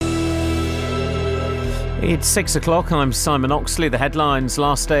It's 6 o'clock. I'm Simon Oxley. The headlines: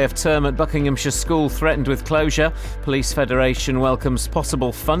 last day of term at Buckinghamshire School threatened with closure. Police Federation welcomes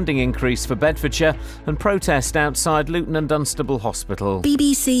possible funding increase for Bedfordshire, and protest outside Luton and Dunstable Hospital.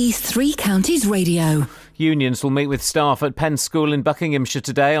 BBC Three Counties Radio. Unions will meet with staff at Penn School in Buckinghamshire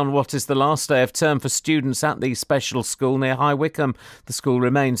today on what is the last day of term for students at the special school near High Wycombe. The school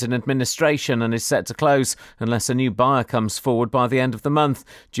remains in administration and is set to close unless a new buyer comes forward by the end of the month.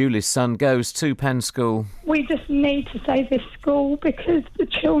 Julie's son goes to Penn School. We just need to save this school because the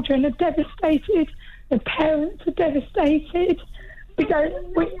children are devastated, the parents are devastated. We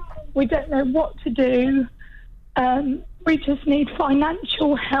don't know what to do. We just need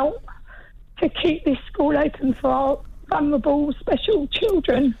financial help to keep this school open for our vulnerable special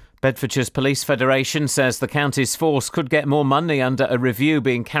children. Bedfordshire's Police Federation says the county's force could get more money under a review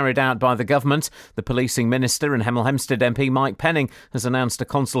being carried out by the government. The policing minister and Hemel Hempstead MP Mike Penning has announced a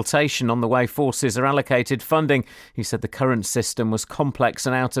consultation on the way forces are allocated funding. He said the current system was complex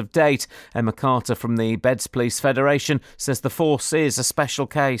and out of date. Emma Carter from the Beds Police Federation says the force is a special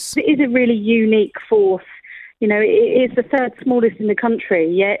case. It is a really unique force. You know, it is the third smallest in the country,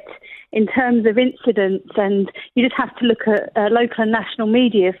 yet in terms of incidents, and you just have to look at local and national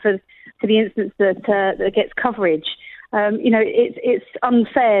media for the instance that gets coverage. It's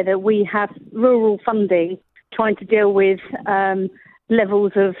unfair that we have rural funding trying to deal with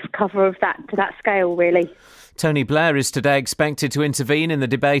levels of cover of that to that scale, really. Tony Blair is today expected to intervene in the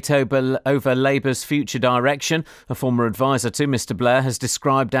debate over Labour's future direction. A former advisor to Mr Blair has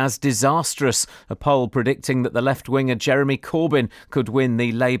described as disastrous a poll predicting that the left-winger Jeremy Corbyn could win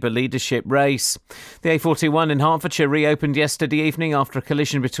the Labour leadership race. The A41 in Hertfordshire reopened yesterday evening after a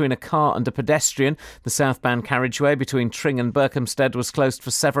collision between a car and a pedestrian. The southbound carriageway between Tring and Berkhamsted was closed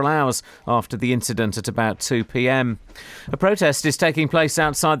for several hours after the incident at about 2 p.m. A protest is taking place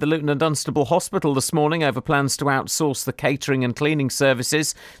outside the Luton and Dunstable Hospital this morning over plans to outsource the catering and cleaning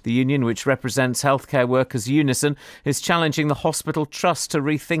services. The union, which represents healthcare workers Unison, is challenging the hospital trust to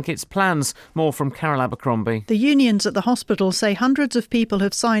rethink its plans. More from Carol Abercrombie. The unions at the hospital say hundreds of people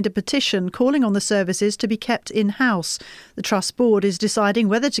have signed a petition calling on the services to be kept in-house. The trust board is deciding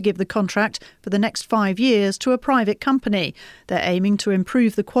whether to give the contract for the next 5 years to a private company. They're aiming to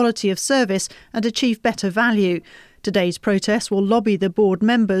improve the quality of service and achieve better value. Today's protest will lobby the board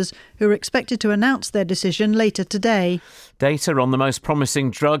members, who are expected to announce their decision later today. Data on the most promising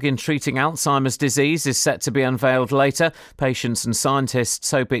drug in treating Alzheimer's disease is set to be unveiled later. Patients and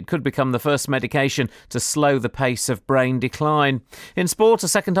scientists hope it could become the first medication to slow the pace of brain decline. In sport, a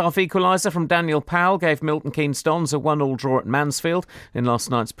second-half equaliser from Daniel Powell gave Milton Keynes Dons a 1-1 draw at Mansfield in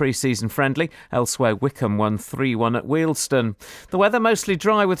last night's pre-season friendly. Elsewhere, Wycombe won 3-1 at Wealdstone. The weather mostly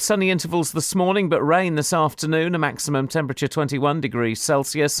dry with sunny intervals this morning, but rain this afternoon. A maximum temperature 21 degrees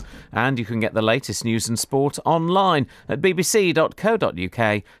Celsius. And you can get the latest news and sport online at bbc.co.uk/3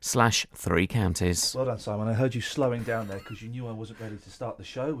 counties. Well done, Simon. I heard you slowing down there because you knew I wasn't ready to start the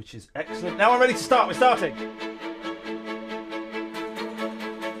show, which is excellent. Now I'm ready to start. We're starting.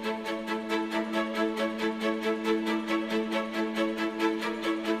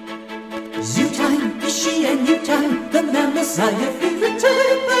 Zoo time, she and you time, the mammoths are your favorite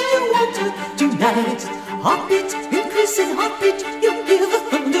time, but you want it tonight. Heartbeat, increasing heartbeat, you hear the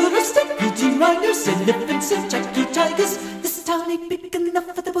thunder of stampeding rhinos, elephants and jacky tigers. This town ain't big enough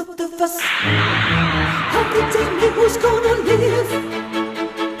for the both of us. How can you tell me who's gonna live?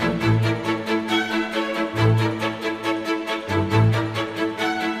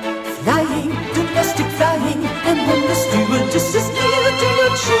 Flying, domestic flying, and when the stewardess is near, they're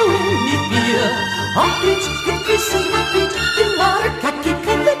not showing me fear. Heartbeat, increasing heartbeat, you are a khaki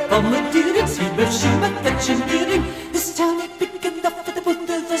colored bombardier. It's Hiroshima that you're nearing. This town ain't big enough for the both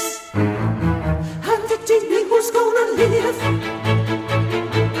of us. And you tell me who's gonna live?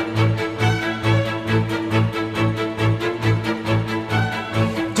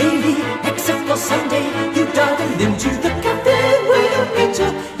 Daily, except for Sunday, you dartle into the cafe where you meet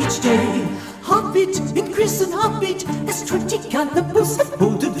her each day. Heartbeat, increasing heartbeat, as 20 cannibals have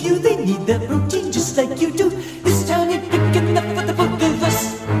hold of you. They need their protein just like you do. This town ain't big enough for the both of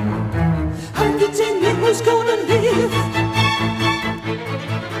us. And you tell me who's gonna live?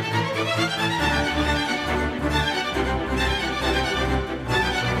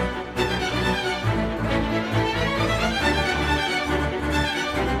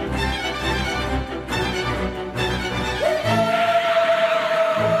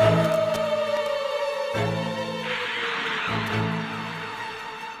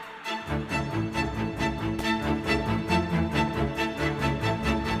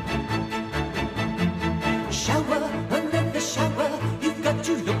 Shower, another shower. You've got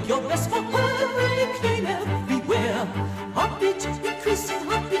to look your best for hurricane.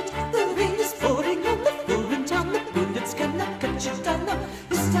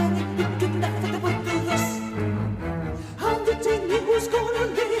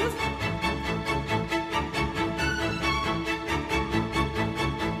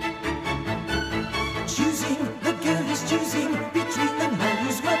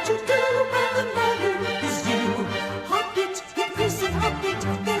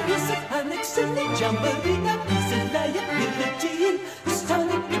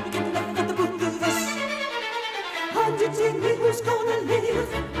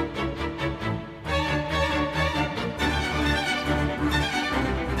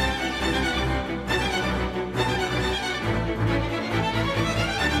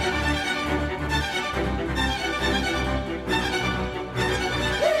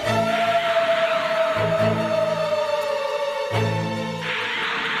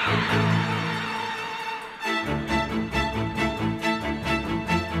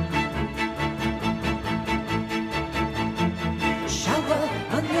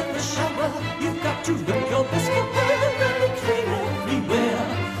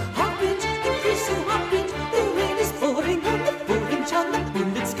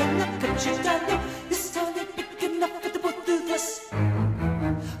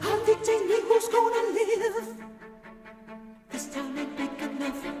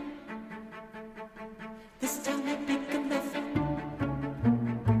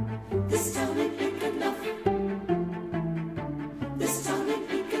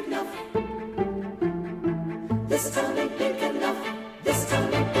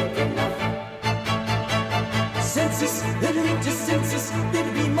 census, better read your census.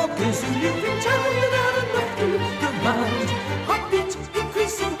 There'll be more girls who live in town than out enough to look around. Heartbeat,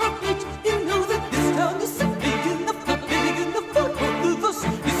 increasing heartbeat. You know that this town isn't big enough, not big enough for both of us.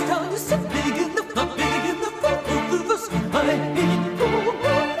 This town isn't big enough, not big enough for both of us. I ain't going.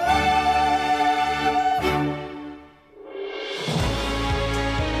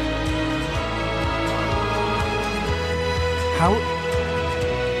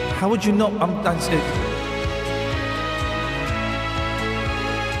 How would you not? That's it.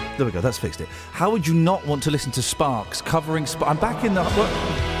 There we go. That's fixed it. How would you not want to listen to Sparks covering? I'm back in the.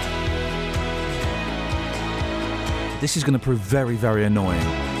 This is going to prove very, very annoying.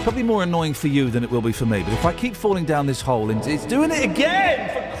 Probably more annoying for you than it will be for me. But if I keep falling down this hole, it's doing it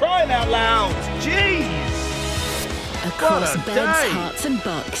again, for crying out loud! Jeez! Across beds, hearts and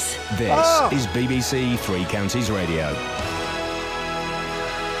bucks. This is BBC Three Counties Radio.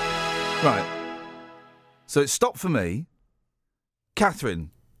 Right. So it stopped for me. Catherine.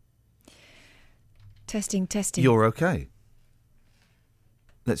 Testing. You're okay.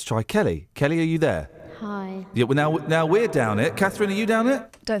 Let's try Kelly. Kelly, are you there? Hi. Yeah. Well, now we're down it. Catherine, are you down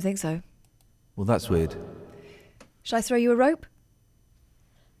it? Don't think so. Well, that's weird. Shall I throw you a rope?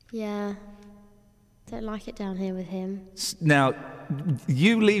 Yeah. Don't like it down here with him. Now,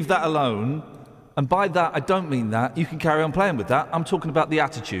 you leave that alone, and by that I don't mean that. You can carry on playing with that. I'm talking about the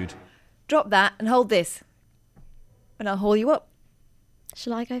attitude. Drop that and hold this. And I'll haul you up.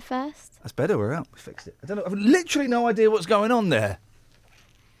 Shall I go first? That's better, we're out. We fixed it. I don't know. I've literally no idea what's going on there.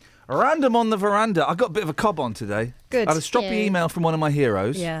 Random on the veranda. I got a bit of a cob on today. Good. I had a stroppy email from one of my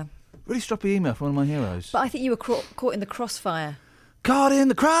heroes. Yeah. Really stroppy email from one of my heroes. But I think you were caught in the crossfire. Caught in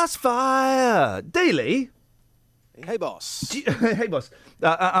the crossfire. Daly? Hey, boss. Hey, boss.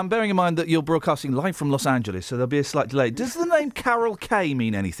 I'm bearing in mind that you're broadcasting live from Los Angeles, so there'll be a slight delay. Does the name Carol Kay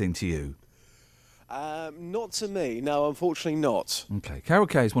mean anything to you? Not to me. No, unfortunately not. Okay. Carol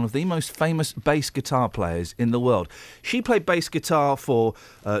Kay is one of the most famous bass guitar players in the world. She played bass guitar for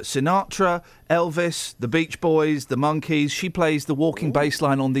Sinatra, Elvis, the Beach Boys, the Monkees. She plays the walking bass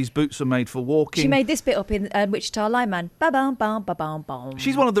line on These Boots Are Made for Walking. She made this bit up in Wichita Lineman. Ba-bum, bum, ba-bum, bum.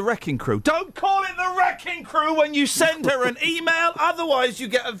 She's one of the Wrecking Crew. Don't call it the Wrecking Crew when you send her an email, otherwise you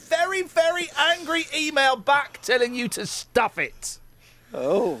get a very, very angry email back telling you to stuff it.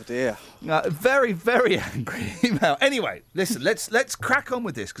 Oh dear. Very, very angry email. Anyway, listen, let's crack on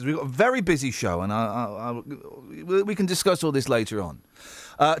with this because we've got a very busy show and we can discuss all this later on.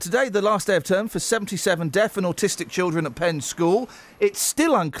 Today, the last day of term for 77 deaf and autistic children at Penn School. It's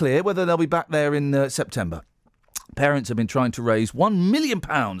still unclear whether they'll be back there in September. Parents have been trying to raise £1 million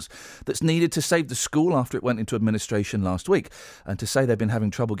that's needed to save the school after it went into administration last week. And to say they've been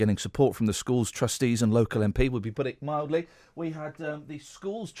having trouble getting support from the school's trustees and local MP would be putting it mildly. We had the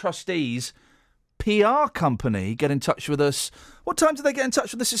school's trustees PR company get in touch with us. What time did they get in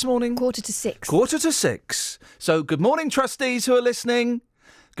touch with us this morning? 5:45. 5:45. So good morning, trustees who are listening.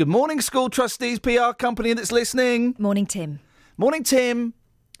 Good morning, school trustees PR company that's listening. Morning, Tim. Morning, Tim.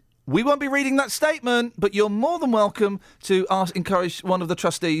 We won't be reading that statement, but you're more than welcome to encourage one of the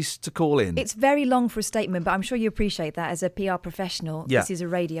trustees to call in. It's very long for a statement, but I'm sure you appreciate that as a PR professional. Yeah. This is a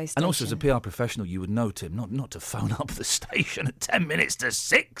radio station. And also as a PR professional, you would know, Tim, not to phone up the station at 10 minutes to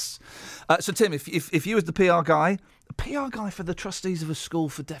 6. So, Tim, if you was the PR guy for the trustees of a school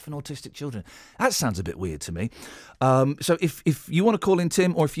for deaf and autistic children, that sounds a bit weird to me. So if you want to call in,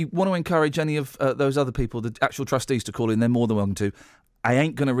 Tim, or if you want to encourage any of those other people, the actual trustees, to call in, they're more than welcome to. I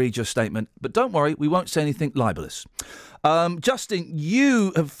ain't going to read your statement, but don't worry, we won't say anything libelous. Justin,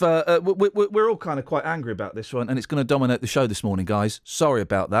 you have... we're all kind of quite angry about this one, and it's going to dominate the show this morning, guys. Sorry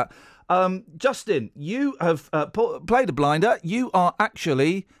about that. Justin, you have played a blinder. You are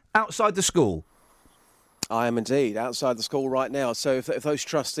actually outside the school. I am indeed outside the school right now. So if those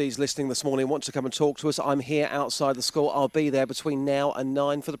trustees listening this morning want to come and talk to us, I'm here outside the school. I'll be there between now and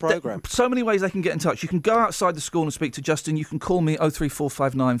 9 for the programme. So many ways they can get in touch. You can go outside the school and speak to Justin. You can call me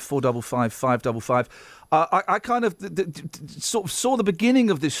 03459 455 555. I kind of sort of saw the beginning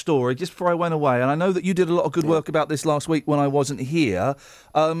of this story just before I went away, and I know that you did a lot of good work about this last week when I wasn't here.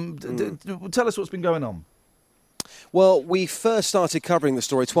 Tell us what's been going on. Well, we first started covering the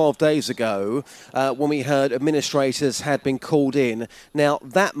story 12 days ago when we heard administrators had been called in. Now,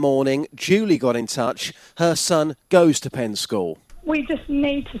 that morning, Julie got in touch. Her son goes to Penn School. We just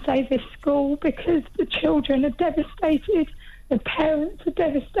need to save this school because the children are devastated, the parents are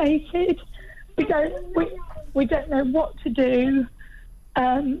devastated. We don't know what to do.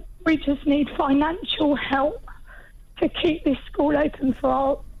 We just need financial help to keep this school open for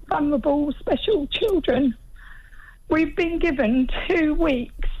our vulnerable special children. We've been given 2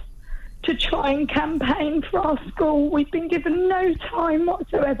 weeks to try and campaign for our school. We've been given no time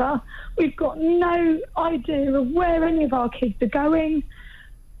whatsoever. We've got no idea of where any of our kids are going.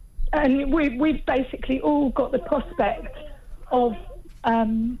 And we've basically all got the prospect of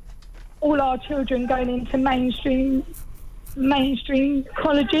all our children going into mainstream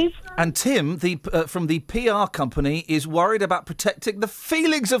colleges. And Tim, from the PR company, is worried about protecting the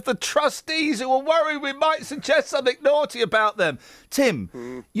feelings of the trustees who are worried we might suggest something naughty about them.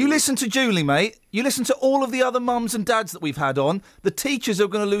 Tim, you listen to Julie, mate. You listen to all of the other mums and dads that we've had on, the teachers who are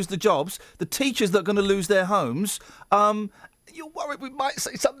going to lose their jobs, the teachers that are going to lose their homes. You're worried we might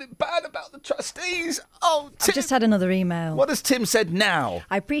say something bad about the trustees. Oh, Tim. I've just had another email. What has Tim said now?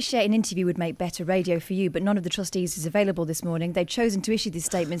 I appreciate an interview would make better radio for you, but none of the trustees is available this morning. They've chosen to issue this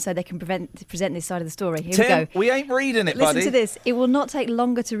statement so they can present this side of the story. Here Tim, we go. we ain't reading it, buddy. Listen to this. It will not take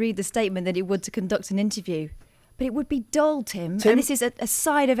longer to read the statement than it would to conduct an interview. But it would be dull, Tim. And this is a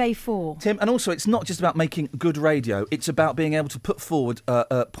side of A4. Tim, and also it's not just about making good radio. It's about being able to put forward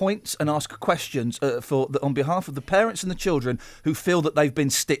points and ask questions on behalf of the parents and the children who feel that they've been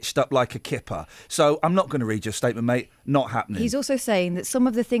stitched up like a kipper. So I'm not going to read your statement, mate. Not happening. He's also saying that some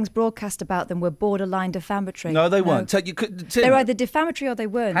of the things broadcast about them were borderline defamatory. No, they weren't. Tim, they're either defamatory or they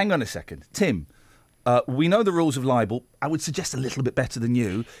weren't. Hang on a second. Tim, we know the rules of libel. I would suggest a little bit better than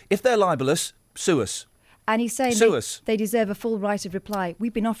you. If they're libelous, sue us. And he's saying they deserve a full right of reply.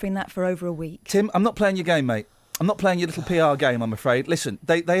 We've been offering that for over a week. Tim, I'm not playing your game, mate. I'm not playing your little PR game, I'm afraid. Listen,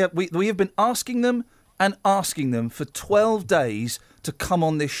 we have been asking them for 12 days to come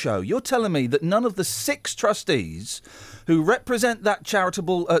on this show. You're telling me that none of the 6 trustees who represent that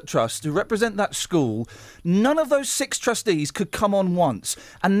charitable trust, who represent that school, none of those 6 trustees could come on once.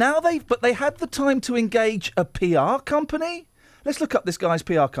 And now they had the time to engage a PR company? Let's look up this guy's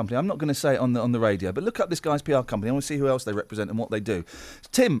PR company. I'm not going to say it on the radio, but look up this guy's PR company. I want to see who else they represent and what they do.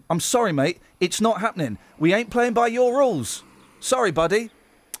 Tim, I'm sorry, mate. It's not happening. We ain't playing by your rules. Sorry, buddy.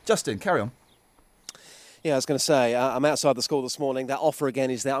 Justin, carry on. Yeah, I was going to say, I'm outside the school this morning. That offer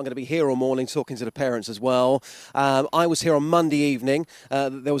again is that I'm going to be here all morning talking to the parents as well. I was here on Monday evening.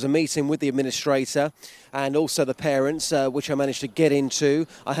 There was a meeting with the administrator and also the parents, which I managed to get into.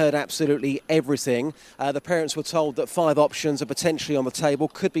 I heard absolutely everything. The parents were told that 5 options are potentially on the table.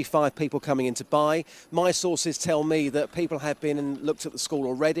 Could be 5 people coming in to buy. My sources tell me that people have been and looked at the school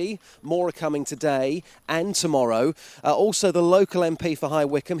already. More are coming today and tomorrow. Also, the local MP for High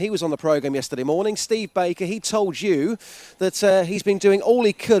Wycombe, he was on the programme yesterday morning. Steve Baker, he told you that he's been doing all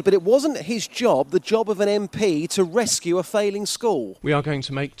he could, but it wasn't his job, the job of an MP, to rescue a failing school. We are going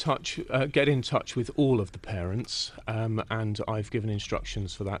to get in touch with all of the parents, and I've given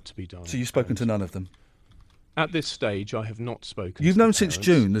instructions for that to be done. So you've spoken to none of them? At this stage, I have not spoken. You've known since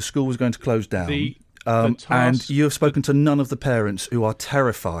June the school was going to close down, and you have spoken to none of the parents who are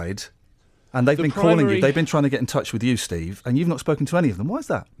terrified, and they've been calling you. They've been trying to get in touch with you, Steve, and you've not spoken to any of them. Why is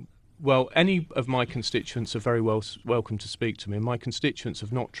that? Well, any of my constituents are very welcome to speak to me, and my constituents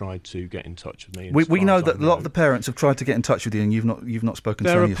have not tried to get in touch with me. We know that a lot of the parents have tried to get in touch with you, and you've not spoken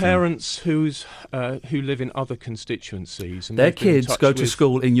to any of them. There are parents who live in other constituencies, and their kids go to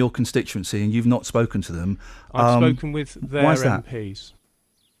school in your constituency, and you've not spoken to them. I've spoken with their MPs.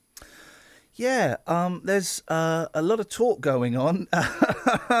 Yeah, there's a lot of talk going on.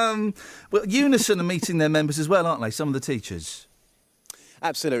 Well, Unison are meeting their members as well, aren't they? Some of the teachers.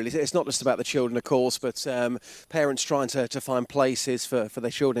 Absolutely. It's not just about the children, of course, but parents trying to find places for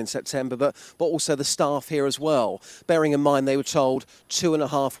their children in September, but also the staff here as well. Bearing in mind they were told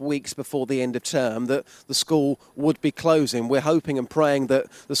 2.5 weeks before the end of term that the school would be closing. We're hoping and praying that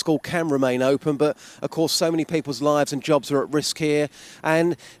the school can remain open, but of course so many people's lives and jobs are at risk here.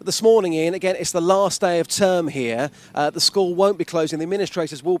 And this morning, Iain, again, it's the last day of term here. The school won't be closing. The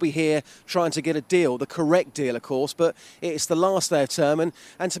administrators will be here trying to get a deal, the correct deal, of course, but it's the last day of term.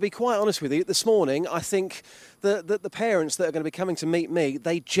 And to be quite honest with you, this morning, I think that the parents that are going to be coming to meet me,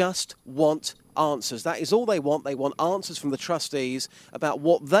 they just want answers. That is all they want. They want answers from the trustees about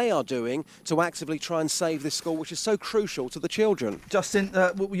what they are doing to actively try and save this school, which is so crucial to the children. Justin,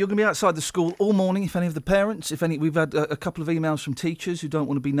 you're going to be outside the school all morning. If any of the parents, we've had a couple of emails from teachers who don't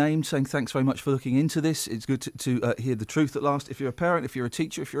want to be named saying thanks very much for looking into this. It's good to hear the truth at last. If you're a parent, if you're a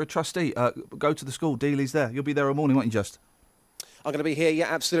teacher, if you're a trustee, go to the school. Dealey's there. You'll be there all morning, won't you, Just? I'm going to be here, yeah,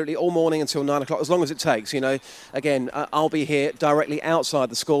 absolutely, all morning until 9 o'clock, as long as it takes, you know. Again, I'll be here directly outside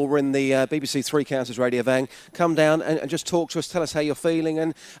the school. We're in the BBC Three Counties radio van. Come down and just talk to us, tell us how you're feeling,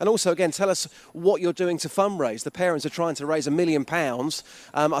 and also, again, tell us what you're doing to fundraise. The parents are trying to raise £1 million.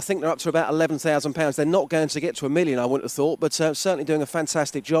 I think they're up to about £11,000. They're not going to get to $1 million, I wouldn't have thought, but certainly doing a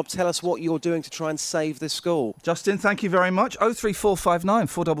fantastic job. Tell us what you're doing to try and save this school. Justin, thank you very much. 03459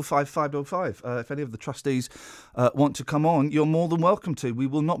 455 555. If any of the trustees want to come on, you're more than welcome to. We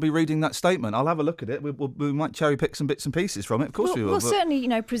will not be reading that statement. I'll have a look at it. We might cherry pick some bits and pieces from it. Of course we will. We'll certainly,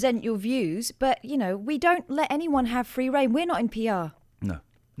 present your views, but, we don't let anyone have free rein. We're not in PR. No.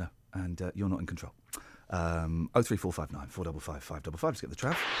 And you're not in control. 03459 455 555. Let's get the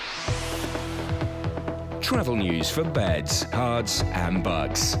trav. Travel news for beds, cards and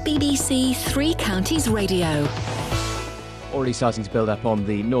bugs. BBC Three Counties Radio. Already starting to build up on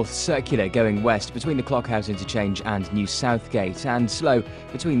the North Circular going west between the Clockhouse interchange and New Southgate, and slow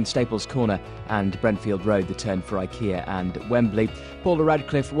between Staples Corner and Brentfield Road, the turn for IKEA and Wembley. Paula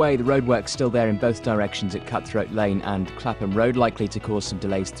Radcliffe Way, the roadwork's still there in both directions at Cutthroat Lane and Clapham Road, likely to cause some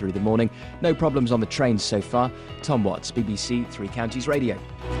delays through the morning. No problems on the trains so far. Tom Watts, BBC Three Counties Radio.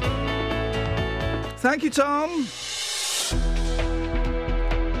 Thank you, Tom.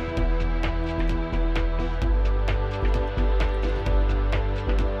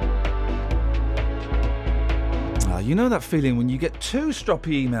 You know that feeling when you get two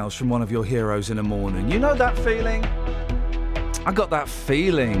stroppy emails from one of your heroes in the morning? You know that feeling? I got that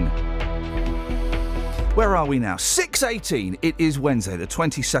feeling. Where are we now? 6:18. It is Wednesday, the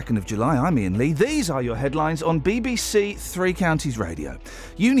 22nd of July. I'm Iain Lee. These are your headlines on BBC Three Counties Radio.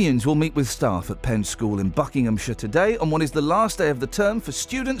 Unions will meet with staff at Penn School in Buckinghamshire today on what is the last day of the term for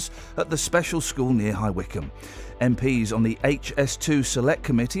students at the special school near High Wycombe. MPs on the HS2 Select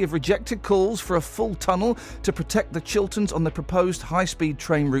Committee have rejected calls for a full tunnel to protect the Chilterns on the proposed high-speed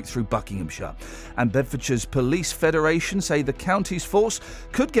train route through Buckinghamshire. And Bedfordshire's Police Federation say the county's force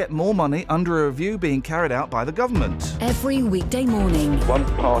could get more money under a review being carried out by the government. Every weekday morning. One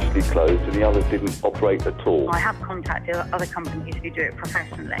partially closed and the other didn't operate at all. I have contacted other companies who do it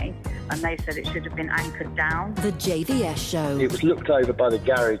professionally, and they said it should have been anchored down. The JVS Show. It was looked over by the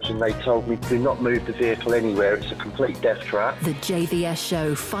garage and they told me do not move the vehicle anywhere. It's a complete death trap. The JVS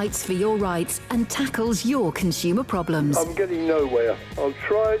Show fights for your rights and tackles your consumer problems. I'm getting nowhere. I've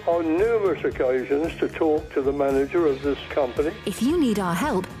tried on numerous occasions to talk to the manager of this company. If you need our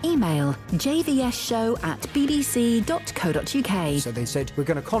help, email jvsshow@bbc.co.uk. So they said, we're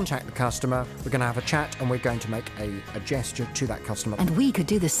going to contact the customer, we're going to have a chat, and we're going to make a gesture to that customer. And we could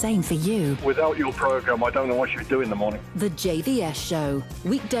do the same for you. Without your programme, I don't know what you'd do in the morning. The JVS Show,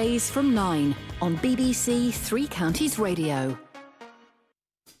 weekdays from 9 on BBC Three Counties Radio.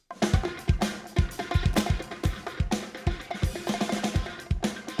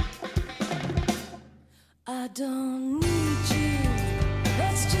 I don't need you.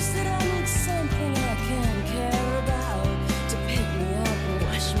 That's just that I need something I can care about to pick me up and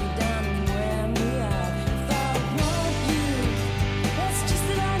wash me down and wear me out. If I want you, that's just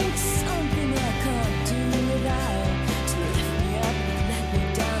that I need something I can't do without to lift me up and let me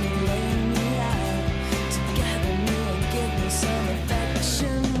down and lay me out, to gather me and give me some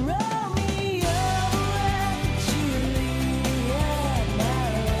affection. Romeo and Juliet,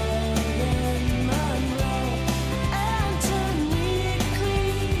 Marilyn Monroe.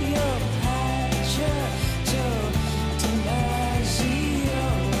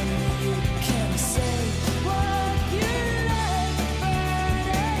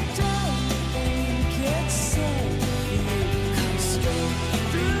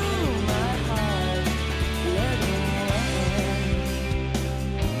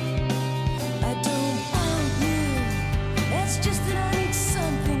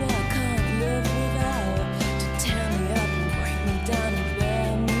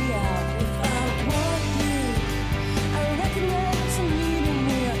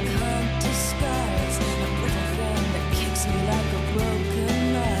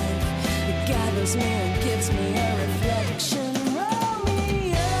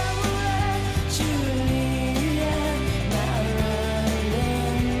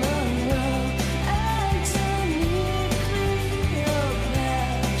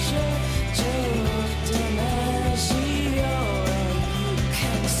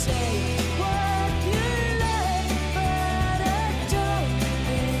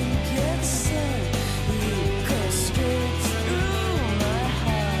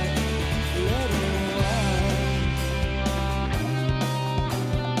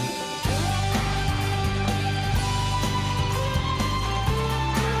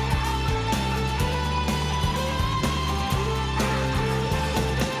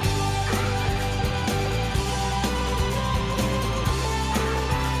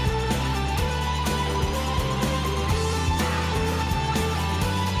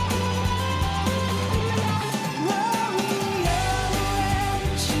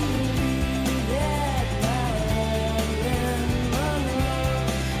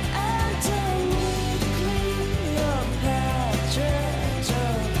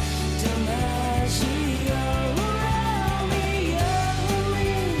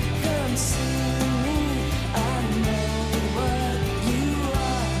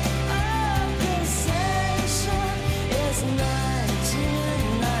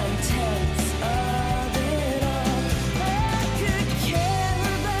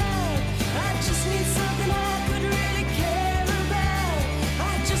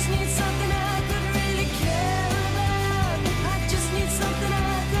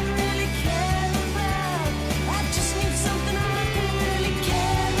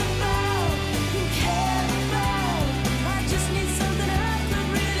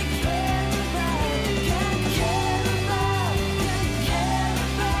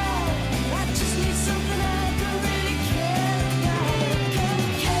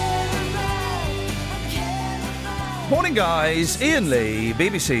 Morning, guys. Iain Lee,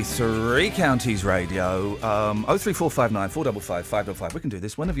 BBC Three Counties Radio. 03459 455 555. We can do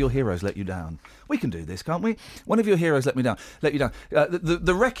this. One of your heroes let you down. We can do this, can't we? One of your heroes let me down. Let you down.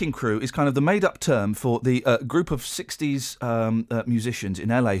 The Wrecking Crew is kind of the made-up term for the group of 60s musicians in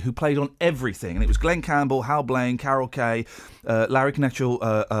LA who played on everything. And it was Glenn Campbell, Hal Blaine, Carol Kay, Larry Knetchell,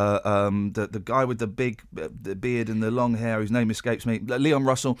 the guy with the big the beard and the long hair, whose name escapes me, Leon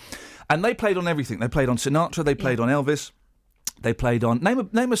Russell. And they played on everything. They played on Sinatra, they played on Elvis. They played on...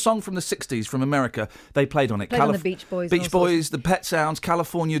 Name a song from the 60s from America. They played on it. Played on the Beach Boys. Beach Boys, the Pet Sounds,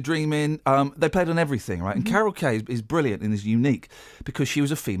 California Dreamin'. They played on everything, right? And Carol Kay is brilliant and is unique because she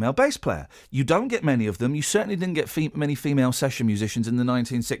was a female bass player. You don't get many of them. You certainly didn't get many female session musicians in the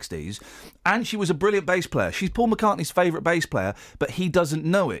 1960s. And she was a brilliant bass player. She's Paul McCartney's favourite bass player, but he doesn't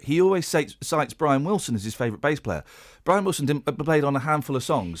know it. He always cites Brian Wilson as his favourite bass player. Brian Wilson played on a handful of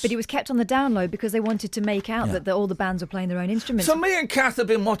songs. But he was kept on the down low because they wanted to make out that all the bands were playing their own instruments. So me and Kath have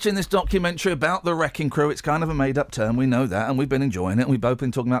been watching this documentary about the Wrecking Crew. It's kind of a made-up term, we know that, and we've been enjoying it, and we've both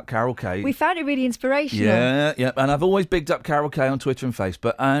been talking about Carol Kay. We found it really inspirational. Yeah, and I've always bigged up Carol Kay on Twitter and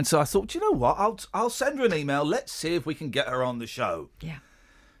Facebook, and so I thought, do you know what, I'll send her an email, let's see if we can get her on the show. Yeah.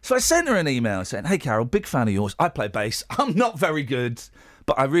 So I sent her an email saying, hey Carol, big fan of yours, I play bass, I'm not very good,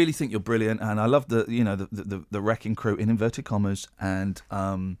 but I really think you're brilliant, and I love the Wrecking Crew in inverted commas, and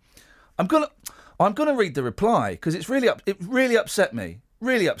I'm gonna read the reply because it really upset me.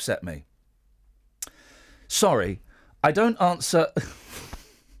 Really upset me. Sorry, I don't answer.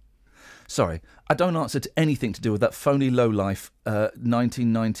 Sorry, I don't answer to anything to do with that phony lowlife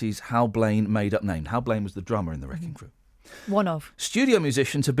 1990s Hal Blaine made-up name. Hal Blaine was the drummer in the Wrecking Crew. One of. Studio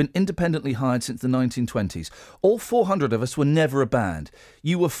musicians have been independently hired since the 1920s. All 400 of us were never a band.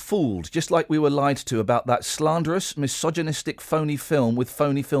 You were fooled, just like we were lied to about that slanderous, misogynistic, phony film with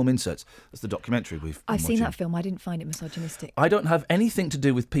phony film inserts. That's the documentary I've seen that film. I didn't find it misogynistic. I don't have anything to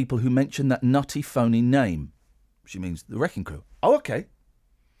do with people who mention that nutty, phony name. She means the Wrecking Crew. Oh, OK.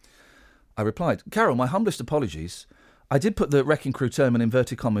 I replied, Carol, my humblest apologies. I did put the Wrecking Crew term in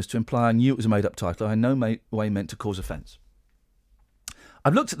inverted commas to imply I knew it was a made-up title. I in no way meant to cause offence.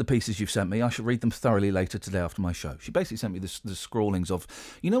 I've looked at the pieces you've sent me. I shall read them thoroughly later today after my show. She basically sent me the scrawlings of...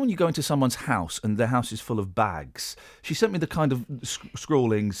 You know when you go into someone's house and their house is full of bags? She sent me the kind of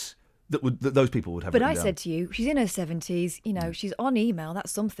scrawlings that those people would have. But I said to you, she's in her 70s, you know, she's on email,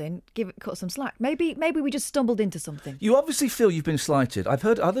 that's something. Cut some slack. Maybe we just stumbled into something. You obviously feel you've been slighted. I've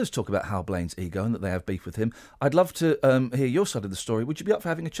heard others talk about Hal Blaine's ego and that they have beef with him. I'd love to hear your side of the story. Would you be up for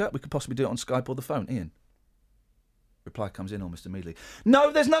having a chat? We could possibly do it on Skype or the phone. Iain? Reply comes in almost immediately.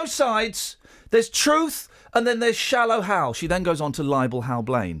 No, there's no sides. There's truth, and then there's shallow Hal. She then goes on to libel Hal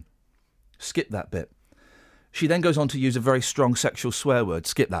Blaine. Skip that bit. She then goes on to use a very strong sexual swear word.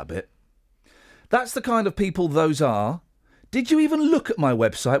 Skip that bit. That's the kind of people those are. Did you even look at my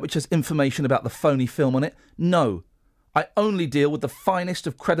website, which has information about the phony film on it? No. I only deal with the finest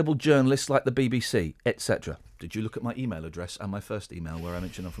of credible journalists like the BBC, etc. Did you look at my email address and my first email where I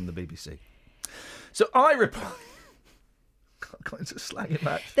mentioned I'm from the BBC? So I reply... Got into slang it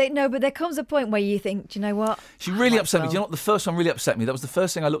back. No, but there comes a point where you think, do you know what? She really upset me. Do you know what? The first one really upset me. That was the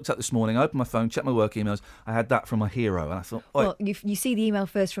first thing I looked at this morning. I opened my phone, checked my work emails. I had that from my hero, and I thought, oi. Well, you see the email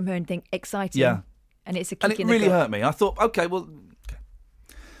first from her and think, exciting. Yeah. And it's a kick in the gut. And it really hurt me. I thought, OK, well...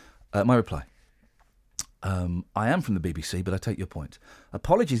 Okay. My reply. I am from the BBC, but I take your point.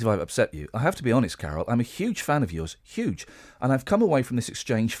 Apologies if I've upset you. I have to be honest, Carol. I'm a huge fan of yours. Huge. And I've come away from this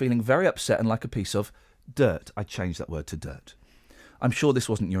exchange feeling very upset and like a piece of dirt. I changed that word to dirt. I'm sure this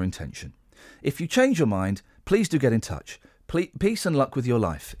wasn't your intention. If you change your mind, please do get in touch. Peace and luck with your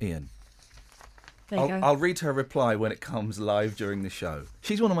life, Iain. There you go. I'll read her reply when it comes live during the show.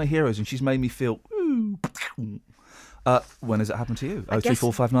 She's one of my heroes and she's made me feel... when has it happened to you?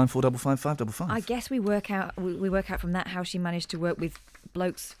 03459 455 555. I guess we work out from that how she managed to work with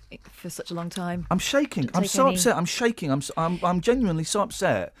blokes for such a long time. I'm shaking. I'm so upset. I'm shaking. I'm genuinely so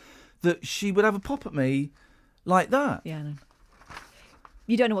upset that she would have a pop at me like that. Yeah, I know.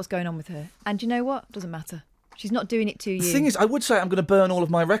 You don't know what's going on with her. And you know what? Doesn't matter. She's not doing it to you. The thing is, I would say I'm going to burn all of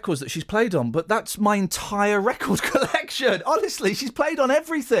my records that she's played on, but that's my entire record collection. Honestly, she's played on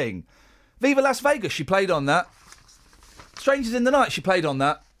everything. Viva Las Vegas, she played on that. Strangers in the Night, she played on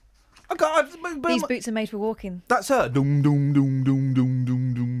that. These boots are made for walking. That's her. Dum, dum, dum, dum, dum,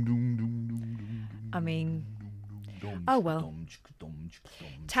 dum, dum, dum, dum. I mean... Oh, well.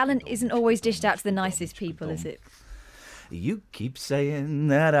 Talent isn't always dished out to the nicest people, is it? You keep saying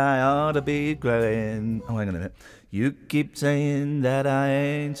that I ought to be growing. Oh, hang on a minute. You keep saying that I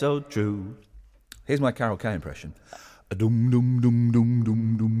ain't so true. Here's my Carol Kay impression. Dum dum dum dum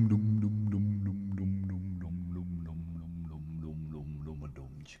dum dum dum dum dum dum dum dum dum dum.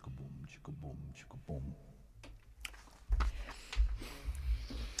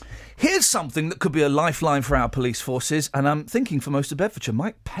 Here's something that could be a lifeline for our police forces, and I'm thinking for most of Bedfordshire.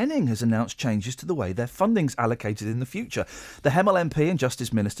 Mike Penning has announced changes to the way their funding's allocated in the future. The Hemel MP and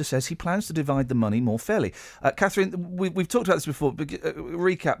Justice Minister says he plans to divide the money more fairly. Catherine, we've talked about this before, but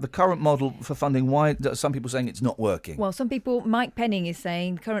recap the current model for funding. Why are some people saying it's not working? Well, some people, Mike Penning is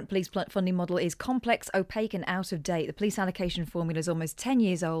saying the current police funding model is complex, opaque and out of date. The police allocation formula is almost 10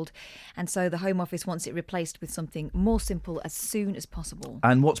 years old, and so the Home Office wants it replaced with something more simple as soon as possible.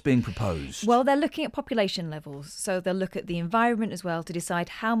 And what's being proposed? Well, they're looking at population levels, so they'll look at the environment as well to decide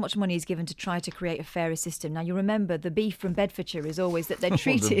how much money is given to try to create a fairer system. Now, you remember the beef from Bedfordshire is always that they're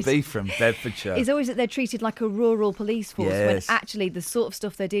treated... The beef from Bedfordshire. Is always that they're treated like a rural police force, when Yes. actually the sort of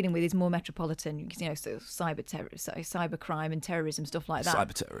stuff they're dealing with is more metropolitan, you know, so cyber crime and terrorism, stuff like that.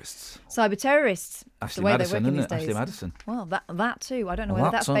 Cyber terrorists. Ashley the way Madison, they're working isn't these it? days. Ashley Madison. Well, that too. I don't know Well,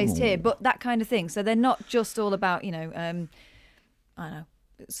 whether that's that's based here, but that kind of thing. So they're not just all about, you know, I don't know,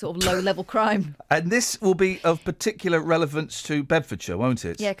 sort of low-level crime. And this will be of particular relevance to Bedfordshire, won't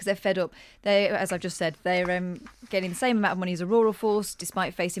it? Yeah, because they're fed up. They, as I've just said, they're getting the same amount of money as a rural force,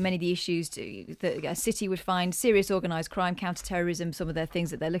 despite facing many of the issues that a city would find: serious organised crime, counter-terrorism, some of their things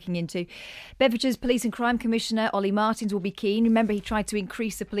that they're looking into. Bedfordshire's Police and Crime Commissioner, Ollie Martins, will be keen. Remember, he tried to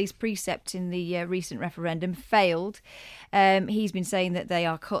increase the police precept in the recent referendum, failed. He's been saying that they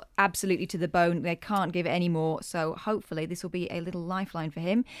are cut absolutely to the bone. They can't give it any more. So hopefully this will be a little lifeline for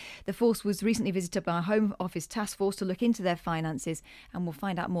him. The force was recently visited by a Home Office task force to look into their finances, and we'll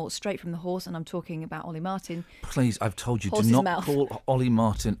find out more straight from the horse. And I'm talking about Ollie Martin. Please, I've told you, Horse's do not mouth. call Ollie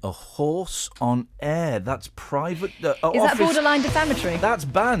Martin a horse on air. That's private. Is that borderline defamatory? That's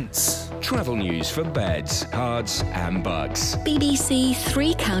bants. Travel news for beds, cards and bugs. BBC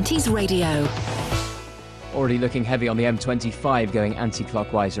Three Counties Radio. Already looking heavy on the M25 going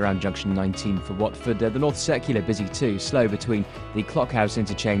anti-clockwise around junction 19 for Watford. The North Circular busy too, slow between the Clockhouse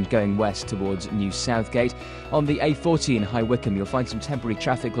interchange going west towards New Southgate. On the A40 in High Wycombe you'll find some temporary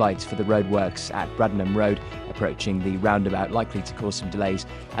traffic lights for the roadworks at Bradenham Road, approaching the roundabout, likely to cause some delays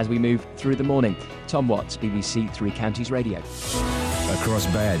as we move through the morning. Tom Watts, BBC Three Counties Radio. Across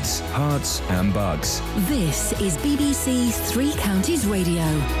beds, hearts and bugs. This is BBC Three Counties Radio.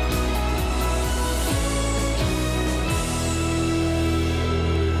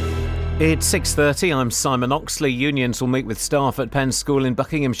 It's 6:30. I'm Simon Oxley. Unions will meet with staff at Penn School in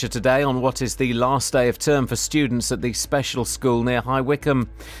Buckinghamshire today on what is the last day of term for students at the special school near High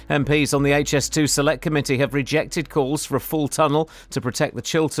Wycombe. MPs on the HS2 Select Committee have rejected calls for a full tunnel to protect the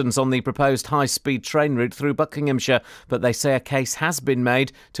Chilterns on the proposed high-speed train route through Buckinghamshire, but they say a case has been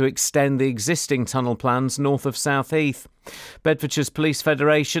made to extend the existing tunnel plans north of South Heath. Bedfordshire's Police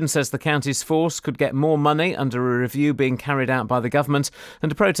Federation says the county's force could get more money under a review being carried out by the government,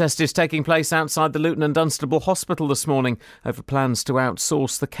 and a protest is taking place outside the Luton and Dunstable Hospital this morning over plans to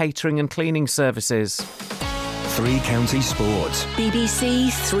outsource the catering and cleaning services. Three Counties Sports.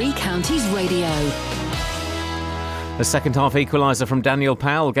 BBC Three Counties Radio. The second-half equaliser from Daniel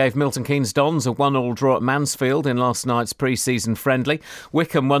Powell gave Milton Keynes Dons a 1-1 draw at Mansfield in last night's pre-season friendly.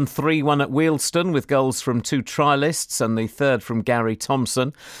 Wycombe won 3-1 at Wealdstone with goals from two trialists and the third from Gary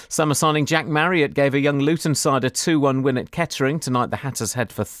Thompson. Summer signing Jack Marriott gave a young Luton side a 2-1 win at Kettering. Tonight the Hatters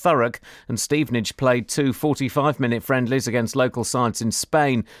head for Thurrock, and Stevenage played two 45-minute friendlies against local sides in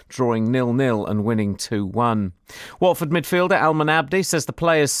Spain, drawing 0-0 and winning 2-1. Watford midfielder Alman Abdi says the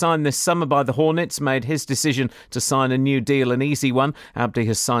players signed this summer by the Hornets made his decision to sign a new deal an easy one. Abdi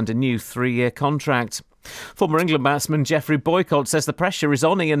has signed a new 3-year contract. Former England batsman Geoffrey Boycott says the pressure is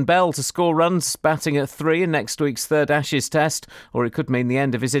on Ian Bell to score runs batting at 3 in next week's third Ashes test, or it could mean the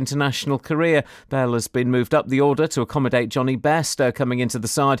end of his international career. Bell has been moved up the order to accommodate Johnny Bairstow coming into the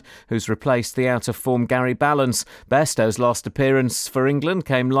side, who's replaced the out-of-form Gary Ballance. Bairstow's last appearance for England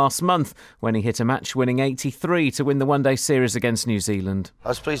came last month when he hit a match-winning 83 to win the one-day series against New Zealand. I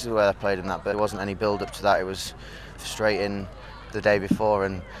was pleased with the way I played in that, but it wasn't any build-up to that. It was straight in the day before,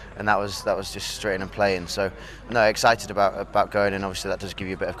 and that was just straight in and playing. So no, excited about going in. Obviously that does give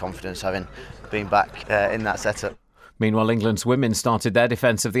you a bit of confidence having been back in that setup. Meanwhile, England's women started their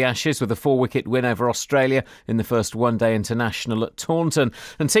defence of the Ashes with a 4-wicket win over Australia in the first one-day international at Taunton.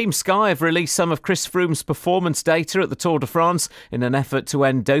 And Team Sky have released some of Chris Froome's performance data at the Tour de France in an effort to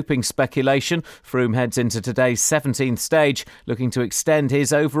end doping speculation. Froome heads into today's 17th stage, looking to extend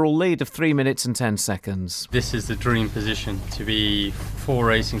his overall lead of 3 minutes and 10 seconds. This is the dream position, to be 4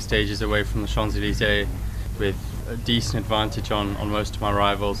 racing stages away from the Champs-Élysées with a decent advantage on most of my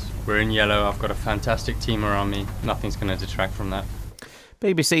rivals. We're in yellow, I've got a fantastic team around me. Nothing's going to detract from that.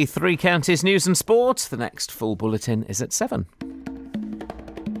 BBC Three Counties News and Sport. The next full bulletin is at 7.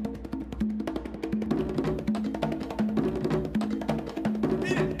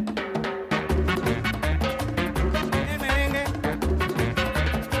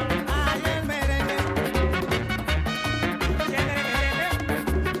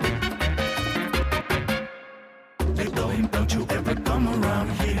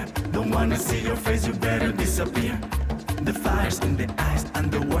 here. Don't wanna see your face, you better disappear. The fire's in the eyes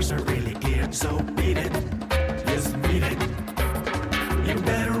and the words are really clear. So beat it, just beat it. You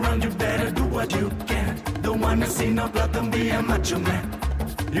better run, you better do what you can. Don't wanna see no blood, don't be a macho man.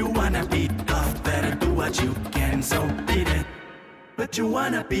 You wanna be tough, better do what you can. So beat it. But you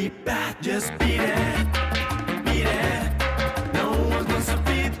wanna be bad, just beat it. Beat it. No one wants to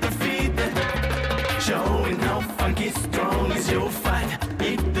be defeated. Showing how funky strong is your fight.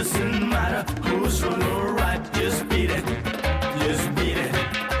 It doesn't matter who's wrong or right. Just beat it. Just beat it.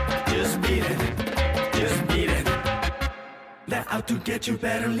 Just beat it. Just beat it. They're out to get you,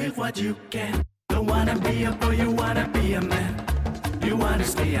 better live what you can. Don't wanna be a boy, you wanna be a man. You wanna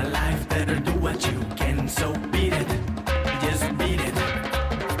stay alive, better do what you can. So beat it. Just beat it.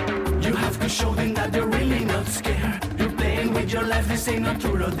 You have to show them that you're really not scared. You're playing with your life, this ain't no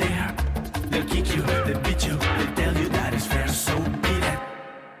truth or dare. They'll kick you, they'll beat you, they'll tell you that it's fair, so beat it.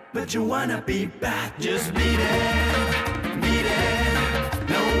 But you wanna be bad, just beat it. Beat it.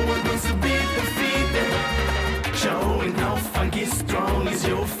 No one wants to be defeated. Showing how funky strong is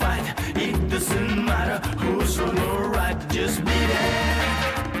your fight. It doesn't matter who's wrong or right. Just beat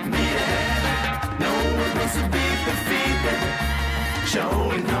it. Beat it. No one wants to be defeated.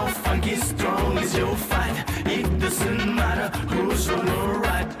 Showing how funky strong is your fight. It doesn't matter who's wrong or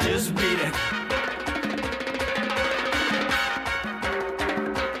right. Just beat it.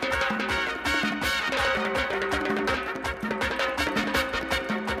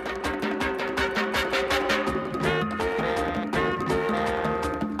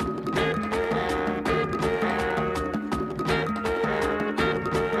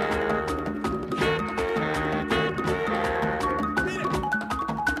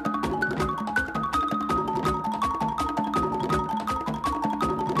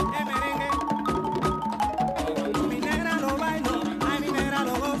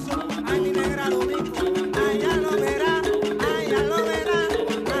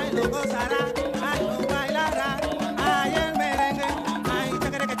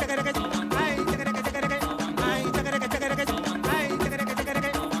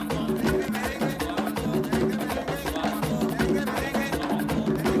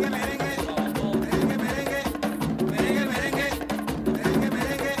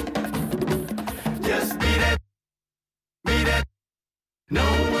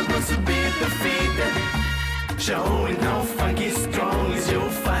 Showing how funky strong is your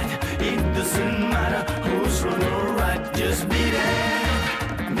fight. It doesn't matter who's wrong or right. Just beat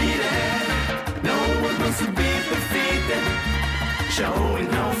it, beat it. No one wants to be defeated. Showing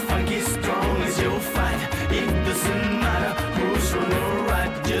how funky strong is your fight. It doesn't matter who's wrong or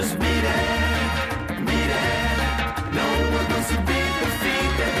right. Just beat it, beat it. No one wants to be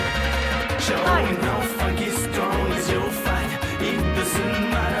defeated. Showing how funky strong is your fight. It doesn't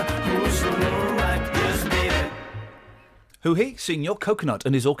matter who's wrong or right. Just beat it. Who he? Senior Coconut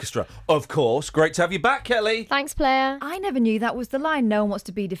and his orchestra. Of course. Great to have you back, Kelly. Thanks, player. I never knew that was the line. No one wants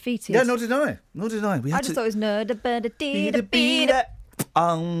to be defeated. Yeah, nor did I. Nor did I. I just thought it was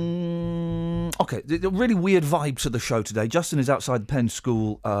Okay, a really weird vibe to the show today. Justin is outside the Penn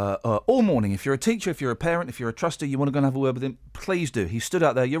School all morning. If you're a teacher, if you're a parent, if you're a trustee, you want to go and have a word with him, please do. He stood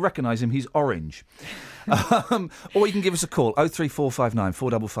out there. You recognise him. He's orange. Or you can give us a call, 03459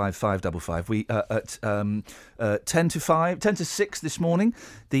 455 555. We at 10 to 6 this morning,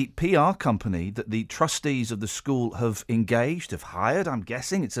 the PR company that the trustees of the school have engaged, have hired, I'm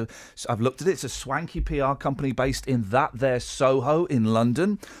guessing. I've looked at it. It's a swanky PR company based in there Soho in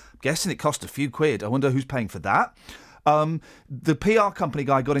London. I'm guessing it cost a few quid. I wonder who's paying for that. The PR company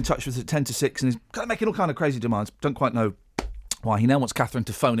guy got in touch with us at 10 to 6 and is kind of making all kind of crazy demands. Don't quite know why. He now wants Catherine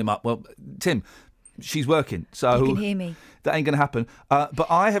to phone him up. Well, Tim, she's working, so you can hear me. That ain't going to happen. But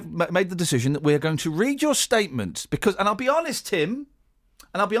I have made the decision that we're going to read your statement because, and I'll be honest, Tim,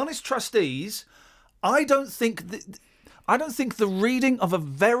 and I'll be honest, trustees, I don't think the reading of a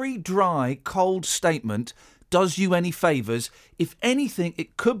very dry, cold statement does you any favours. If anything,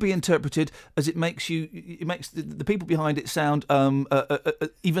 it could be interpreted as it makes the people behind it sound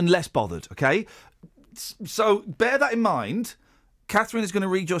even less bothered. Okay, so bear that in mind. Catherine is going to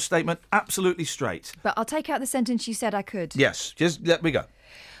read your statement absolutely straight. But I'll take out the sentence you said I could. Yes, just let me go.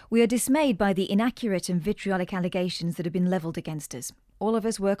 We are dismayed by the inaccurate and vitriolic allegations that have been levelled against us. All of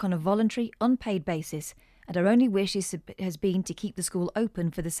us work on a voluntary, unpaid basis, and our only wish has been to keep the school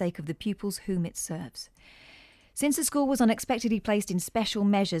open for the sake of the pupils whom it serves. Since the school was unexpectedly placed in special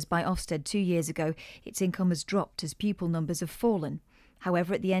measures by Ofsted 2 years ago, its income has dropped as pupil numbers have fallen.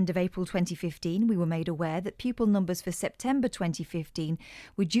 However, at the end of April 2015, we were made aware that pupil numbers for September 2015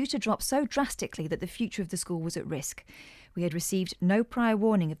 were due to drop so drastically that the future of the school was at risk. We had received no prior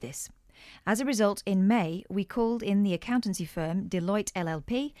warning of this. As a result, in May, we called in the accountancy firm Deloitte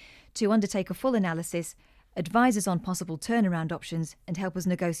LLP to undertake a full analysis, advise us on possible turnaround options, and help us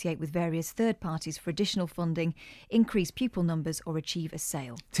negotiate with various third parties for additional funding, increase pupil numbers, or achieve a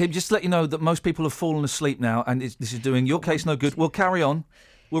sale. Tim, just to let you know that most people have fallen asleep now, and this is doing your case no good. We'll carry on.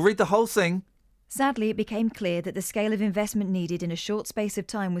 We'll read the whole thing. Sadly, it became clear that the scale of investment needed in a short space of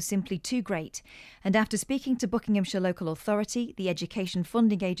time was simply too great, and after speaking to Buckinghamshire Local Authority, the Education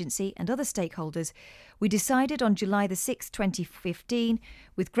Funding Agency and other stakeholders, we decided on July the 6th, 2015,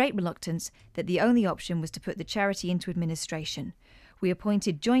 with great reluctance, that the only option was to put the charity into administration. We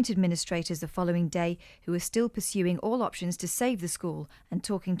appointed joint administrators the following day who are still pursuing all options to save the school and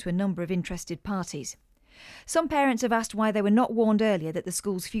talking to a number of interested parties. Some parents have asked why they were not warned earlier that the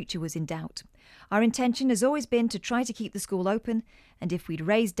school's future was in doubt. Our intention has always been to try to keep the school open, and if we'd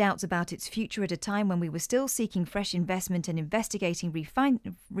raised doubts about its future at a time when we were still seeking fresh investment and investigating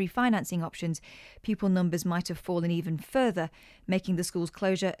refinancing options, pupil numbers might have fallen even further, making the school's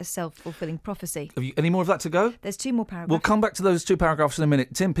closure a self-fulfilling prophecy. Have you any more of that to go? There's 2 more paragraphs. We'll come back to those 2 paragraphs in a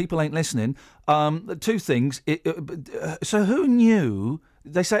minute. Tim, people ain't listening. 2 things. So who knew...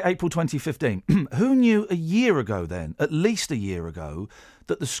 They say April 2015. Who knew a year ago then, at least a year ago,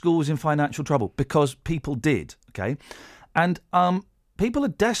 that the school was in financial trouble? Because people did, okay? And people are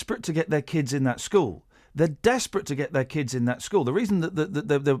desperate to get their kids in that school. They're desperate to get their kids in that school. The reason that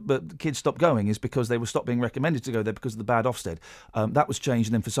the kids stopped going is because they were stopped being recommended to go there because of the bad Ofsted. That was changed,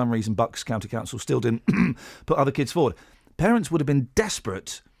 and then for some reason Bucks County Council still didn't put other kids forward. Parents would have been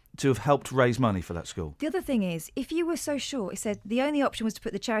desperate to have helped raise money for that school. The other thing is, if you were so sure, it said the only option was to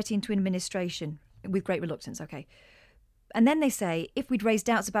put the charity into administration, with great reluctance, okay. And then they say, if we'd raised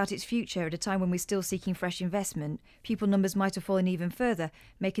doubts about its future at a time when we're still seeking fresh investment, pupil numbers might have fallen even further,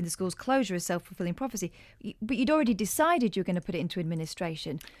 making the school's closure a self-fulfilling prophecy. But you'd already decided you were going to put it into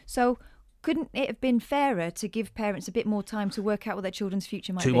administration. So couldn't it have been fairer to give parents a bit more time to work out what their children's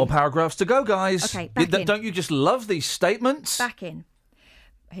future might be? 2 more paragraphs to go, guys. Okay, back in. Don't you just love these statements? Back in.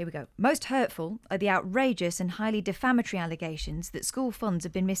 Here we go. Most hurtful are the outrageous and highly defamatory allegations that school funds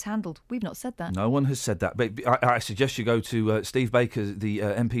have been mishandled. We've not said that. No one has said that. But I suggest you go to Steve Baker, the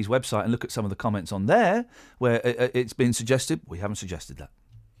MP's website, and look at some of the comments on there where it's been suggested. We haven't suggested that.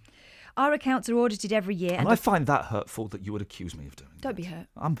 Our accounts are audited every year. And I find that hurtful that you would accuse me of doing that. Don't be hurt.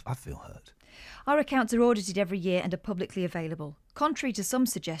 I feel hurt. Our accounts are audited every year and are publicly available. Contrary to some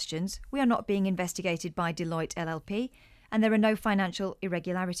suggestions, we are not being investigated by Deloitte LLP, and there are no financial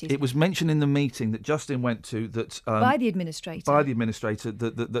irregularities. It was mentioned in the meeting that Justin went to that... by the administrator. By the administrator,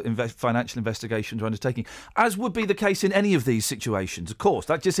 that financial investigations are undertaking, as would be the case in any of these situations, of course.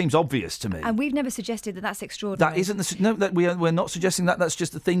 That just seems obvious to me. And we've never suggested that that's extraordinary. That isn't... we're not suggesting that. That's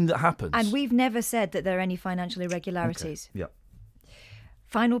just the thing that happens. And we've never said that there are any financial irregularities. Okay. Yeah.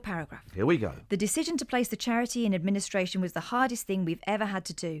 Final paragraph. Here we go. The decision to place the charity in administration was the hardest thing we've ever had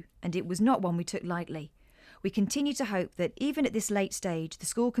to do, and it was not one we took lightly. We continue to hope that even at this late stage, the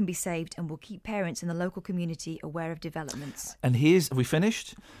school can be saved and will keep parents in the local community aware of developments. And have we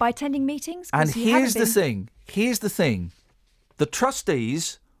finished? By attending meetings? And here's the thing. The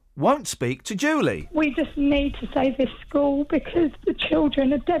trustees won't speak to Julie. We just need to save this school because the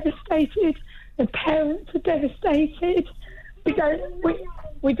children are devastated, the parents are devastated. We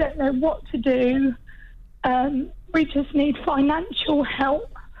don't know what to do. We just need financial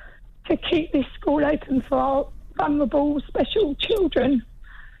help to keep this school open for our vulnerable special children.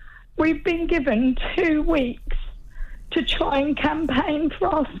 We've been given 2 weeks to try and campaign for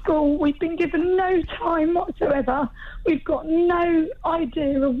our school. We've been given no time whatsoever. We've got no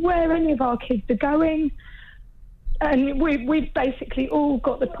idea of where any of our kids are going. And we've basically all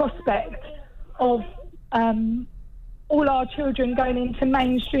got the prospect of all our children going into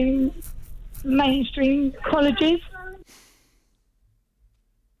mainstream colleges.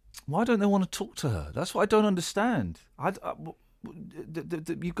 Why don't they want to talk to her? That's what I don't understand.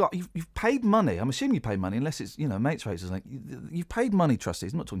 You've paid money. I'm assuming you paid money, unless it's mates rates or something. You've paid money,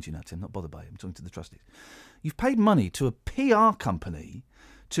 trustees. I'm not talking to you now, Tim. Not bothered by it. I'm talking to the trustees. You've paid money to a PR company,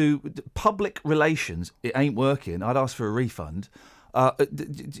 to public relations. It ain't working. I'd ask for a refund.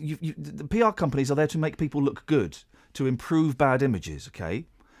 The PR companies are there to make people look good, to improve bad images. Okay,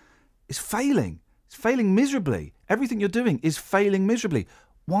 it's failing. It's failing miserably. Everything you're doing is failing miserably.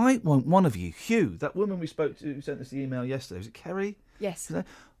 Why won't one of you, Hugh, that woman we spoke to who sent us the email yesterday, was it Kerry? Yes.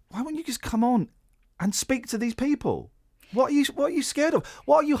 Why won't you just come on and speak to these people? What are you scared of?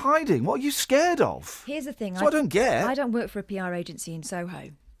 What are you hiding? What are you scared of? Here's the thing. So I don't get. I don't work for a PR agency in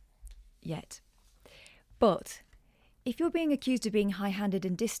Soho. Yet. But if you're being accused of being high-handed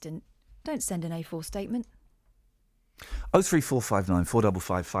and distant, don't send an A4 statement. 03459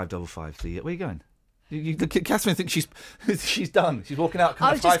 455 555. Where are you going? Catherine thinks she's done. She's walking out.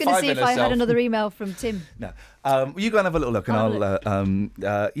 I was just going to see if I had another email from Tim. No, you go and have a little look, and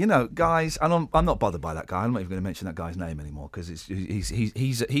I'll. Guys, and I'm not bothered by that guy. I'm not even going to mention that guy's name anymore because he's a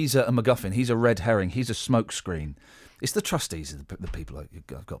MacGuffin. He's a red herring. He's a smokescreen. It's the trustees, the people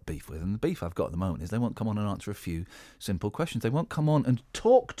I've got beef with, and the beef I've got at the moment is they won't come on and answer a few simple questions. They won't come on and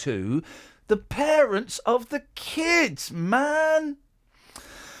talk to the parents of the kids, man.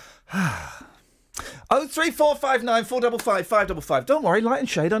 03459 455 555. Don't worry, light and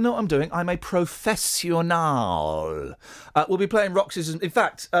shade. I know what I'm doing. I'm a professional. We'll be playing rock, scissors. In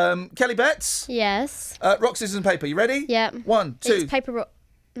fact, Kelly Betts. Yes. Rock, scissors, and paper. You ready? Yeah. 1, 2. It's paper, rock.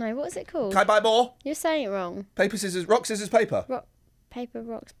 No, what is it called? Can I buy more? You're saying it wrong. Paper, scissors, rock, scissors, paper. Rock, paper,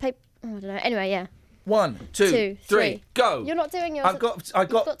 rocks, paper. Oh, I don't know. Anyway, yeah. 1, 2, 3, go. You're not doing yours. You've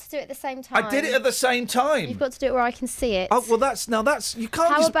got to do it at the same time. I did it at the same time. You've got to do it where I can see it. Oh well, that's you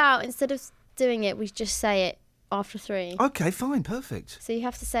can't. How about instead of doing it, we just say it after 3? Okay, fine, perfect. So you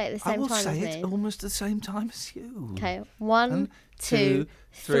have to say it at the same time as me. I will say it almost at the same time as you. Okay, 1, 2,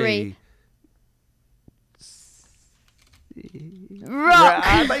 3. Rock!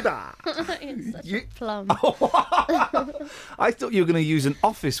 Plum. I thought you were going to use an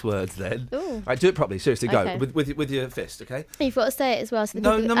office word then. Ooh. Right, do it properly. Seriously, go. Okay. With your fist, okay? You've got to say it as well. So the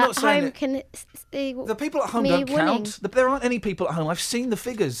people I'm not at saying home it. can see the people at home me don't winning. count. There aren't any people at home. I've seen the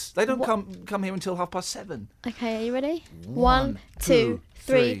figures. They don't come here until 7:30. Okay, are you ready? 1, 2,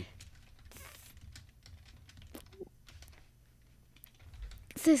 3.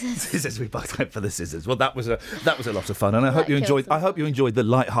 Scissors. We both went for the scissors. Well, that was a lot of fun, and I hope you enjoyed. I hope you enjoyed the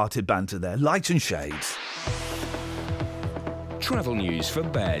light-hearted banter there. Light and shades. Travel news for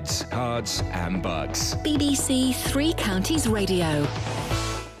beds, cards, and bugs. BBC Three Counties Radio.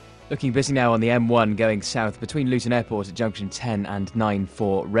 Looking busy now on the M1 going south between Luton Airport at junction 10 and 9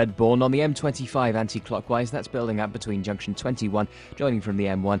 for Redbourne. On the M25 anti-clockwise, that's building up between junction 21, joining from the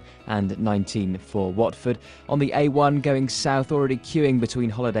M1, and 19 for Watford. On the A1 going south, already queuing between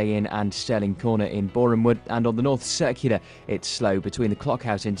Holiday Inn and Stirling Corner in Borehamwood. And on the North Circular, it's slow between the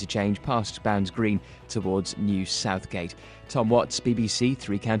Clockhouse interchange past Bounds Green towards New Southgate. Tom Watts, BBC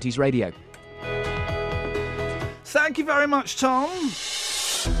Three Counties Radio. Thank you very much, Tom.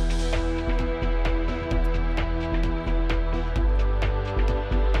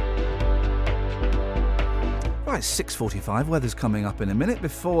 Right, 6:45. Weather's coming up in a minute.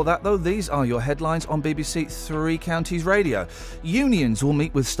 Before that, though, these are your headlines on BBC Three Counties Radio. Unions will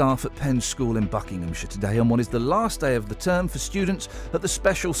meet with staff at Penn School in Buckinghamshire today on what is the last day of the term for students at the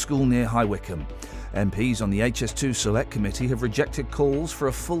special school near High Wycombe. MPs on the HS2 Select Committee have rejected calls for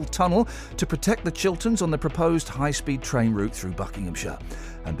a full tunnel to protect the Chilterns on the proposed high-speed train route through Buckinghamshire.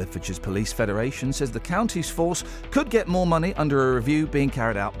 And Bedfordshire's Police Federation says the county's force could get more money under a review being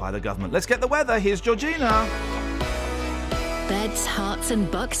carried out by the government. Let's get the weather. Here's Georgina. Beds, Herts and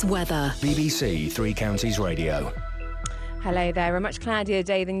Bucks weather. BBC Three Counties Radio. Hello there. A much cloudier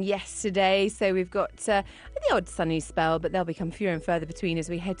day than yesterday, so we've got the odd sunny spell, but they'll become fewer and further between as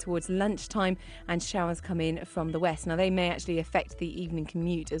we head towards lunchtime and showers come in from the west. Now, they may actually affect the evening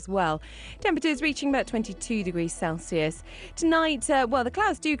commute as well. Temperatures reaching about 22 degrees Celsius. Tonight, the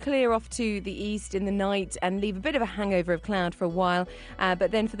clouds do clear off to the east in the night and leave a bit of a hangover of cloud for a while,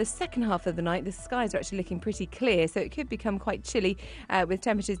 but then for the second half of the night, the skies are actually looking pretty clear, so it could become quite chilly with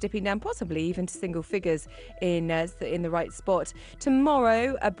temperatures dipping down possibly even to single figures in the right spot.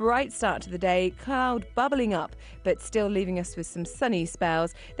 Tomorrow, a bright start to the day, cloud bubbling up, but still leaving us with some sunny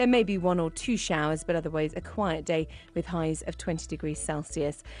spells. There may be 1 or 2 showers, but otherwise a quiet day with highs of 20 degrees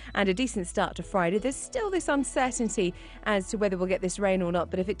Celsius. And a decent start to Friday. There's still this uncertainty as to whether we'll get this rain or not,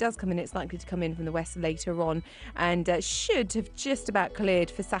 but if it does come in, it's likely to come in from the west later on, and should have just about cleared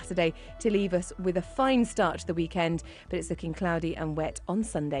for Saturday to leave us with a fine start to the weekend, but it's looking cloudy and wet on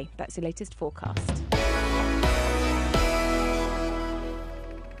Sunday. That's your latest forecast.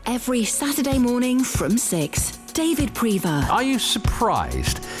 Every Saturday morning from 6. David Prever. Are you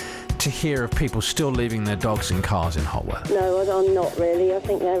surprised to hear of people still leaving their dogs in cars in hot weather? No, I'm not really. I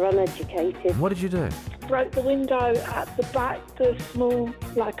think they're uneducated. What did you do? broke the window at the back, the small,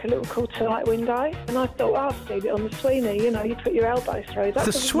 like a little quarter light window. And I thought, I'll steal it on the Sweeney. You know, you put your elbow through. That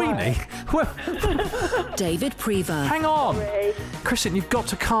The doesn't Sweeney? work. Well, David Prever. hang on. Kristen, you've got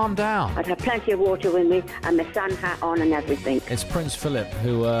to calm down. I'd have plenty of water with me and my sun hat on and everything. It's Prince Philip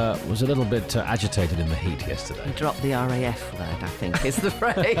who was a little bit agitated in the heat yesterday. Drop the RAF word, I think, is the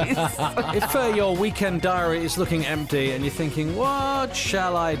phrase. If your weekend diary is looking empty and you're thinking, what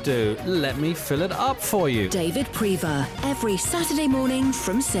shall I do? Let me fill it up for you. David Prever. Every Saturday morning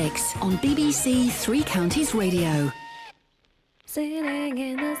from 6 on BBC Three Counties Radio. Sitting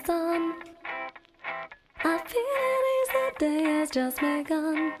in the sun, I feel it is the day has just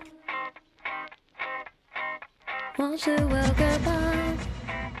begun. Watch the world go by,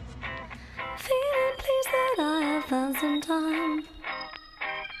 feeling pleased that I have found some time.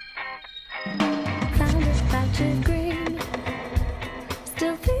 Found a patch of green,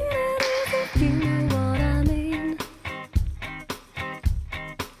 still feeling as if you know what I mean.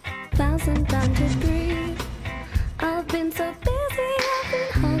 Found some time to breathe, I've been so busy, I've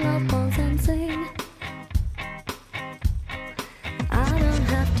been hung up on something. I don't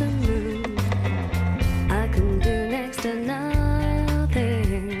have to move, I can do next to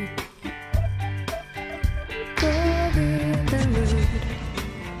nothing. Go with the mood,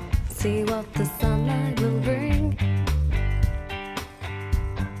 see what the sunlight will bring.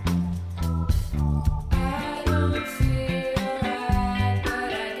 I don't feel right,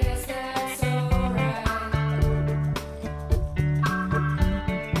 but I guess that's alright.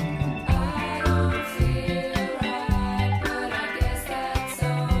 I don't feel right, but I guess that's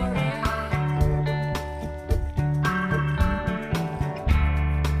alright.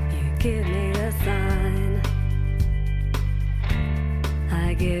 You give me the sign,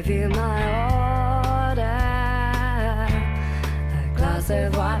 I give you my order, a glass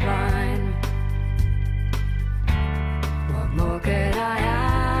of white wine. What more could I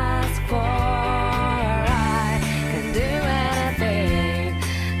ask for? I can do anything,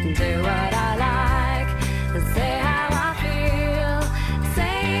 do what I like, and say how I feel.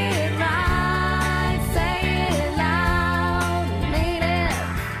 Say it right, say it loud, and mean it.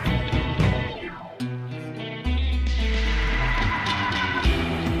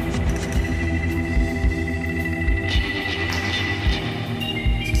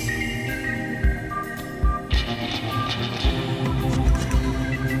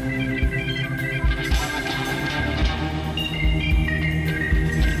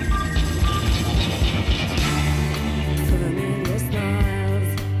 Familiar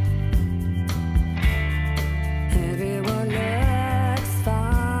smiles, everyone looks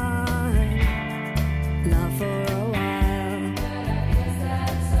fine. Love for a while,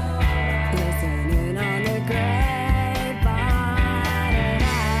 listening on the grapevine, and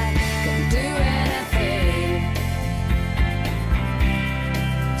I can do anything,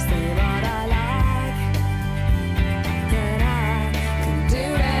 say what I like, and I can do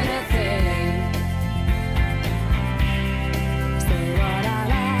anything, say what I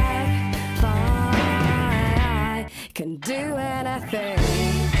like, fine. I can do anything,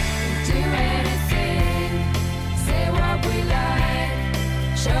 say what we like,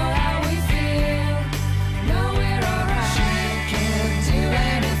 show how we feel, know we're alright. She can do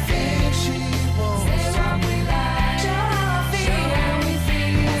anything, say what we like, show how I feel,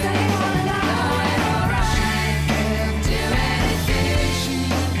 say what I like, know we're alright. She can do anything,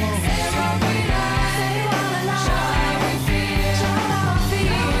 say what we like, show how we feel,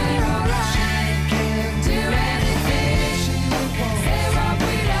 know we're alright. She can do anything, say what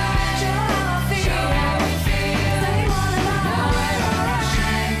we like, show how we feel, say what I like, know we're alright. She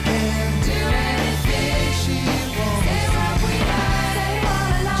can do anything, say what we like, say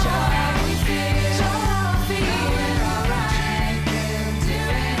what I like, show how we feel, know we're alright. She can do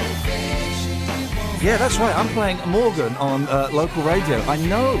anything. Yeah, that's right. I'm playing Morgan on local radio. I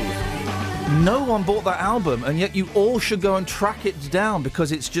know. No one bought that album, and yet you all should go and track it down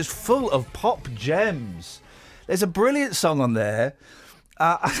because it's just full of pop gems. There's a brilliant song on there.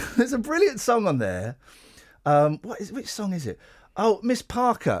 There's a brilliant song on there. Which song is it? Oh, Miss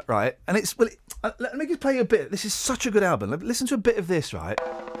Parker, right? And it's... Well, let me just play you a bit. This is such a good album. Listen to a bit of this, right?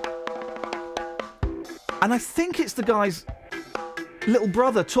 And I think it's the guy's little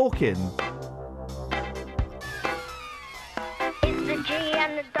brother talking. It's the G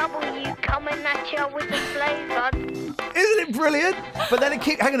and the W coming at you with the flavour. Isn't it brilliant? But then it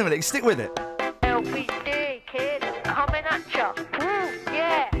hang on a minute, stick with it. LBD, kid, coming at you. Ooh,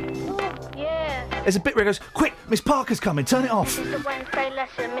 yeah. Ooh, yeah. There's a bit where it goes, quick, Miss Parker's coming. Turn it off. It's the Wednesday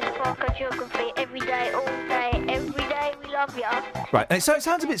lesson, Miss Parker Geography, every day, all day, every day, we love ya. Right, and so it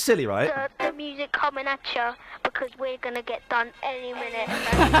sounds a bit silly, right? The music coming at ya, because we're gonna get done any minute.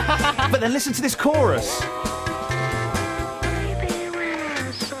 But then listen to this chorus. Baby, when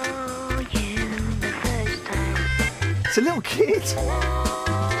I saw you the first time. It's a little kid.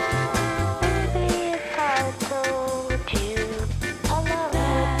 Baby, if I told you I love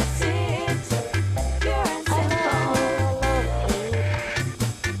that's it. Pure and simple. I love you.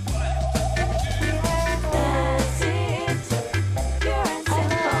 That's it. Pure and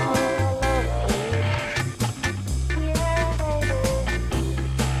simple. I love you. Yeah, baby.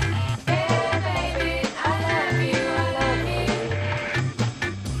 Yeah, baby. I love you. I love you.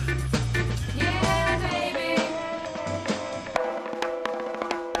 Yeah, baby.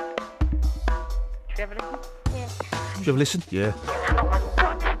 Should we have a listen? Yeah. Should you have listened? Yeah.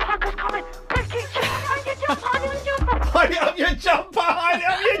 Parker's coming! Quickly, hide your jumper! Hide up your jumper! Hide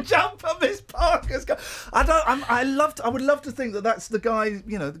up your jumper, Miss Parker's I would love to think that that's the guy,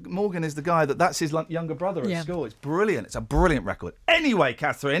 you know, Morgan is the guy that's his younger brother at school. It's brilliant. It's a brilliant record. Anyway,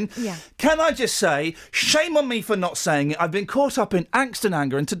 Catherine, can I just say, shame on me for not saying it. I've been caught up in angst and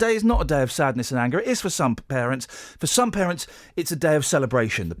anger, and today is not a day of sadness and anger. It is for some parents. For some parents, it's a day of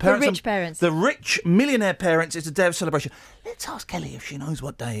celebration. The rich parents. The rich millionaire parents, it's a day of celebration. Let's ask Kelly if she knows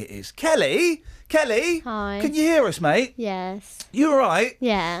what day it is. Kelly? Hi. Can you hear us, mate? Yes. You all right?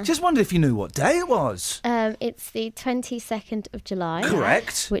 Yeah. Just wondered if you knew what day it was. It's the 22nd of July.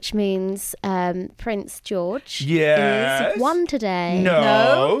 Correct. Which means Prince George Yes. is 1 today.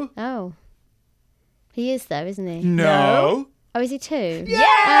 No. Oh. He is though, isn't he? No. Oh, is he 2? Yay!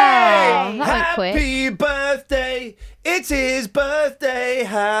 Oh, that went quick. Happy birthday! It's his birthday!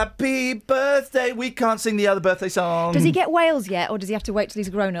 Happy birthday! We can't sing the other birthday song. Does he get whales yet, or does he have to wait till he's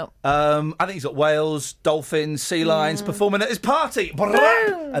grown up? I think he's got whales, dolphins, sea lions performing at his party.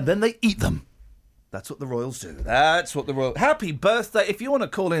 And then they eat them. That's what the royals do. That's what the royals... Happy birthday. If you want to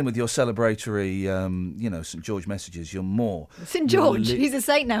call in with your celebratory, St. George messages, you're more... St. George? He's a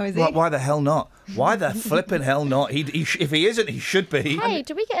saint now, is he? Why the hell not? Why the flipping hell not? If he isn't, he should be. Hey,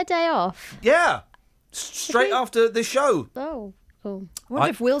 do we get a day off? Yeah. Straight after the show. Oh, cool. I wonder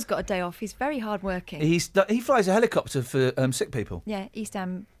if Will's got a day off. He's very hard working. He flies a helicopter for sick people. Yeah, East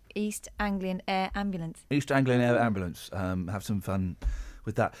Anglian Air Ambulance. East Anglian Air Ambulance. Have some fun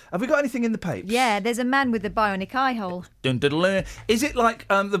with that. Have we got anything in the papers? Yeah, there's a man with a bionic eye hole. Dun, dun, dun. Is it like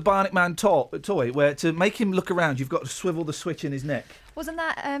the Bionic Man toy, where to make him look around, you've got to swivel the switch in his neck? Wasn't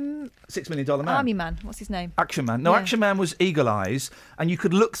that $6 Million Man? Army Man? What's his name? Action Man. No, Yeah. Action Man was Eagle Eyes, and you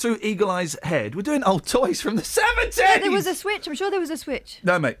could look through Eagle Eyes' head. We're doing old toys from the 70s! Yeah, there was a switch. I'm sure there was a switch.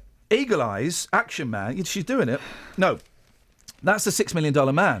 No, mate. Eagle Eyes, Action Man, she's doing it. No, that's the $6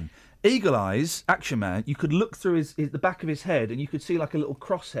 Million Man. Eagle Eyes, Action Man, you could look through the back of his head and you could see like a little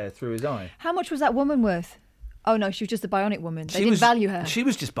crosshair through his eye. How much was that woman worth? Oh, no, she was just a bionic woman. They didn't value her. She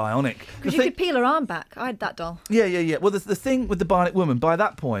was just bionic. Because you could peel her arm back. I had that doll. Yeah. Well, the thing with the bionic woman, by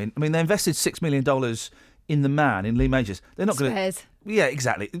that point, I mean, they invested $6 million in the man, in Lee Majors. They're not going to... Spares. Yeah,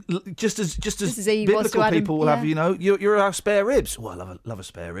 exactly. Just as he was to biblical Adam, people will have, you're our spare ribs. Oh, I love a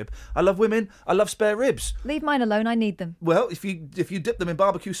spare rib. I love women. I love spare ribs. Leave mine alone. I need them. Well, if you dip them in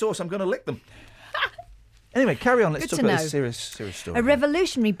barbecue sauce, I'm going to lick them. Anyway, carry on. Let's talk about this serious story. A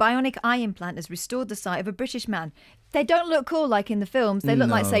revolutionary bionic eye implant has restored the sight of a British man. They don't look cool like in the films. They look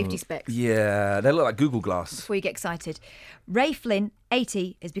like safety specs. Yeah, they look like Google Glass. Before you get excited. Ray Flynn,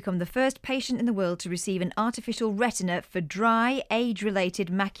 80, has become the first patient in the world to receive an artificial retina for dry, age-related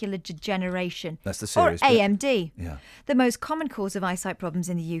macular degeneration. That's the serious Or bit. AMD. Yeah. The most common cause of eyesight problems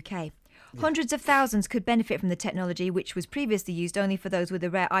in the UK. Hundreds of thousands could benefit from the technology, which was previously used only for those with a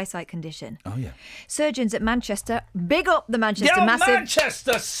rare eyesight condition. Oh, yeah. Surgeons at Manchester, big up the Manchester Yo, Massive.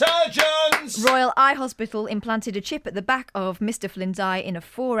 Manchester surgeons! Royal Eye Hospital implanted a chip at the back of Mr. Flynn's eye in a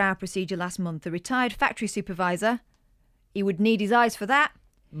 4-hour procedure last month. The retired factory supervisor, he would need his eyes for that.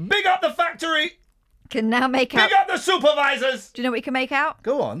 Big up the factory! Can now make out... Big up the supervisors! Do you know what he can make out?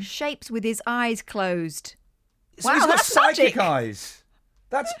 Go on. Shapes with his eyes closed. So wow, he's got that's psychic magic. eyes.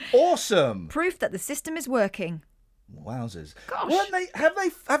 That's awesome. Proof that the system is working. Wowzers. Gosh.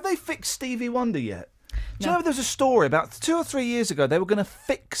 Have they fixed Stevie Wonder yet? Do you know there's a story about 2 or 3 years ago they were going to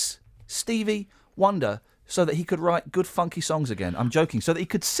fix Stevie Wonder so that he could write good funky songs again. I'm joking. So that he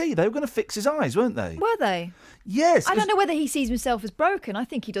could see. They were going to fix his eyes, weren't they? Were they? Yes. I don't know whether he sees himself as broken. I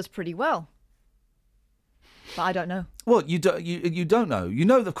think he does pretty well. But I don't know. Well, you don't know. You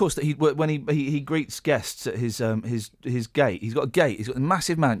know, of course, that when he greets guests at his gate. He's got a gate. He's got a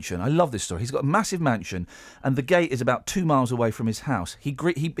massive mansion. I love this story. He's got a massive mansion, and the gate is about 2 miles away from his house. He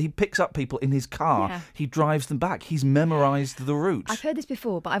picks up people in his car. Yeah. He drives them back. He's memorised the route. I've heard this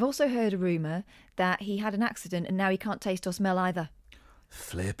before, but I've also heard a rumour that he had an accident and now he can't taste or smell either.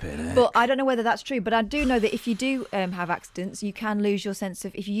 Flipping it. But I don't know whether that's true. But I do know that if you do have accidents, you can lose your sense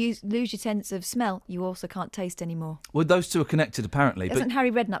of. If you lose your sense of smell, you also can't taste anymore. Well, those two are connected, apparently. Hasn't But Harry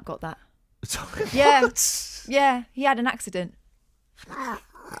Redknapp got that? Yeah, yeah, he had an accident.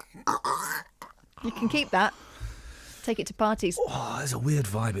 You can keep that. Take it to parties. Oh, there's a weird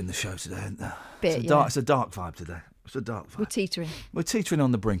vibe in the show today, isn't there? Bit, It's a dark vibe today. It's a dark vibe. We're teetering. We're teetering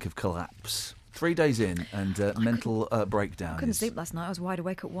on the brink of collapse. 3 days in, and mental breakdown. I couldn't sleep last night. I was wide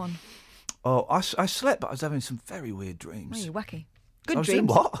awake at 1. Oh, I slept, but I was having some very weird dreams. Oh, you're wacky. I Good was doing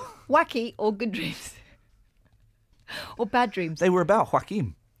dreams. what? Wacky or good dreams? Or bad dreams? They were about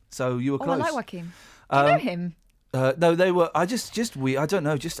Joaquin, so you were Oh, close. I like Joaquin. Do you know him? No, they were. I just I don't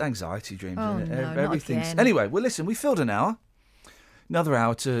know, just anxiety dreams. Oh, and no, not everything's. again. Anyway, well, listen, we filled an hour. Another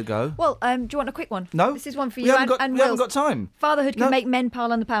hour to go. Well, do you want a quick one? No. This is one for We you haven't and we haven't Wills. got time. Fatherhood can No. make men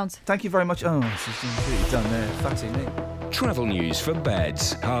pile on the pounds. Thank you very much. Oh, this is completely done there. Fatty me. Travel news for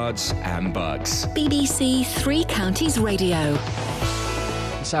beds, cards, and bugs. BBC Three Counties Radio.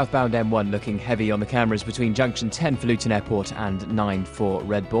 Southbound M1 looking heavy on the cameras between junction 10 for Luton Airport and 9 for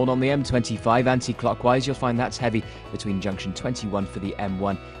Redbourne. On the M25 anti-clockwise, you'll find that's heavy between junction 21 for the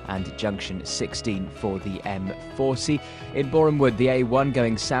M1 and junction 16 for the M40. In Boreham Wood, the A1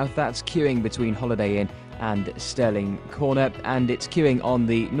 going south, that's queuing between Holiday Inn and Stirling Corner, and it's queuing on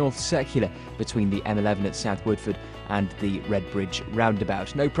the North Circular between the M11 at South Woodford and the Redbridge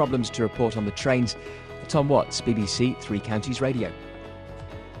roundabout. No problems to report on the trains. Tom Watts, BBC Three Counties Radio.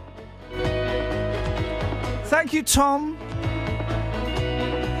 Thank you, Tom.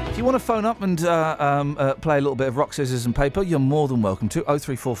 If you want to phone up and play a little bit of rock, scissors and paper, you're more than welcome to.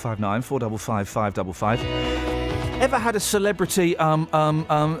 03459 455 555. Ever had a celebrity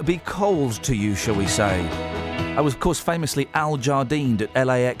be cold to you, shall we say? I was, of course, famously Al Jardined at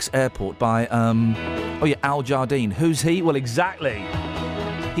LAX airport by, Al Jardine. Who's he? Well, exactly.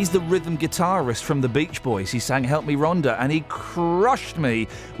 He's the rhythm guitarist from the Beach Boys. He sang Help Me Rhonda, and he crushed me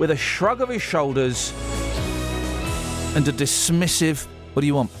with a shrug of his shoulders and a dismissive, what do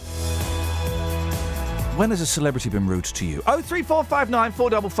you want? When has a celebrity been rude to you? 03459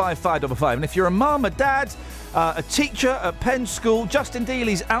 455 555. And if you're a mum, a dad, a teacher at Penn School, Justin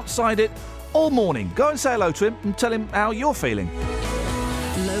Dealey's outside it all morning. Go and say hello to him and tell him how you're feeling.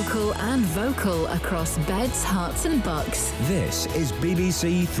 Local and vocal across beds, hearts and bucks. This is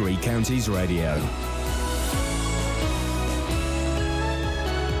BBC Three Counties Radio.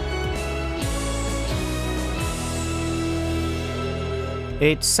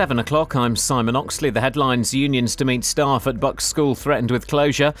 It's 7 o'clock. I'm Simon Oxley. The headlines: unions to meet staff at Bucks School threatened with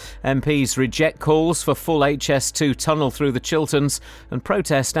closure. MPs reject calls for full HS2 tunnel through the Chilterns, and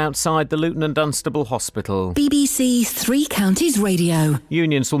protest outside the Luton and Dunstable Hospital. BBC Three Counties Radio.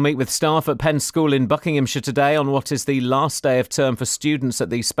 Unions will meet with staff at Penn School in Buckinghamshire today on what is the last day of term for students at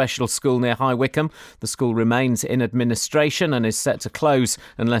the special school near High Wycombe. The school remains in administration and is set to close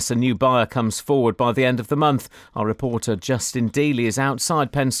unless a new buyer comes forward by the end of the month. Our reporter Justin Dealey is outside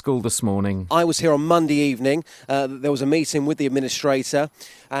Penn School this morning. I was here on Monday evening. There was a meeting with the administrator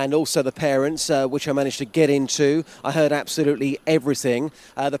and also the parents, which I managed to get into. I heard absolutely everything.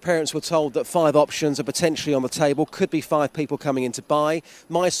 The parents were told that 5 options are potentially on the table. Could be 5 people coming in to buy.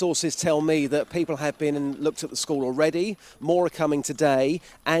 My sources tell me that people have been and looked at the school already. More are coming today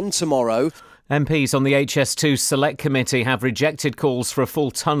and tomorrow. MPs on the HS2 Select Committee have rejected calls for a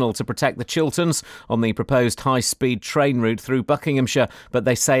full tunnel to protect the Chilterns on the proposed high-speed train route through Buckinghamshire, but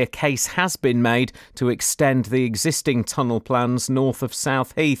they say a case has been made to extend the existing tunnel plans north of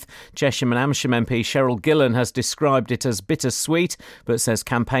South Heath. Chesham and Amersham MP Cheryl Gillan has described it as bittersweet, but says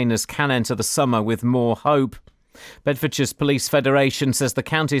campaigners can enter the summer with more hope. Bedfordshire's Police Federation says the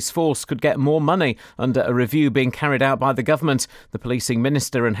county's force could get more money under a review being carried out by the government. The policing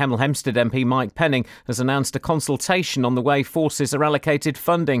minister and Hemel Hempstead MP Mike Penning has announced a consultation on the way forces are allocated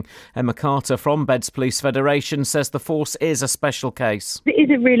funding. Emma Carter from Beds Police Federation says the force is a special case. It is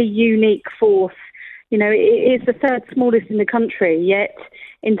a really unique force. You know, it is the third smallest in the country, yet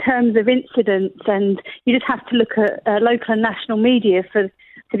in terms of incidents, and you just have to look at local and national media for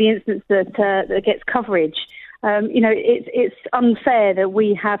the instance that gets coverage. It's unfair that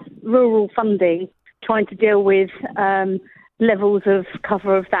we have rural funding trying to deal with levels of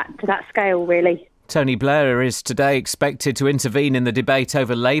cover of that to that scale, really. Tony Blair is today expected to intervene in the debate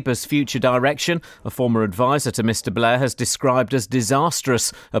over Labour's future direction. A former advisor to Mr Blair has described as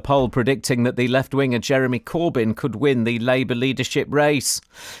disastrous a poll predicting that the left-winger Jeremy Corbyn could win the Labour leadership race.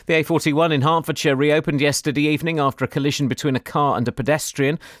 The A41 in Hertfordshire reopened yesterday evening after a collision between a car and a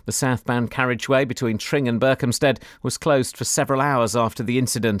pedestrian. The southbound carriageway between Tring and Berkhamsted was closed for several hours after the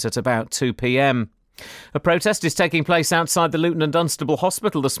incident at about 2 p.m. A protest is taking place outside the Luton and Dunstable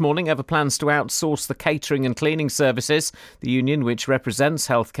Hospital this morning over plans to outsource the catering and cleaning services. The union, which represents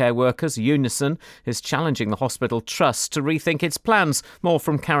healthcare workers, Unison, is challenging the hospital trust to rethink its plans. More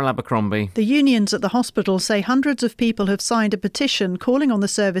from Carol Abercrombie. The unions at the hospital say hundreds of people have signed a petition calling on the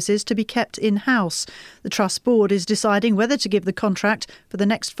services to be kept in-house. The trust board is deciding whether to give the contract for the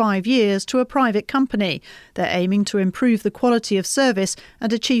next 5 years to a private company. They're aiming to improve the quality of service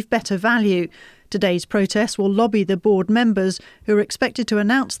and achieve better value. Today's protest will lobby the board members, who are expected to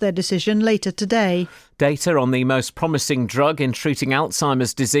announce their decision later today. Data on the most promising drug in treating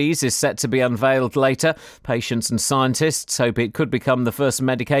Alzheimer's disease is set to be unveiled later. Patients and scientists hope it could become the first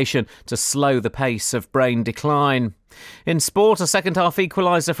medication to slow the pace of brain decline. In sport, a second-half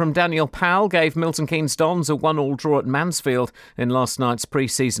equaliser from Daniel Powell gave Milton Keynes Dons a 1-1 draw at Mansfield in last night's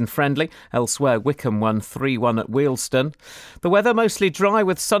pre-season friendly. Elsewhere, Wickham won 3-1 at Wealdstone. The weather mostly dry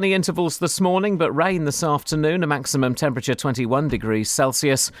with sunny intervals this morning, but rain this afternoon, a maximum temperature 21 degrees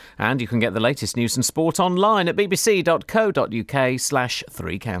Celsius. And you can get the latest news and sport online at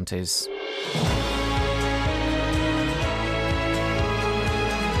bbc.co.uk/3 counties.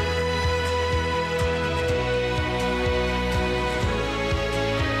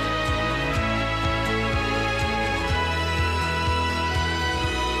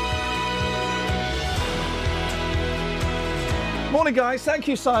 Morning, guys. Thank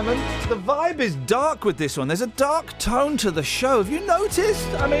you, Simon. The vibe is dark with this one. There's a dark tone to the show. Have you noticed?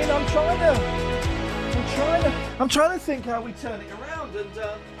 I mean, I'm trying to think how we turn it around, and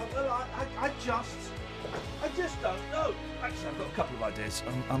I just don't know. Actually, I've got a couple of ideas.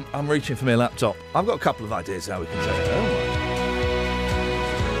 I'm reaching for my laptop. I've got a couple of ideas how we can turn it around.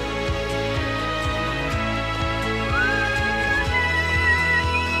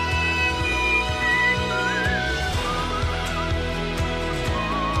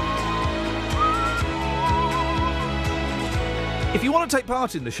 If you want to take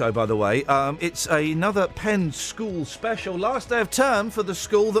part in the show, by the way, it's another Penn School special. Last day of term for the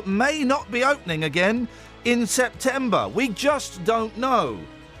school that may not be opening again in September. We just don't know.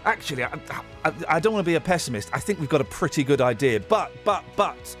 Actually, I don't want to be a pessimist. I think we've got a pretty good idea. But,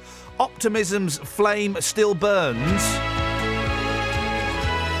 optimism's flame still burns.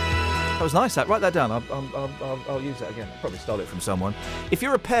 That was nice, that. Write that down. I'll use that again. Probably stole it from someone. If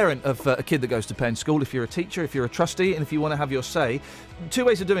you're a parent of a kid that goes to Penn School, if you're a teacher, if you're a trustee, and if you want to have your say, 2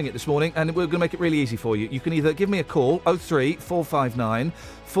 ways of doing it this morning, and we're going to make it really easy for you. You can either give me a call, 03 459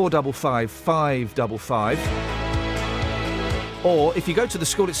 455 555, or if you go to the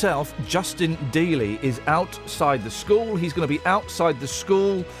school itself, Justin Dealey is outside the school. He's going to be outside the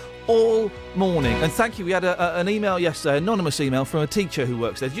school all morning. And thank you. We had an email yesterday, anonymous email from a teacher who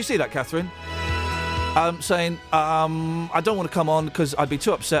works there. Did you see that, Catherine? Saying, I don't want to come on because I'd be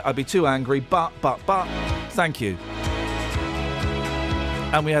too upset, I'd be too angry, but, thank you.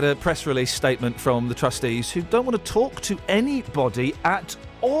 And we had a press release statement from the trustees who don't want to talk to anybody at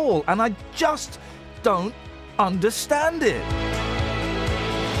all. And I just don't understand it.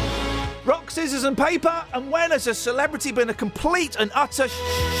 Rock, scissors and paper, and when has a celebrity been a complete and utter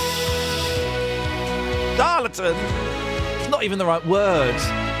charlatan? It's not even the right word.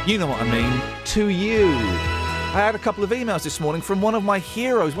 You know what I mean. To you. I had a couple of emails this morning from one of my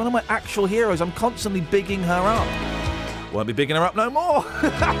heroes, one of my actual heroes. I'm constantly bigging her up. Won't be bigging her up no more.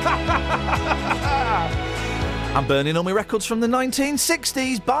 I'm burning all my records from the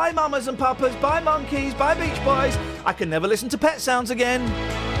 1960s. Bye, mamas and papas. Bye, monkeys. Bye, Beach Boys. I can never listen to Pet Sounds again.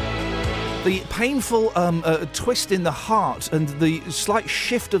 The painful twist in the heart and the slight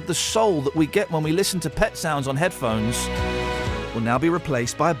shift of the soul that we get when we listen to Pet Sounds on headphones will now be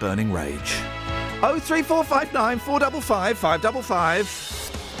replaced by a burning rage. 03459 455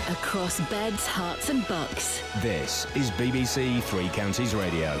 555. Across beds, hearts and bucks. This is BBC Three Counties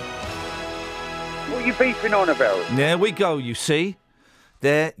Radio. What are you beeping on about? There we go, you see.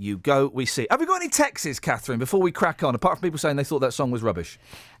 There you go, we see. Have we got any texts, Catherine, before we crack on, apart from people saying they thought that song was rubbish?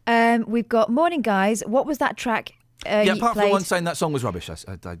 We've got, morning guys, what was that track Yeah, he apart from played- one saying that song was rubbish.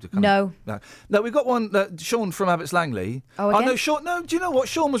 No. No, we've got one. Sean from Abbots Langley. Oh, again? no, Sean. No, do you know what?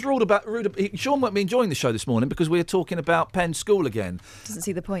 Sean was rude. Sean won't be enjoying the show this morning because we're talking about Penn School again. Doesn't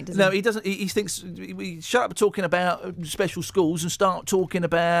see the point, does No, he? he doesn't. He thinks we shut up talking about special schools and start talking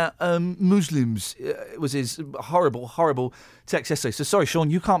about Muslims. It was his horrible text essay. So sorry,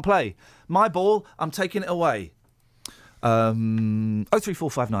 Sean, you can't play. My ball. I'm taking it away.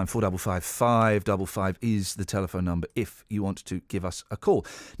 03459 455 555 is the telephone number if you want to give us a call.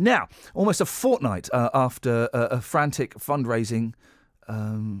 Now, almost a fortnight after a frantic fundraising.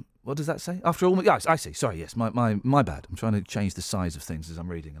 What does that say? After almost, yes, I see. Sorry, yes, my bad. I'm trying to change the size of things as I'm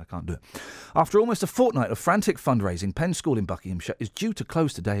reading, and I can't do it. After almost a fortnight of frantic fundraising, Penn School in Buckinghamshire is due to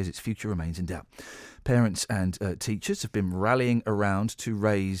close today as its future remains in doubt. Parents and teachers have been rallying around to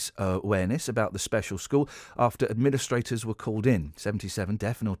raise awareness about the special school after administrators were called in. 77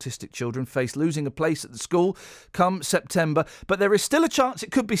 deaf and autistic children face losing a place at the school come September, but there is still a chance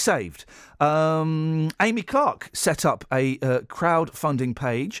it could be saved. Amy Clark set up a crowdfunding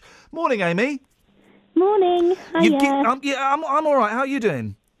page. Morning, Amy. Morning. Hiya. I'm all right. How are you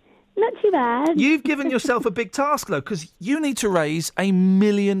doing? Not too bad. You've given yourself a big task, though, because you need to raise £1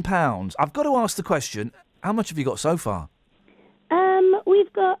 million. I've got to ask the question, how much have you got so far?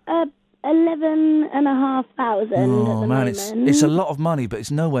 We've got 11,500 at the Man, moment. it's a lot of money, but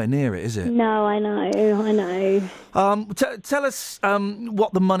it's nowhere near it, is it? No, I know. Tell us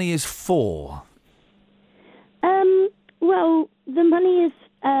what the money is for. Well, the money is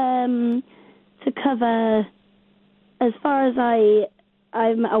to cover, as far as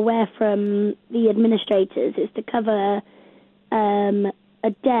I'm aware from the administrators, it's to cover a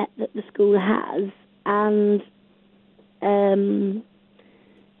debt that the school has and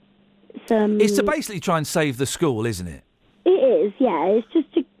some... It's to basically try and save the school, isn't it? It is, yeah. It's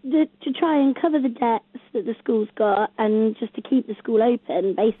just to try and cover the debts that the school's got and just to keep the school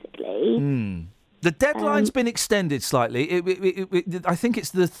open, basically. The deadline's been extended slightly. I think it's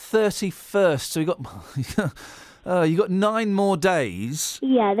the 31st, so you got 9 more days.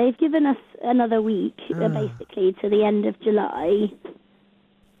 Yeah, they've given us another week, basically, to the end of July.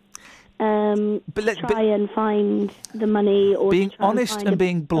 Try and find the money, or being to try honest find and a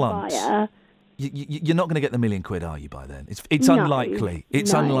being blunt, buyer. you're not going to get the £1 million, are you? By then, it's No, unlikely.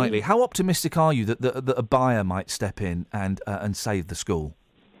 It's no. unlikely. How optimistic are you that a buyer might step in and save the school?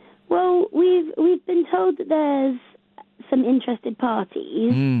 Well, we've been told that there's some interested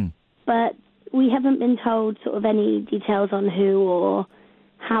parties, but we haven't been told sort of any details on who or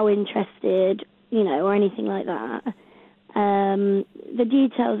how interested, or anything like that. The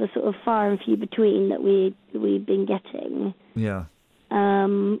details are sort of far and few between that we've been getting. Yeah.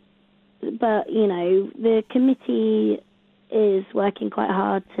 But, the committee is working quite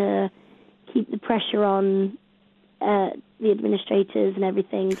hard to keep the pressure on the administrators and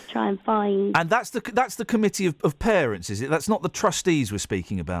everything to try and find... And that's the committee of parents, is it? That's not the trustees we're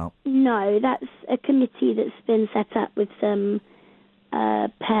speaking about. No, that's a committee that's been set up with some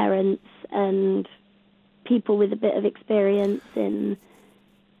parents and people with a bit of experience in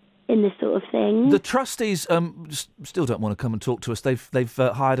this sort of thing. The trustees still don't want to come and talk to us. They've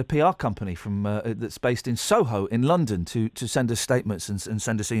hired a PR company from that's based in Soho in London to send us statements and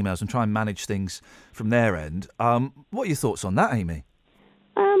send us emails and try and manage things from their end. What are your thoughts on that, Amy?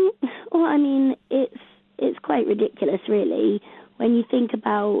 Well, I mean, it's quite ridiculous, really, when you think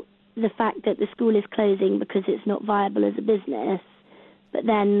about the fact that the school is closing because it's not viable as a business, but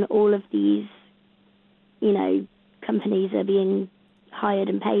then all of these, companies are being hired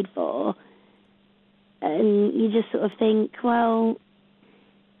and paid for, and you just sort of think, well,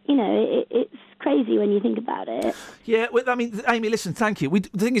 it's crazy when you think about it. Yeah, well, I mean, Amy, listen, thank you. The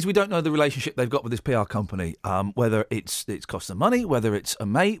thing is, we don't know the relationship they've got with this PR company, whether it's cost them money, whether it's a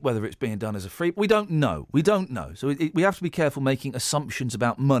mate, whether it's being done as a free. We don't know. So we have to be careful making assumptions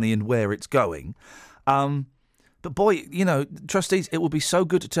about money and where it's going. But boy, trustees, it would be so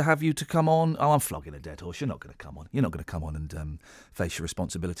good to have you to come on. Oh, I'm flogging a dead horse. You're not going to come on. You're not going to come on and face your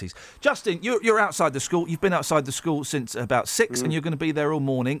responsibilities. Justin, you're outside the school. You've been outside the school since about 6, and you're going to be there all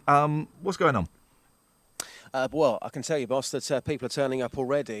morning. What's going on? Well, I can tell you, boss, that people are turning up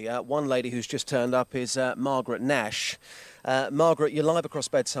already. One lady who's just turned up is Margaret Nash. Margaret, you're live across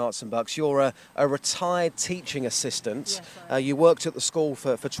Beds, Herts and Bucks. You're a retired teaching assistant. Yes, you worked at the school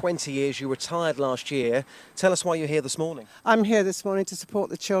for 20 years. You retired last year. Tell us why you're here this morning. I'm here this morning to support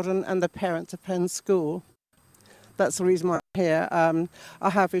the children and the parents of Penn School. That's the reason why I'm here. I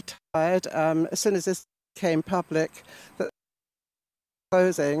have retired as soon as this became public. That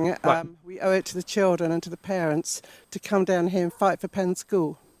we owe it to the children and to the parents to come down here and fight for Penn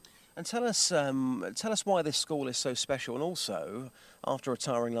School. And tell us why this school is so special, and also, after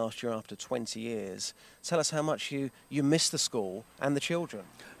retiring last year after 20 years, tell us how much you miss the school and the children.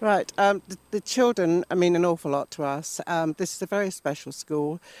 Right, the children mean an awful lot to us. This is a very special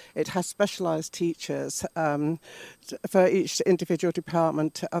school. It has specialised teachers for each individual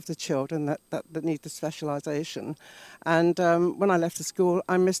department of the children that need the specialisation. And when I left the school,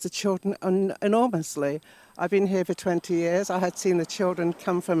 I missed the children enormously. I've been here for 20 years. I had seen the children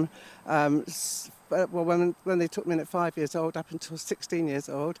come from, when they took me in at 5 years old up until 16 years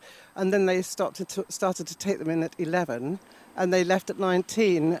old, and then they started to take them in at 11, and they left at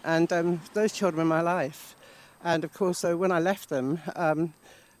 19, and those children were my life. And of course, so when I left them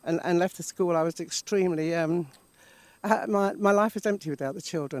and left the school, I was extremely, my life was empty without the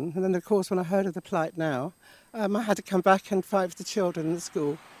children. And then of course, when I heard of the plight now, I had to come back and fight for the children in the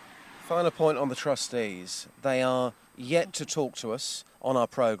school. Final point on the trustees. They are yet to talk to us on our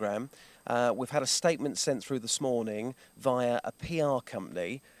programme. We've had a statement sent through this morning via a PR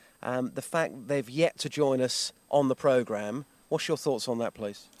company. The fact they've yet to join us on the programme, what's your thoughts on that,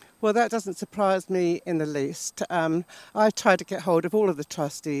 please? Well, that doesn't surprise me in the least. I tried to get hold of all of the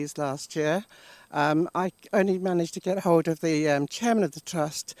trustees last year. I only managed to get hold of the chairman of the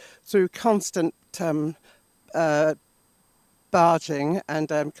trust through constant barging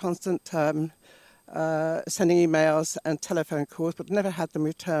and constant sending emails and telephone calls, but never had them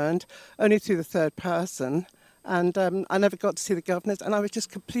returned, only through the third person. And I never got to see the governors, and I was just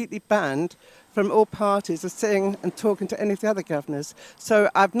completely banned from all parties of seeing and talking to any of the other governors. So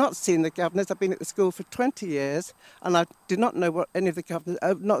I've not seen the governors. I've been at the school for 20 years, and I did not know what any of the governors,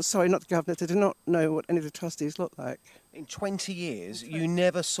 not the governors, I did not know what any of the trustees looked like. In 20 years, you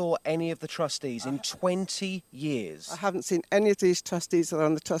never saw any of the trustees in 20 years? I haven't seen any of these trustees that are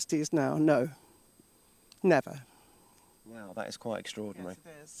on the trustees now, no. Never. Wow, that is quite extraordinary.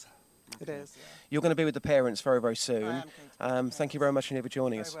 Yes, it is. It is. Yeah. You're going to be with the parents very, very soon. Thank you very much indeed for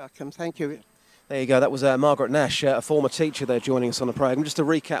joining us. You're welcome. Thank you. There you go. That was Margaret Nash, a former teacher there joining us on the programme. Just to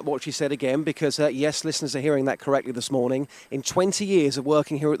recap what she said again, because yes, listeners are hearing that correctly this morning. In 20 years of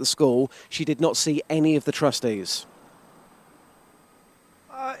working here at the school, she did not see any of the trustees.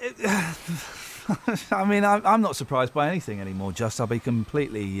 I mean, I'm not surprised by anything anymore, I'll be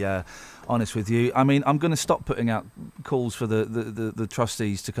completely honest with you. I mean, I'm going to stop putting out calls for the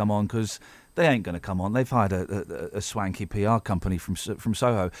trustees to come on, because they ain't going to come on. They've hired a swanky PR company from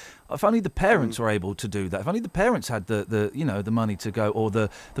Soho. If only the parents were able to do that. If only the parents had the money to go, or the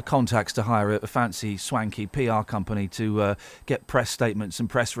contacts to hire a fancy swanky PR company to get press statements and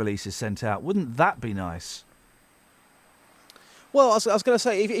press releases sent out. Wouldn't that be nice? Well, I was going to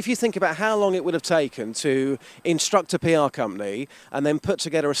say, if you think about how long it would have taken to instruct a PR company and then put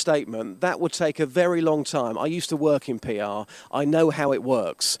together a statement, that would take a very long time. I used to work in PR. I know how it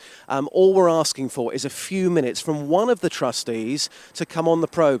works. All we're asking for is a few minutes from one of the trustees to come on the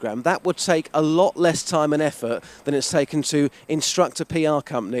programme. That would take a lot less time and effort than it's taken to instruct a PR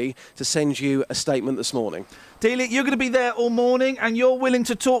company to send you a statement this morning. Delia, you're going to be there all morning, and you're willing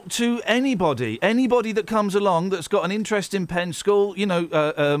to talk to anybody that comes along that's got an interest in Penn School,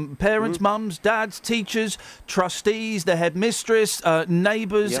 parents, mums, dads, teachers, trustees, the headmistress,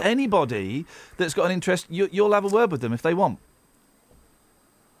 neighbours, anybody that's got an interest, you'll have a word with them if they want.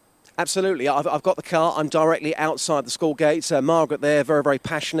 Absolutely. I've got the car. I'm directly outside the school gates. Margaret there, very, very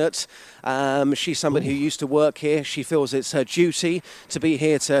passionate. She's somebody who used to work here. She feels it's her duty to be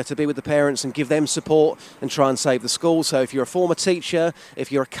here to be with the parents and give them support and try and save the school. So if you're a former teacher,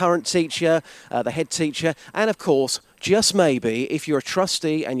 if you're a current teacher, the head teacher, and of course, just maybe, if you're a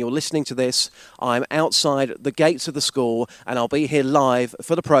trustee and you're listening to this, I'm outside the gates of the school and I'll be here live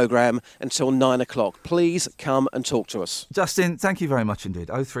for the programme until 9 o'clock. Please come and talk to us. Justin, thank you very much indeed.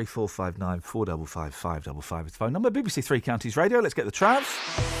 03459 455 555 is the phone number. BBC Three Counties Radio. Let's get the travs.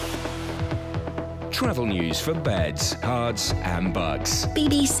 Travel news for beds, cards and bugs.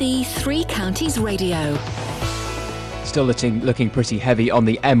 BBC Three Counties Radio. Still looking pretty heavy on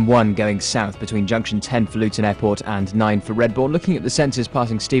the M1 going south between junction 10 for Luton Airport and 9 for Redbourne. Looking at the sensors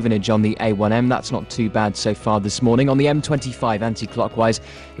passing Stevenage on the A1M, that's not too bad so far this morning. On the M25 anti-clockwise,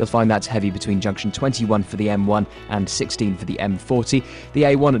 you'll find that's heavy between junction 21 for the M1 and 16 for the M40. The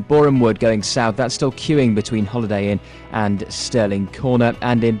A1 at Boreham Wood going south, that's still queuing between Holiday Inn and Stirling Corner.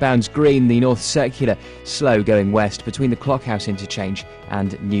 And in Bounds Green, the North Circular slow going west between the Clockhouse interchange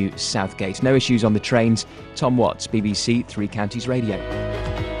and New Southgate. No issues on the trains. Tom Watts, BBC Three Counties Radio.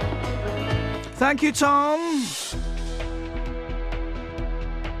 Thank you, Tom.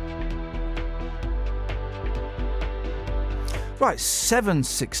 Right,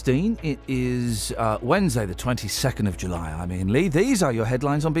 7:16. It is Wednesday, the 22nd of July. I'm Iain Lee. These are your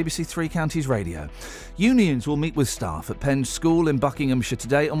headlines on BBC Three Counties Radio. Unions will meet with staff at Penn's School in Buckinghamshire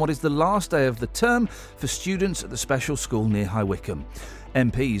today on what is the last day of the term for students at the special school near High Wycombe.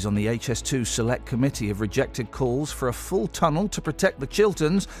 MPs on the HS2 Select Committee have rejected calls for a full tunnel to protect the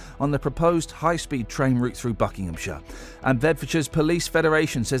Chilterns on the proposed high-speed train route through Buckinghamshire. And Bedfordshire's Police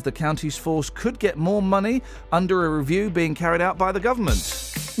Federation says the county's force could get more money under a review being carried out by the government.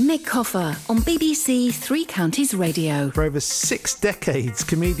 Nick Coffer on BBC Three Counties Radio. For over 6 decades,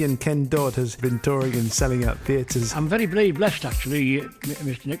 comedian Ken Dodd has been touring and selling out theatres. I'm very blessed, actually,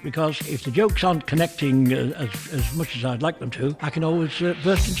 Mr. Nick, because if the jokes aren't connecting as much as I'd like them to, I can always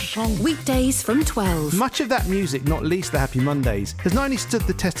burst into song. Weekdays from 12. Much of that music, not least the Happy Mondays, has not only stood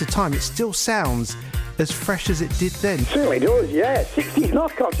the test of time, it still sounds as fresh as it did then. Certainly does, yeah. 60s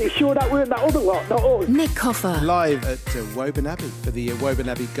knockoffs. It's sure that weren't that other lot, not us. Nick Coffer. Live at Woburn Abbey for the Woburn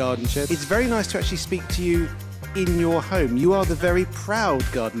Abbey Garden Shed. It's very nice to actually speak to you in your home. You are the very proud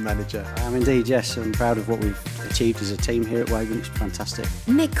garden manager. I am indeed, yes. I'm proud of what we've achieved as a team here at Woburn. It's fantastic.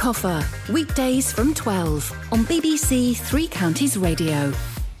 Nick Coffer. Weekdays from 12 on BBC Three Counties Radio.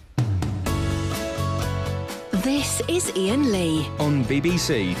 This is Iain Lee. On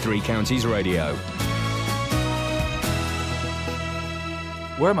BBC Three Counties Radio.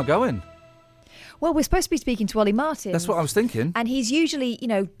 Where am I going? Well, we're supposed to be speaking to Ollie Martin. That's what I was thinking. And he's usually,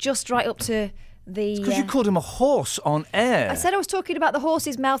 just right up to the... Because you called him a horse on air. I said I was talking about the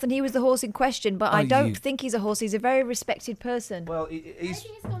horse's mouth and he was the horse in question, but I don't think he's a horse. He's a very respected person. Well, he's... Maybe he's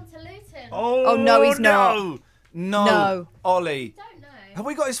gone to Luton. Oh, no, he's not. No. Ollie. Don't know. Have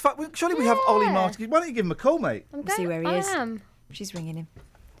we got his... Surely we have Ollie Martin. Why don't you give him a call, mate? See where he is. She's ringing him.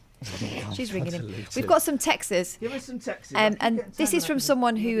 She's ringing him. We've got some texts. Give us some texts. And this is from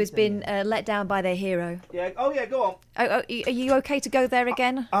someone who has been let down by their hero. Yeah. Oh, yeah. Go on. Are you okay to go there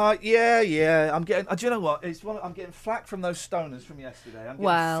again? Yeah. I'm getting. Do you know what? I'm getting flack from those stoners from yesterday. I'm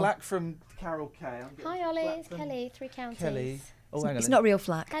getting flack from Carol K. Hi, Ollie. It's Kelly. Three Counties. Kelly. Oh, hang on. It's not real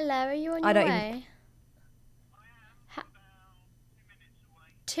flack. Hello. Are you on your way?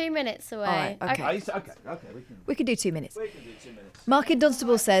 2 minutes away. All right, okay. Okay. We can do 2 minutes. We can do 2 minutes. Mark in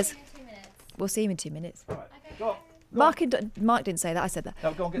Dunstable says... We'll see him in 2 minutes. All right. Go on. Mark didn't say that, I said that.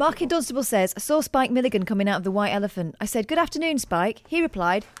 No, go on, Mark in Dunstable says, I saw Spike Milligan coming out of the White Elephant. I said, good afternoon, Spike. He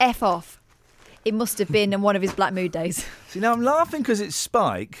replied, F off. It must have been on one of his Black Mood days. See, now I'm laughing because it's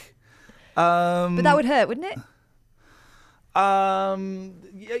Spike. But that would hurt, wouldn't it? I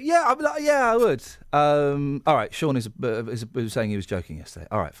would. All right, Sean is saying he was joking yesterday.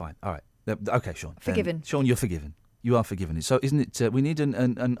 All right, fine. All right. Okay, Sean. Forgiven. Sean, you're forgiven. You are forgiven. So, isn't it? We need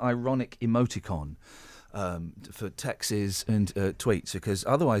an ironic emoticon for texts and tweets, because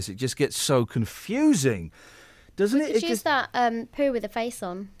otherwise it just gets so confusing, doesn't it? Could use that poo with a face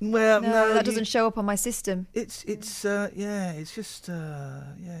on. Well, no, that doesn't show up on my system. It's just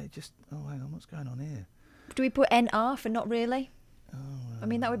Oh, hang on, what's going on here? Do we put NR for not really? I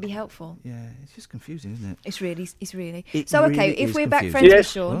mean, that would be helpful. Yeah, it's just confusing, isn't it? It's really. It So, really okay, is if we're back confusing. friends with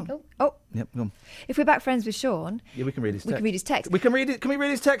Sean... Oh. Yep, go on. If we're back friends with Sean... Yeah, we can read his text. We can read his text. We can read it. Can we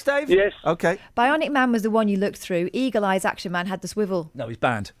read his text, Dave? Yes. Okay. Bionic Man was the one you looked through. Eagle Eyes Action Man had the swivel. No, he's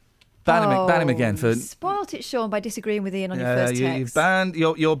banned. Ban him again for... Spoilt it, Sean, by disagreeing with Iain on your first text. You've banned.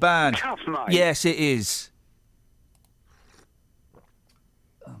 You're banned. Tough, mate. Yes, it is.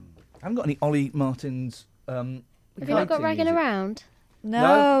 I haven't got any Ollie Martins... Have you not got ragging around?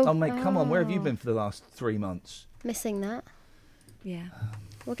 No. Oh, mate, come on. Where have you been for the last 3 months? Missing that. Yeah.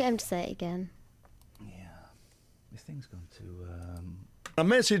 We'll get him to say it again. This thing's gone to... A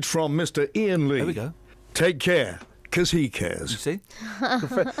message from Mr. Iain Lee. There we go. Take care, because he cares. You see?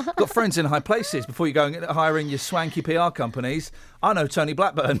 Got friends in high places before you go and hiring your swanky PR companies. I know Tony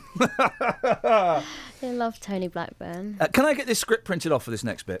Blackburn. You love Tony Blackburn. Can I get this script printed off for this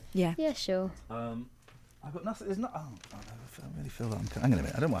next bit? Yeah. Yeah, sure. I've got nothing. There's not. Oh, I really feel that hang on a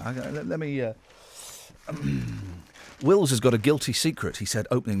minute. I don't want. Let me. Wills has got a guilty secret. He said,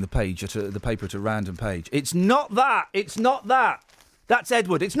 opening the page at the paper at a random page. It's not that. It's not that. That's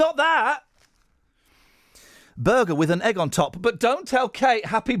Edward. It's not that. Burger with an egg on top, but don't tell Kate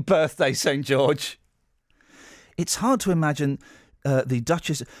happy birthday, St. George. It's hard to imagine. The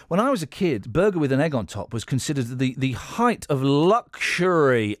Duchess... When I was a kid, burger with an egg on top was considered the height of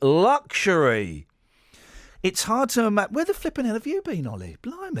luxury. Luxury. It's hard to imagine... Where the flipping hell have you been, Ollie?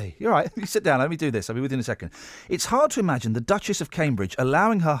 Blimey. You're right. You sit down. Let me do this. I'll be with you in a second. It's hard to imagine the Duchess of Cambridge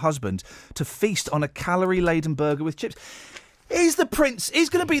allowing her husband to feast on a calorie-laden burger with chips. He's the prince. He's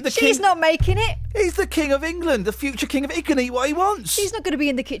going to be the king. She's not making it. He's the king of England, the future king of... He can eat what he wants. She's not going to be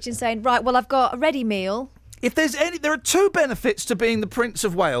in the kitchen saying, right, well, I've got a ready meal. If there's any, there are two benefits to being the Prince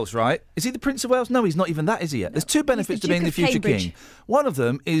of Wales, right? Is he the Prince of Wales? No, he's not even that, is he yet? There's two benefits to being the future king. One of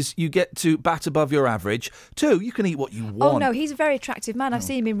them is you get to bat above your average. Two, you can eat what you want. Oh no, he's a very attractive man. I've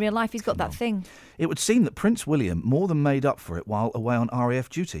seen him in real life. He's got that thing. It would seem that Prince William more than made up for it while away on RAF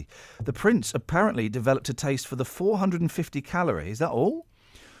duty. The Prince apparently developed a taste for the 450 calorie, is that all?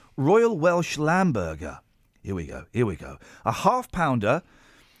 Royal Welsh Lamburger. Here we go. A half-pounder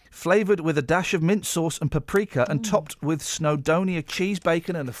flavoured with a dash of mint sauce and paprika and topped with Snowdonia cheese,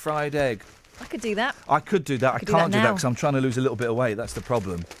 bacon and a fried egg. I could do that. I could do that. I Could do can't that do that now. because I'm trying to lose a little bit of weight. That's the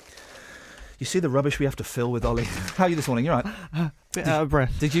problem. You see the rubbish we have to fill with, Ollie? How are you this morning? You're right. Bit out of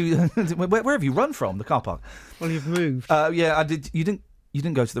breath. Did you? Where have you run from? The car park? Well, you've moved. Yeah, I did. You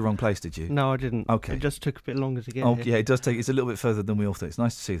didn't go to the wrong place, did you? No, I didn't. Okay. It just took a bit longer to get Oh, here. yeah, it does take. It's a little bit further than we all thought. It's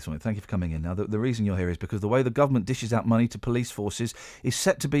nice to see you this morning. Thank you for coming in. Now, the reason you're here is because the way the government dishes out money to police forces is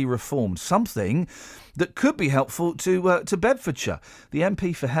set to be reformed. Something that could be helpful to Bedfordshire. The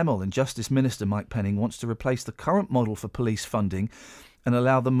MP for Hemel and Justice Minister Mike Penning wants to replace the current model for police funding and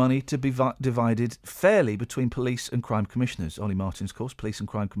allow the money to be divided fairly between police and crime commissioners. Ollie Martin's, of course, Police and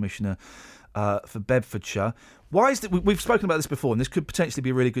Crime Commissioner for Bedfordshire. Why is that? We've spoken about this before, and this could potentially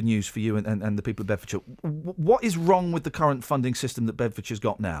be really good news for you and the people of Bedfordshire. What is wrong with the current funding system that Bedfordshire's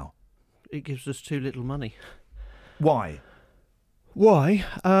got now? It gives us too little money. Why? Why?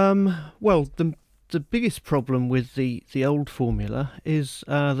 Well, the biggest problem with the old formula is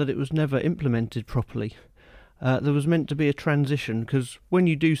that it was never implemented properly. There was meant to be a transition, because when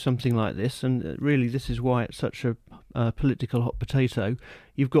you do something like this, and really this is why it's such a political hot potato,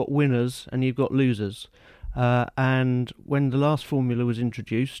 you've got winners and you've got losers. And when the last formula was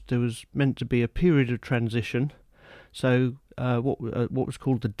introduced, there was meant to be a period of transition. So what was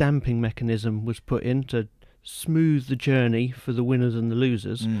called the damping mechanism was put in to smooth the journey for the winners and the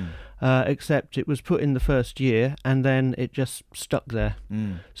losers, except it was put in the first year and then it just stuck there.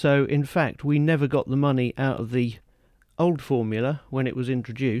 So in fact we never got the money out of the old formula when it was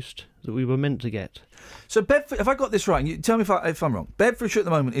introduced that we were meant to get. So Bedford, if I got this right, and you tell me if I'm wrong, Bedfordshire at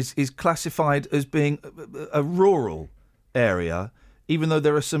the moment is classified as being a rural area, even though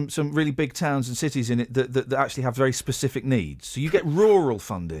there are some really big towns and cities in it that actually have very specific needs. So you get rural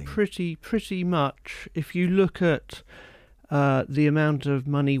funding. Pretty much. If you look at the amount of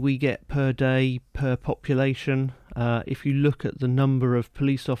money we get per day, per population, if you look at the number of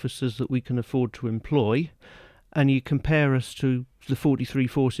police officers that we can afford to employ, and you compare us to the 43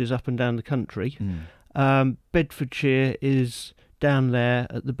 forces up and down the country, Bedfordshire is down there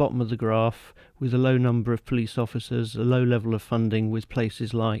at the bottom of the graph with a low number of police officers, a low level of funding with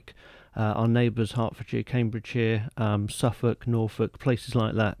places like our neighbours Hertfordshire, Cambridgeshire, Suffolk, Norfolk, places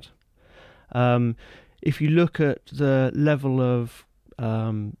like that. If you look at the level of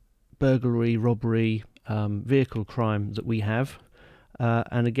burglary, robbery, vehicle crime that we have,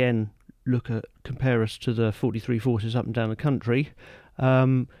 and again compare us to the 43 forces up and down the country,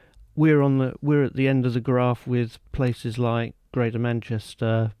 we're at the end of the graph with places like Greater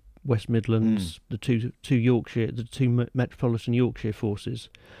Manchester, West Midlands, the two Metropolitan Yorkshire forces.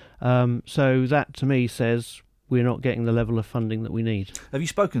 So that to me says we're not getting the level of funding that we need. Have you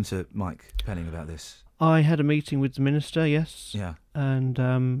spoken to Mike Penning about this? I had a meeting with the minister, yes. Yeah.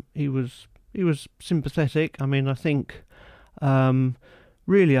 And he was sympathetic. I mean, I think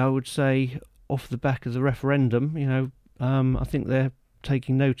really I would say off the back of the referendum, I think they're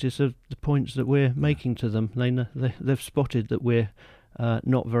taking notice of the points that we're making to them. They've spotted that we're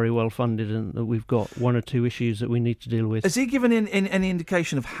not very well funded and that we've got one or two issues that we need to deal with. Has he given in any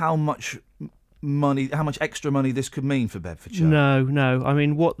indication of how much extra money this could mean for Bedfordshire? No. I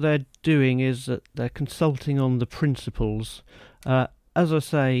mean, what they're doing is that they're consulting on the principles. As I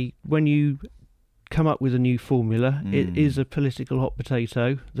say, when you come up with a new formula, it is a political hot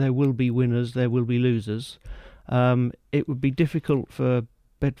potato. There will be winners, there will be losers. It would be difficult for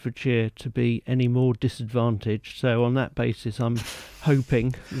Bedfordshire to be any more disadvantaged. So on that basis, I'm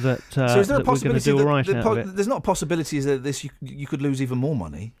hoping that, so is there that we're going to do all right out of it. There's not a possibility that you could lose even more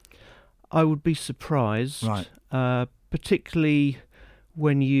money? I would be surprised, right. Particularly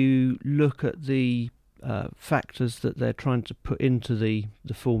when you look at the factors that they're trying to put into the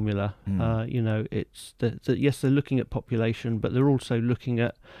formula. It's that yes, they're looking at population, but they're also looking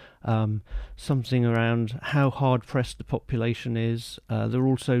at something around how hard pressed the population is. They're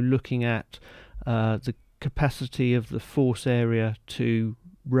also looking at the capacity of the force area to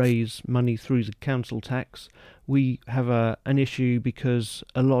raise money through the council tax. We have an issue because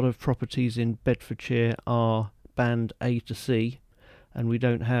a lot of properties in Bedfordshire are band A to C, and we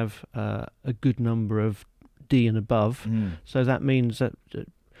don't have a good number of D and above. So that means that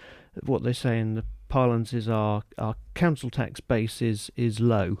what they say in the parlance is our council tax base is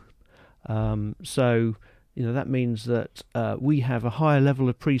low. So, that means that we have a higher level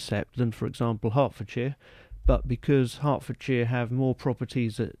of precept than, for example, Hertfordshire. But because Hertfordshire have more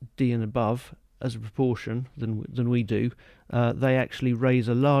properties at D and above as a proportion than we do, they actually raise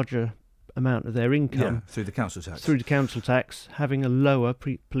a larger amount of their income through the council tax. Through the council tax, having a lower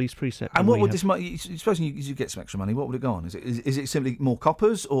police precept. And what would this money? Supposing you get some extra money, what would it go on? Is it simply more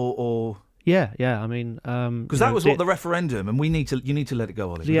coppers or? Yeah. I mean, because that was what the referendum, and you need to let it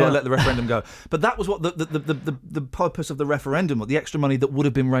go, Ollie. You've got to let the referendum go. But that was what the purpose of the referendum, what the extra money that would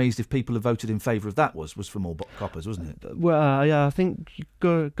have been raised if people had voted in favour of that was for more coppers, wasn't it? Well, yeah, I think you've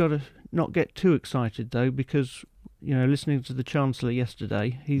got to not get too excited though, because listening to the Chancellor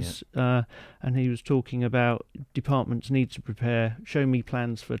yesterday, and he was talking about departments need to show me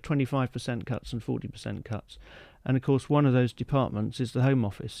plans for 25% cuts and 40% cuts. And of course, one of those departments is the Home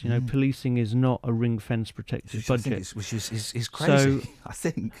Office. Policing is not a ring-fence protected budget, which is crazy. So, I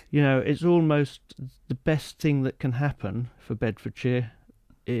think it's almost the best thing that can happen for Bedfordshire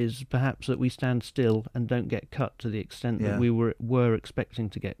is perhaps that we stand still and don't get cut to the extent that we were expecting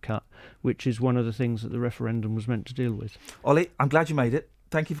to get cut, which is one of the things that the referendum was meant to deal with. Ollie, I'm glad you made it.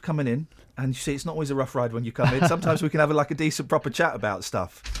 Thank you for coming in. And you see, it's not always a rough ride when you come in. Sometimes we can have a decent, proper chat about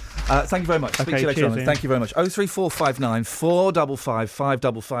stuff. Thank you very much. Speak to you later on. Thank you very much. 03459 455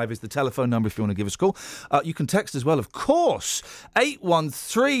 555 is the telephone number if you want to give us a call. You can text as well, of course.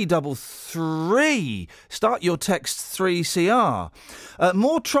 81333. Start your text 3CR.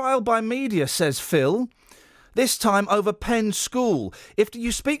 More trial by media, says Phil. This time over Penn School. If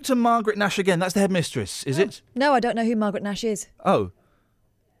you speak to Margaret Nash again, that's the headmistress, is it? No, I don't know who Margaret Nash is. Oh.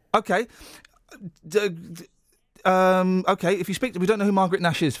 Okay. Okay, if you speak to... We don't know who Margaret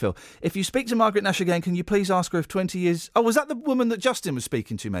Nash is, Phil. If you speak to Margaret Nash again, can you please ask her if 20 years... Oh, was that the woman that Justin was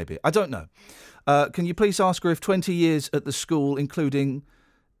speaking to, maybe? I don't know. Can you please ask her if 20 years at the school, including...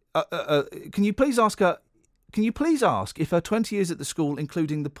 Can you please ask her... Can you please ask if her 20 years at the school,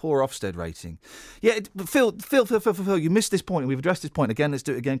 including the poor Ofsted rating? Yeah, Phil, you missed this point, and we've addressed this point again. Let's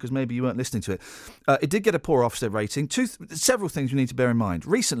do it again, because maybe you weren't listening to it. It did get a poor Ofsted rating. Several things you need to bear in mind.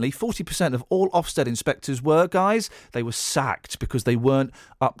 Recently, 40% of all Ofsted inspectors were sacked because they weren't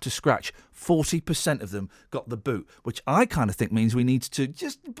up to scratch. 40% of them got the boot, which I kind of think means we need to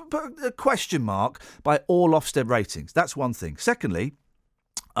just put a question mark by all Ofsted ratings. That's one thing. Secondly,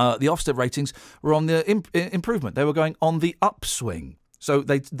 the Ofsted ratings were on the improvement. They were going on the upswing. So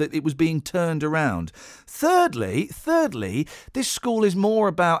it was being turned around. Thirdly, this school is more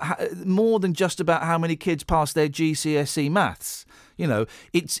than just about how many kids pass their GCSE maths.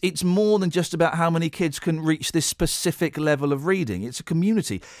 It's more than just about how many kids can reach this specific level of reading. It's a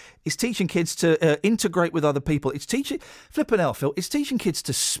community. It's teaching kids to integrate with other people. It's teaching it's teaching kids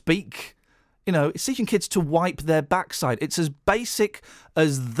to speak. It's teaching kids to wipe their backside. It's as basic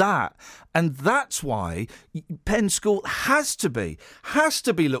as that. And that's why Penn School has to be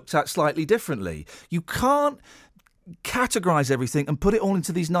looked at slightly differently. You can't categorise everything and put it all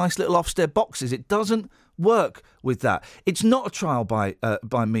into these nice little Ofsted boxes. It doesn't work with that. It's not a trial by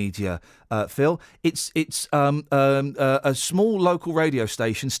media, Phil. It's a small local radio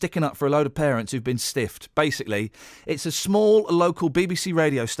station sticking up for a load of parents who've been stiffed. Basically, it's a small local BBC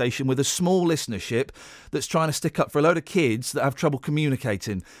radio station with a small listenership that's trying to stick up for a load of kids that have trouble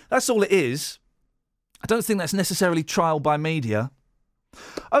communicating. That's all it is. I don't think that's necessarily trial by media.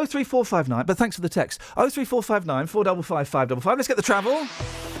 03459, but thanks for the text. 03459 455 555. Let's get the travel.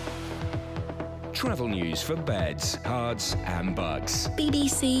 Travel news for beds, cards and bugs.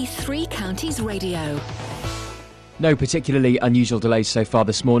 BBC Three Counties Radio. No particularly unusual delays so far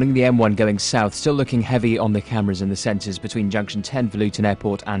this morning. The M1 going south, still looking heavy on the cameras in the centres between junction 10 for Luton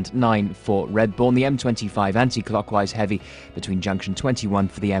Airport and 9 for Redbourne. The M25 anti-clockwise heavy between junction 21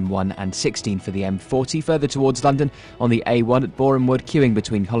 for the M1 and 16 for the M40. Further towards London on the A1 at Borehamwood, queuing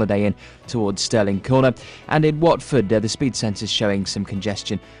between Holiday Inn towards Stirling Corner. And in Watford, the speed sensors showing some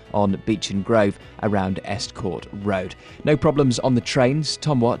congestion on Beech and Grove around Estcourt Road. No problems on the trains.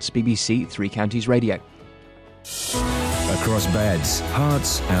 Tom Watts, BBC Three Counties Radio. Across beds,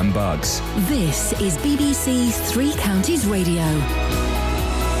 hearts and bugs. This is BBC Three Counties Radio.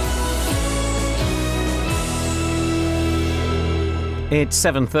 It's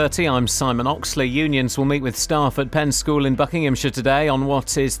 7:30. I'm Simon Oxley. Unions will meet with staff at Penn School in Buckinghamshire today on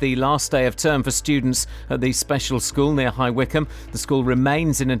what is the last day of term for students at the special school near High Wycombe. The school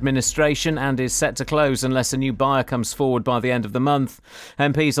remains in administration and is set to close unless a new buyer comes forward by the end of the month.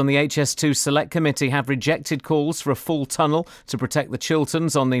 MPs on the HS2 Select Committee have rejected calls for a full tunnel to protect the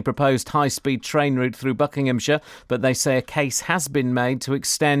Chilterns on the proposed high-speed train route through Buckinghamshire, but they say a case has been made to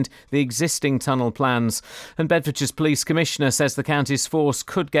extend the existing tunnel plans. And Bedfordshire's Police Commissioner says the county's force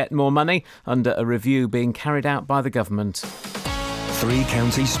could get more money under a review being carried out by the government. Three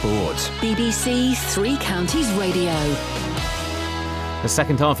Counties Sports. BBC Three Counties Radio. The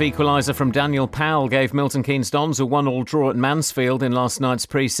second-half equaliser from Daniel Powell gave Milton Keynes Dons a 1-1 draw at Mansfield in last night's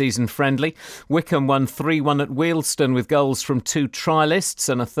pre-season friendly. Wycombe won 3-1 at Wealdstone with goals from two trialists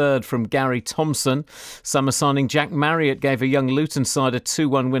and a third from Gary Thompson. Summer signing Jack Marriott gave a young Luton side a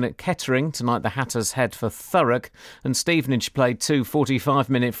 2-1 win at Kettering. Tonight the Hatters head for Thurrock. And Stevenage played two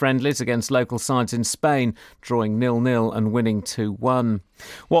 45-minute friendlies against local sides in Spain, drawing 0-0 and winning 2-1.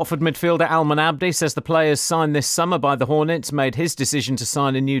 Watford midfielder Alman Abdi says the players signed this summer by the Hornets made his decision to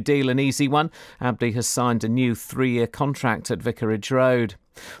sign a new deal an easy one. Abdi has signed a new 3-year contract at Vicarage Road.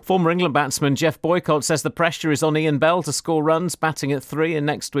 Former England batsman Jeff Boycott says the pressure is on Ian Bell to score runs, batting at 3 in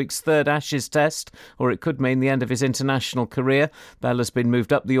next week's third Ashes test, or it could mean the end of his international career. Bell has been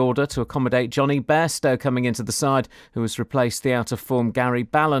moved up the order to accommodate Johnny Bairstow coming into the side, who has replaced the out-of-form Gary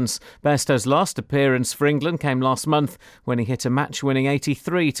Ballance. Bairstow's last appearance for England came last month when he hit a match-winning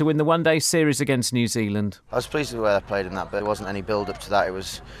 83 to win the one-day series against New Zealand. I was pleased with the way I played in that, but there wasn't any build-up to that. It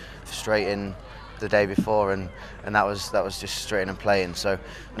was straight in the day before, and that was just straight in and playing. So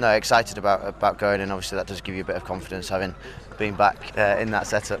no, excited about going, and obviously that does give you a bit of confidence having been back in that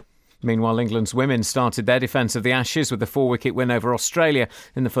setup. Meanwhile, England's women started their defence of the Ashes with a 4-wicket win over Australia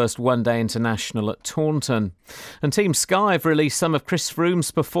in the first one-day international at Taunton. And Team Sky have released some of Chris Froome's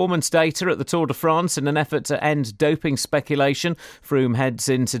performance data at the Tour de France in an effort to end doping speculation. Froome heads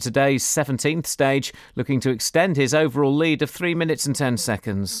into today's 17th stage, looking to extend his overall lead of 3 minutes and 10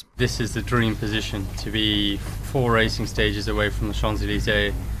 seconds. This is the dream position, to be 4 racing stages away from the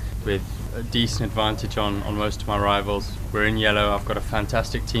Champs-Élysées with a decent advantage on most of my rivals. We're in yellow, I've got a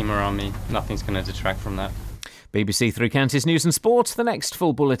fantastic team around me, nothing's going to detract from that. BBC Three Counties News and Sport. The next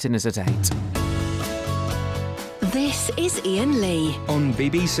full bulletin is at 8. This is Iain Lee. On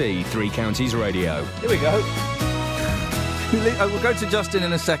BBC Three Counties Radio. Here we go. We'll go to Justin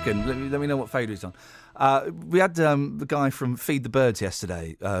in a second. Let me know what fader he's on. We had the guy from Feed the Birds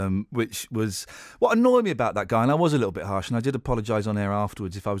yesterday, which was... What annoyed me about that guy, and I was a little bit harsh, and I did apologise on air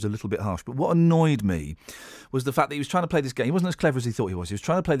afterwards if I was a little bit harsh, but what annoyed me was the fact that he was trying to play this game. He wasn't as clever as he thought he was. He was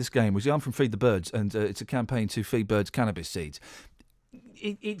trying to play this game. I'm from Feed the Birds, and it's a campaign to feed birds cannabis seeds.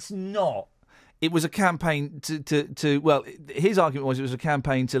 It's not. It was a campaign well, his argument was it was a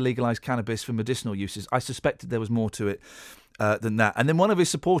campaign to legalise cannabis for medicinal uses. I suspected there was more to it than that. And then one of his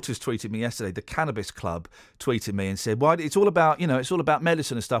supporters tweeted me yesterday, the Cannabis Club tweeted me and said, "Why? It's all about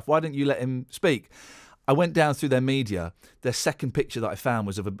medicine and stuff. Why didn't you let him speak?" I went down through their media. Their second picture that I found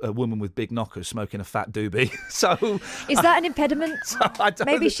was of a woman with big knockers smoking a fat doobie. So is that an impediment?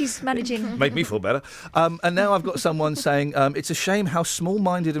 Maybe know. she's managing. Made me feel better. And now I've got someone saying it's a shame how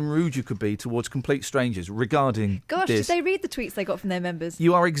small-minded and rude you could be towards complete strangers regarding Gosh, this. did they read the tweets they got from their members?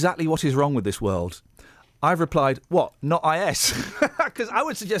 You are exactly what is wrong with this world. I've replied, what? Not IS? Because I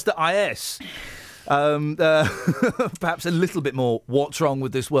would suggest that IS... perhaps a little bit more what's wrong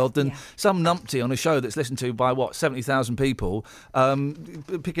with this world than some numpty on a show that's listened to by 70,000 people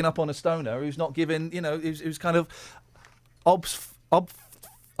picking up on a stoner who's not given, who's kind of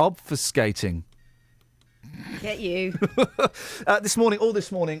obfuscating. Get you. This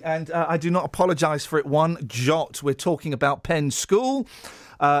morning, and I do not apologise for it one jot. We're talking about Penn School.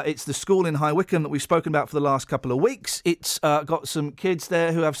 It's the school in High Wycombe that we've spoken about for the last couple of weeks. It's got some kids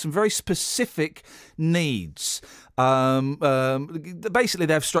there who have some very specific needs. Basically,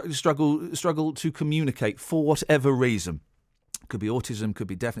 they have struggle to communicate for whatever reason. Could be autism, could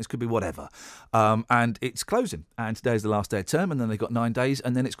be deafness, could be whatever. And it's closing. And today's the last day of term, and then they've got 9 days,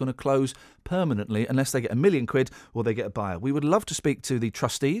 and then it's going to close permanently unless they get £1 million or they get a buyer. We would love to speak to the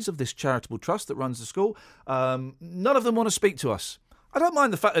trustees of this charitable trust that runs the school. None of them want to speak to us. I don't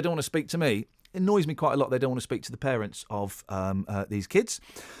mind the fact they don't want to speak to me. It annoys me quite a lot they don't want to speak to the parents of these kids.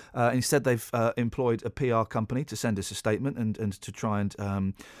 Instead, they've employed a PR company to send us a statement and to try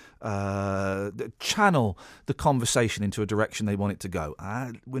and channel the conversation into a direction they want it to go.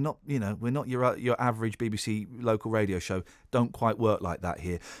 We're not your average BBC local radio show. Don't quite work like that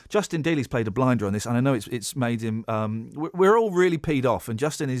here. Justin Dealey's played a blinder on this, and I know it's made him. We're all really peed off, and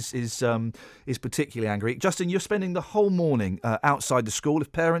Justin is particularly angry. Justin, you're spending the whole morning outside the school.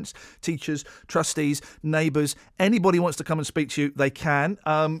 If parents, teachers, trustees, neighbours, anybody wants to come and speak to you, they can.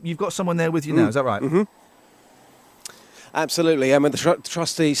 You've got someone there with you now, is that right? Mm-hmm. Absolutely. The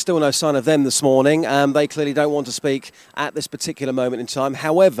trustees, still no sign of them this morning. They clearly don't want to speak at this particular moment in time.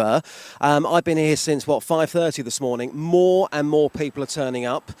 However, I've been here since, 5:30 this morning. More and more people are turning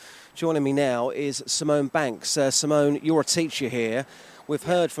up. Joining me now is Simone Banks. Simone, you're a teacher here. We've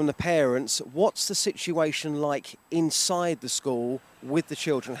heard from the parents. What's the situation like inside the school with the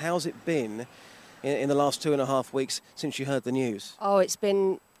children? How's it been in the last 2.5 weeks since you heard the news? Oh, it's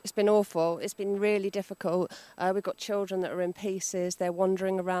been awful. It's been really difficult. We've got children that are in pieces. They're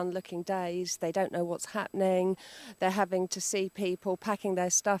wandering around looking dazed. They don't know what's happening. They're having to see people packing their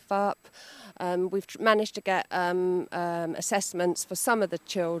stuff up. We've managed to get assessments for some of the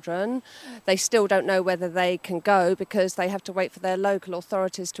children. They still don't know whether they can go because they have to wait for their local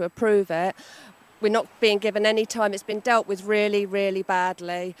authorities to approve it. We're not being given any time. It's been dealt with really, really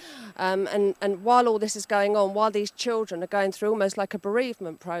badly. And while all this is going on, while these children are going through almost like a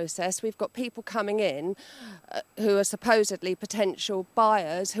bereavement process, we've got people coming in who are supposedly potential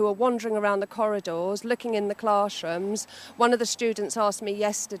buyers who are wandering around the corridors, looking in the classrooms. One of the students asked me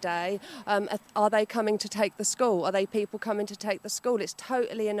yesterday, are they coming to take the school? Are they people coming to take the school? It's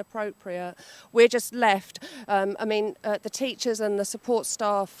totally inappropriate. We're just left. The teachers and the support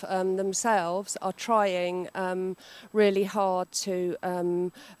staff themselves are trying really hard to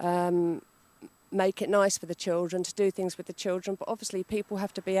make it nice for the children, to do things with the children, but obviously people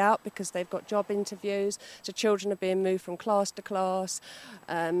have to be out because they've got job interviews, so children are being moved from class to class.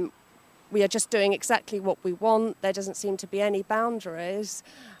 We are just doing exactly what we want. There doesn't seem to be any boundaries,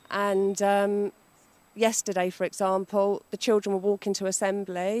 and yesterday, for example, the children were walking to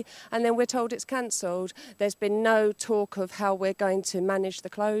assembly and then we're told it's cancelled. There's been no talk of how we're going to manage the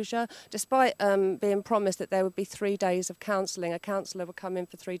closure, despite being promised that there would be 3 days of counselling. A counsellor would come in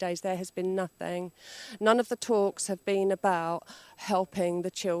for 3 days. There has been nothing. None of the talks have been about helping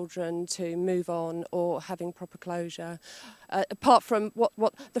the children to move on or having proper closure. Apart from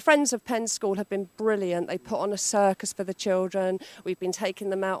what the Friends of Penn School have been brilliant. They put on a circus for the children. We've been taking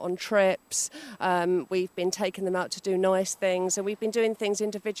them out on trips. We've been taking them out to do nice things, and we've been doing things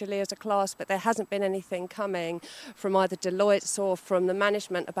individually as a class, but there hasn't been anything coming from either Deloitte's or from the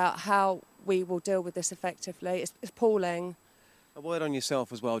management about how we will deal with this effectively. It's appalling. A word on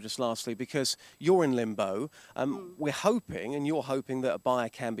yourself as well, just lastly, because you're in limbo. We're hoping, and you're hoping, that a buyer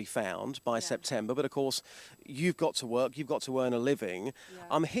can be found by September. But of course, you've got to work, you've got to earn a living. Yeah.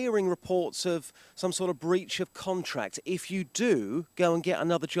 I'm hearing reports of some sort of breach of contract. If you do, go and get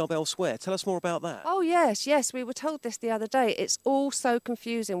another job elsewhere. Tell us more about that. Oh, yes. We were told this the other day. It's all so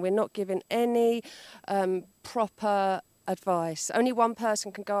confusing. We're not given any proper advice. Only one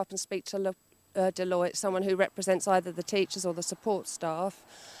person can go up and speak to Deloitte, someone who represents either the teachers or the support staff,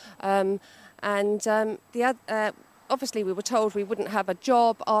 obviously we were told we wouldn't have a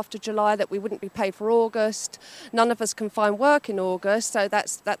job after July, that we wouldn't be paid for August. None of us can find work in August, so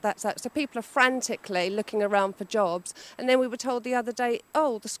that's that. So people are frantically looking around for jobs, and then we were told the other day,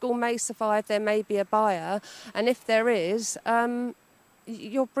 the school may survive, there may be a buyer, and if there is,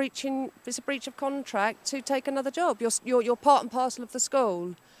 it's a breach of contract to take another job. You're part and parcel of the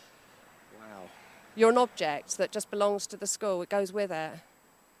school. You're an object that just belongs to the school. It goes with it.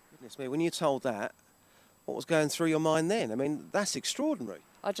 Goodness me, when you're told that, what was going through your mind then? I mean, that's extraordinary.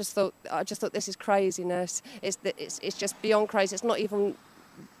 I just thought this is craziness. It's just beyond crazy. It's not even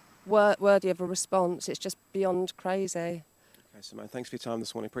worthy of a response. It's just beyond crazy. Okay, Simone, thanks for your time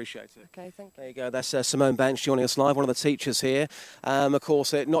this morning. Appreciate it. Okay, thank you. There you go. That's Simone Banks joining us live, one of the teachers here. Of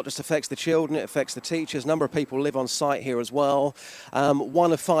course, it not just affects the children, it affects the teachers. A number of people live on site here as well.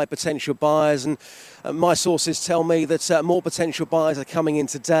 1 of 5 potential buyers, and my sources tell me that more potential buyers are coming in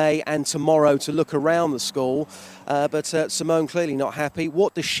today and tomorrow to look around the school. But Simone clearly not happy.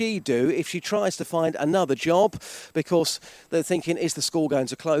 What does she do if she tries to find another job? Because they're thinking, is the school going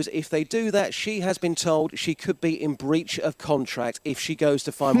to close? If they do that, she has been told she could be in breach of contract. contract if she goes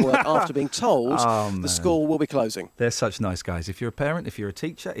to find work after being told the school will be closing. They're such nice guys. If you're a parent, if you're a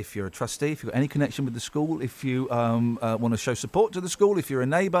teacher, if you're a trustee, if you've got any connection with the school, if you want to show support to the school, if you're a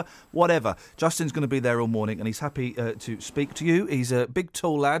neighbour, whatever, Justin's going to be there all morning and he's happy to speak to you. He's a big,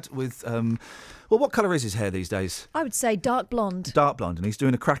 tall lad with... well, what colour is his hair these days? I would say dark blonde. Dark blonde, and he's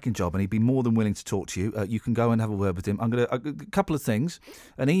doing a cracking job, and he'd be more than willing to talk to you. You can go and have a word with him. A couple of things.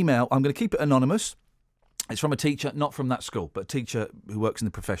 An email. I'm going to keep it anonymous. It's from a teacher, not from that school, but a teacher who works in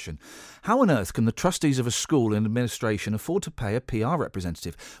the profession. How on earth can the trustees of a school and administration afford to pay a PR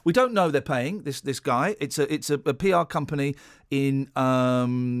representative? We don't know they're paying this guy. It's a PR company in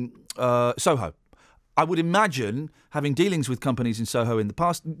Soho. I would imagine, having dealings with companies in Soho in the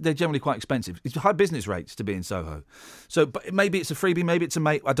past, they're generally quite expensive. It's high business rates to be in Soho. So but maybe it's a freebie, maybe it's a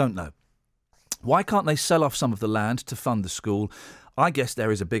mate, I don't know. Why can't they sell off some of the land to fund the school? I guess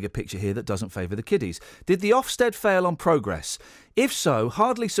there is a bigger picture here that doesn't favour the kiddies. Did the Ofsted fail on progress? If so,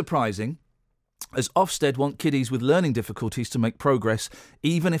 hardly surprising, as Ofsted want kiddies with learning difficulties to make progress,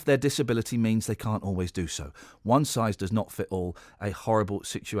 even if their disability means they can't always do so. One size does not fit all, a horrible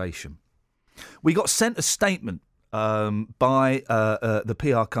situation. We got sent a statement by the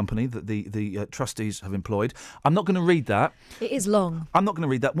PR company that the trustees have employed. I'm not going to read that. It is long. I'm not going to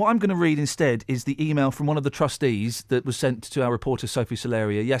read that. What I'm going to read instead is the email from one of the trustees that was sent to our reporter Sophie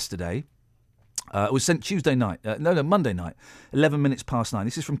Solaria yesterday. It was sent Tuesday night. Monday night, 11 minutes past 9.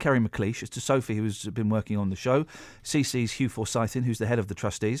 This is from Kerry McLeish. It's to Sophie, who's been working on the show. CC's Hugh Forsythin, who's the head of the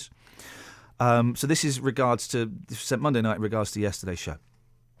trustees. So this is sent Monday night in regards to yesterday's show.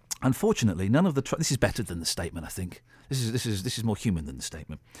 Unfortunately, none of the... this is better than the statement, I think. This is more human than the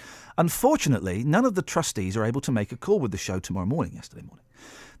statement. Unfortunately, none of the trustees are able to make a call with the show yesterday morning.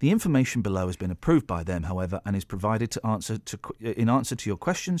 The information below has been approved by them, however, and is provided in answer to your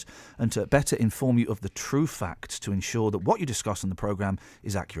questions and to better inform you of the true facts to ensure that what you discuss on the programme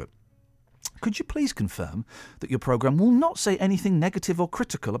is accurate. Could you please confirm that your programme will not say anything negative or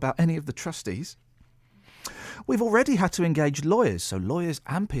critical about any of the trustees? We've already had to engage lawyers, so lawyers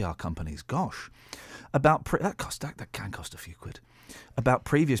and PR companies, about that can cost a few quid. About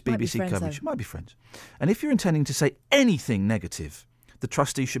previous BBC coverage. Might be friends. And if you're intending to say anything negative, the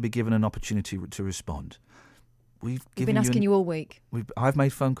trustees should be given an opportunity to respond. We've been asking you all week. I've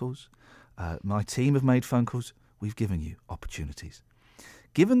made phone calls. My team have made phone calls. We've given you opportunities.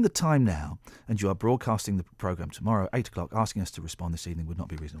 Given the time now, and you are broadcasting the programme tomorrow, 8 o'clock, asking us to respond this evening would not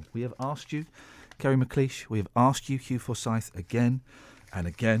be reasonable. We have asked you, Kerry McLeish, we have asked you, Hugh Forsyth, again and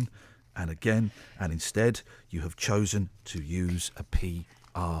again and again, and instead you have chosen to use a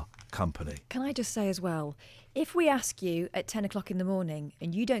PR company. Can I just say as well, if we ask you at 10 o'clock in the morning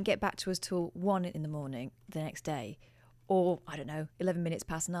and you don't get back to us till 1 in the morning the next day, or, 11 minutes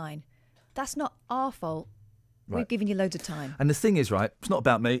past 9, that's not our fault. Right. We've given you loads of time. And the thing is, right, it's not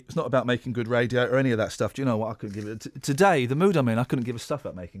about me. It's not about making good radio or any of that stuff. Do you know what? I couldn't give it... Today, the mood I'm in, I couldn't give a stuff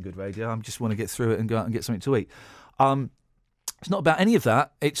about making good radio. I just want to get through it and go out and get something to eat. It's not about any of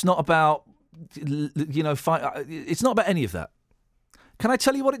that. It's not about, it's not about any of that. Can I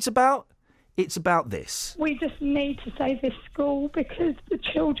tell you what it's about? It's about this. We just need to save this school because the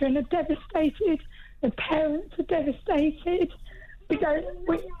children are devastated. The parents are devastated. We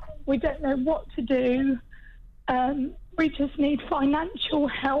don't know what to do. We just need financial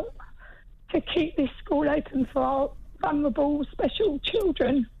help to keep this school open for our vulnerable special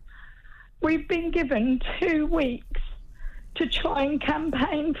children. We've been given 2 weeks to try and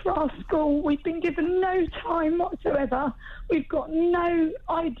campaign for our school. We've been given no time whatsoever. We've got no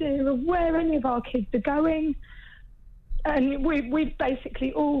idea of where any of our kids are going. And we've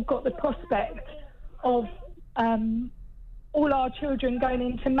basically all got the prospect of all our children going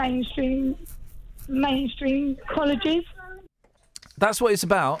into mainstream colleges. That's what it's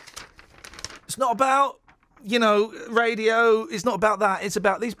about. It's not about, radio. It's not about that. It's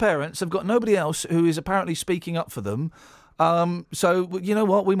about these parents have got nobody else who is apparently speaking up for them. So, you know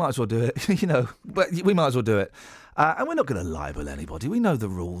what? We might as well do it. But we might as well do it. And we're not going to libel anybody. We know the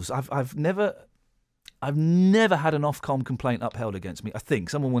rules. I've never had an Ofcom complaint upheld against me. I think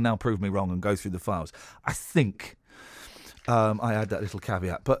someone will now prove me wrong and go through the files. I think. I add that little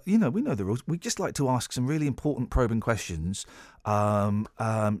caveat. But, we know the rules. We just like to ask some really important probing questions to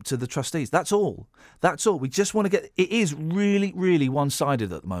the trustees. That's all. We just want to get... It is really, really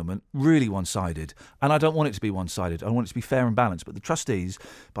one-sided at the moment. Really one-sided. And I don't want it to be one-sided. I want it to be fair and balanced. But the trustees,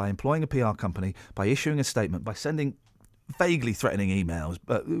 by employing a PR company, by issuing a statement, by sending vaguely threatening emails,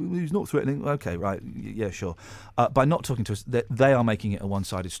 but who's not threatening? Okay, right, yeah, sure. By not talking to us, they are making it a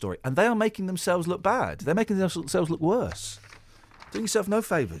one-sided story. And they are making themselves look bad. They're making themselves look worse. Doing yourself no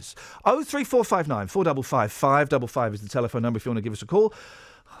favours. 03459 455 555 is the telephone number if you want to give us a call.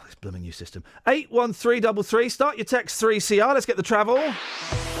 Oh, this blooming new system. 81333. Start your text 3CR. Let's get the travel.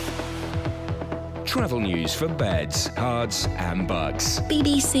 Travel news for beds, cards and bugs.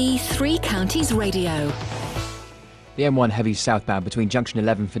 BBC Three Counties Radio. The M1 heavy southbound between junction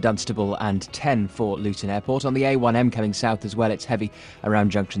 11 for Dunstable and 10 for Luton Airport. On the A1M coming south as well, it's heavy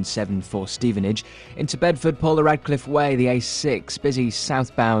around junction 7 for Stevenage. Into Bedford, Paula Radcliffe Way, the A6, busy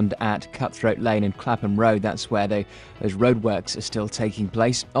southbound at Cutthroat Lane and Clapham Road. That's where those roadworks are still taking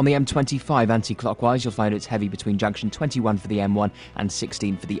place. On the M25 anti-clockwise, you'll find it's heavy between junction 21 for the M1 and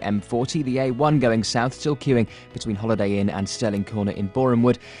 16 for the M40. The A1 going south, still queuing between Holiday Inn and Stirling Corner in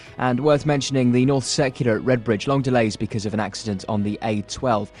Borehamwood. And worth mentioning, the North Circular at Redbridge, long delays because of an accident on the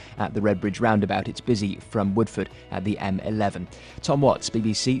A12 at the Redbridge roundabout. It's busy from Woodford at the M11. Tom Watts,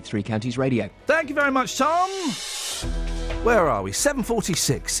 BBC Three Counties Radio. Thank you very much, Tom. Where are we?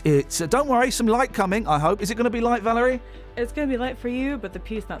 7:46. It's don't worry, some light coming, I hope. Is it going to be light, Valerie? It's going to be light for you, but the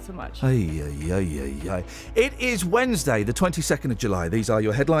peace not so much. It is Wednesday, the 22nd of July. These are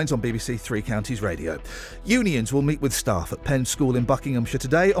your headlines on BBC Three Counties Radio. Unions will meet with staff at Penn School in Buckinghamshire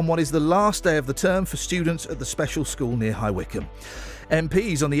today on what is the last day of the term for students at the special school near High Wycombe.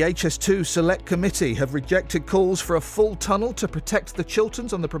 MPs on the HS2 Select Committee have rejected calls for a full tunnel to protect the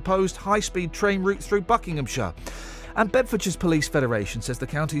Chilterns on the proposed high-speed train route through Buckinghamshire. And Bedfordshire's Police Federation says the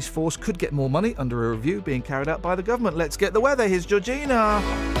county's force could get more money under a review being carried out by the government. Let's get the weather. Here's Georgina.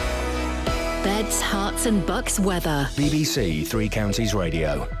 Beds, Herts and Bucks weather. BBC Three Counties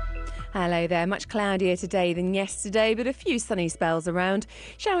Radio. Hello there. Much cloudier today than yesterday, but a few sunny spells around.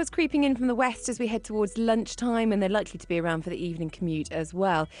 Showers creeping in from the west as we head towards lunchtime, and they're likely to be around for the evening commute as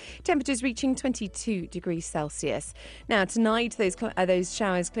well. Temperatures reaching 22 degrees Celsius. Now, tonight, those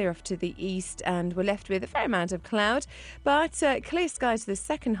showers clear off to the east, and we're left with a fair amount of cloud, but clear skies for the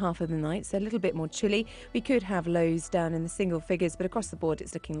second half of the night, so a little bit more chilly. We could have lows down in the single figures, but across the board,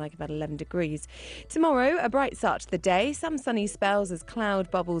 it's looking like about 11 degrees. Tomorrow, a bright start to the day, some sunny spells as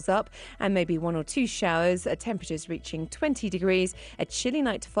cloud bubbles up, and maybe one or two showers, temperatures reaching 20 degrees, a chilly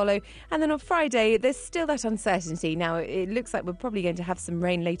night to follow. And then on Friday, there's still that uncertainty. Now, it looks like we're probably going to have some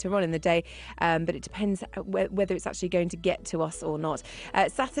rain later on in the day, but it depends whether it's actually going to get to us or not.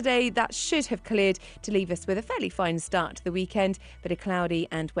 Saturday, that should have cleared to leave us with a fairly fine start to the weekend, but a cloudy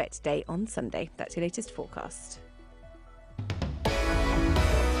and wet day on Sunday. That's your latest forecast.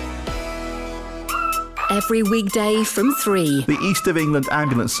 Every weekday from 3. The East of England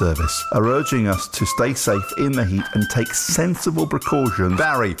Ambulance Service are urging us to stay safe in the heat and take sensible precautions.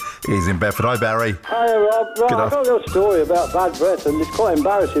 Barry is in Bedford. Hi, Barry. Hi, Rob. Right, I've got a little story about bad breath, and it's quite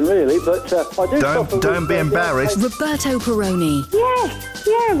embarrassing, really, but I do... Don't be embarrassed. Roberto Peroni. Yes,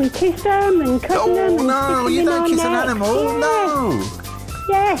 yeah, we kiss them and cuddle them. Oh, no, you don't kiss an animal. Yeah. No.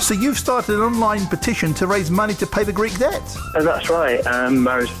 Yes. So you've started an online petition to raise money to pay the Greek debt? That's right. I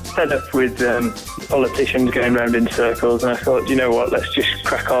was fed up with politicians going round in circles, and I thought, you know what, let's just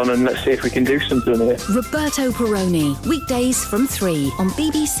crack on and let's see if we can do something with it. Roberto Peroni, weekdays from 3 on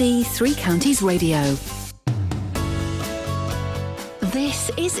BBC Three Counties Radio.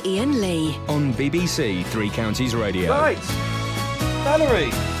 This is Iain Lee on BBC Three Counties Radio. Right,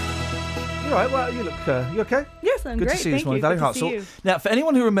 Valerie. You're right. Well, you look. You okay? Yes, I'm good great. To see you this morning, Good Valerie to see Hartzell. you. Now, for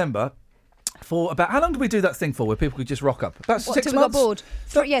anyone who remember, for about how long did we do that thing for, where people could just rock up? About What, 6 till months. we got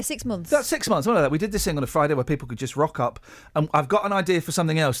bored? Yeah, 6 months. That's 6 months. One of that. We did this thing on a Friday where people could just rock up. And I've got an idea for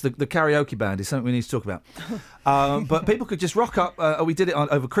something else. The karaoke band is something we need to talk about. But people could just rock up. We did it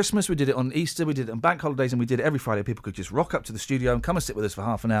over Christmas. We did it on Easter. We did it on bank holidays, and we did it every Friday. People could just rock up to the studio and come and sit with us for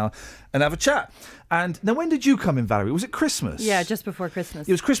half an hour and have a chat. And now, when did you come in, Valerie? Was it Christmas? Yeah, just before Christmas.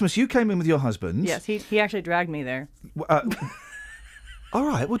 It was Christmas. You came in with your husband. Yes, he actually dragged me there. All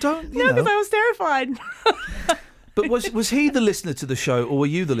right. Well, don't. No, because I was terrified. But was he the listener to the show, or were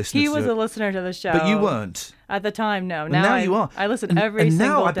you the listener? He was a listener to the show, but you weren't at the time. No, now you are. I listen every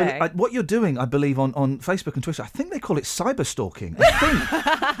single day. What you're doing, I believe, on Facebook and Twitter, I think they call it cyber stalking. I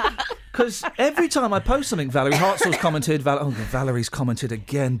think. Because every time I post something, Valerie Hartzell's commented. Valerie's commented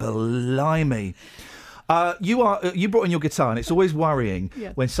again. Blimey. You brought in your guitar, and it's always worrying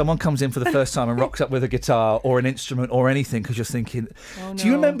when someone comes in for the first time and rocks up with a guitar or an instrument or anything, because you're thinking, do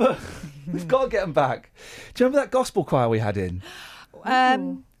you remember? We've got to get them back. Do you remember that gospel choir we had in?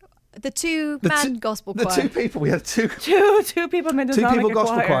 The two-man gospel choir. The two people. We had two people meant to Two sound people like a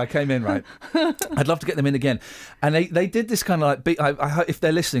gospel choir came in, right? I'd love to get them in again. And they did this kind of like, if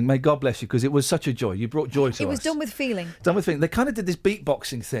they're listening, may God bless you, because it was such a joy. You brought joy to us. It was done with feeling. They kind of did this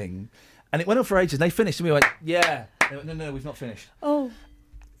beatboxing thing. And it went on for ages, and they finished, and we went, yeah. They went, no, we've not finished. Oh.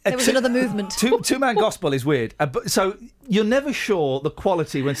 There was another movement. Two-man gospel is weird. So you're never sure the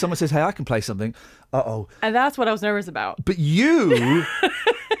quality when someone says, hey, I can play something. Uh-oh. And that's what I was nervous about. But you're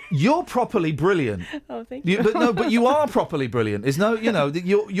properly brilliant. Oh, thank you. But you are properly brilliant.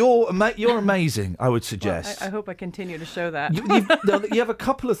 You're amazing, I would suggest. Well, I hope I continue to show that. You have a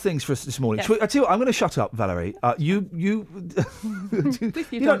couple of things for us this morning. Yes. I tell you what, I'm going to shut up, Valerie. You don't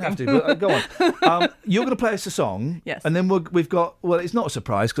have to, but go on. You're going to play us a song. Yes. And then we've got, well, it's not a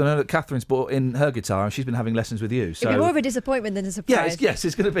surprise because I know that Catherine's brought in her guitar and she's been having lessons with you. So it'll be more of a disappointment than a surprise. Yes,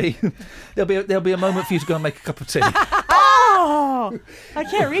 it's going to be. There'll be a moment for you to go and make a cup of tea. Oh, I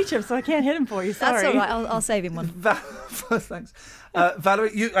can't reach him, so I can't hit him for you. Sorry. That's all right. I'll save him one. Thanks.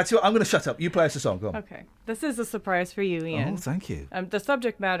 Valerie, I tell you what, I'm going to shut up. You play us a song. Go on. Okay. This is a surprise for you, Ian. Oh, thank you. The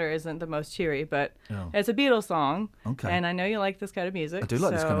subject matter isn't the most cheery, but Oh. it's a Beatles song. Okay. And I know you like this kind of music. I do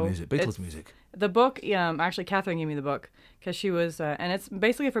like this kind of music. Beatles it's- music. The book, actually, Catherine gave me the book because she was, and it's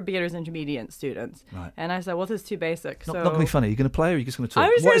basically for beginners, intermediate students. Right. And I said, well, this is too basic. Not going to be funny. Are you going to play or are you just going to talk? I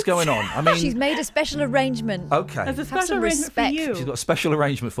was What is gonna going on? I mean, She's made a special arrangement. Okay. It's a Have special some arrangement for respect. you. she's got a special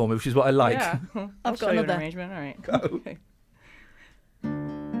arrangement for me, which is what I like. Yeah. I'll I've show got you an another. arrangement. All right. Go. Okay.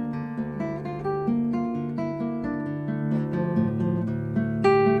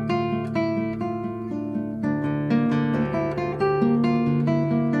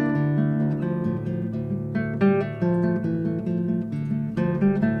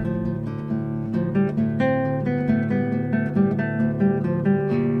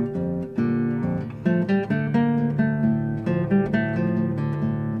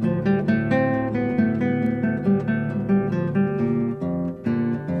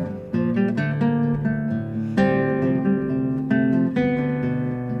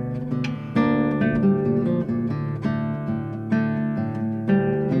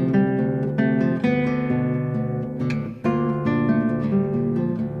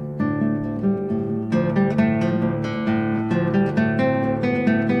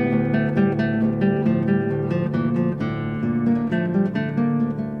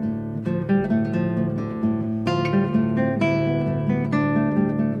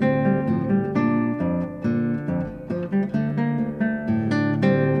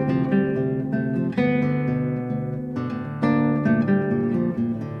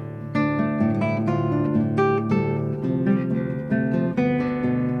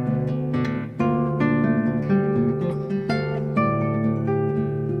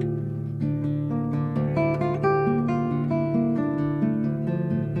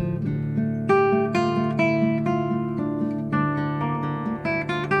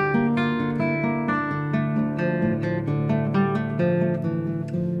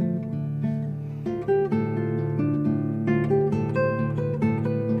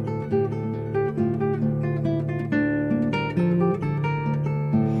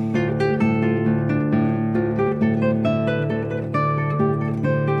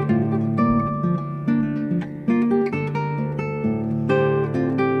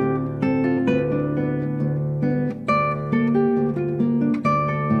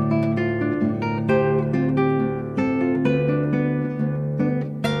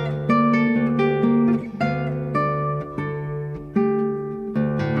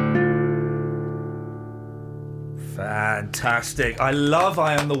 Fantastic. I love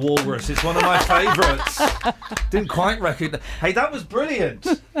I Am the Walrus. It's one of my favourites. Didn't quite recognise. Hey, that was brilliant.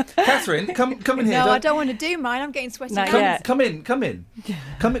 Catherine, come in here. No, I don't want to do mine. I'm getting sweaty. Not now. yet. Come in,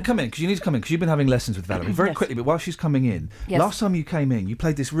 because you need to come in, because you've been having lessons with Valerie. Very Yes. quickly, but while she's coming in, Yes. last time you came in, you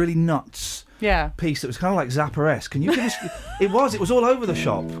played this really nuts piece that was kind of like Zappa-esque. Can you give us... It was all over the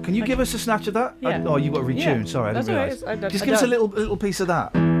shop. Can you give us a snatch of that? Yeah. Oh, you've got to retune. Yeah. Sorry, I That's didn't all realise. right. Just I give us a don't. little piece of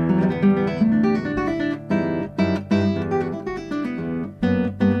that.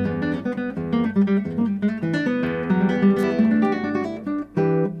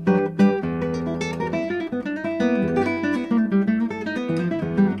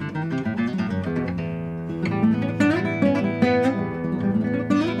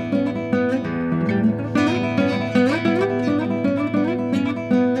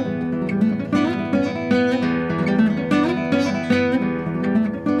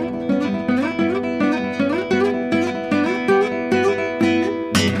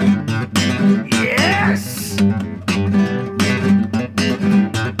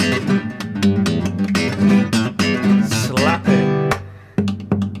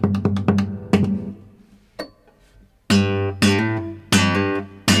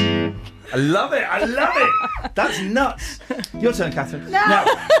 I love it. I love it. That's nuts. Your turn, Catherine. No. Now,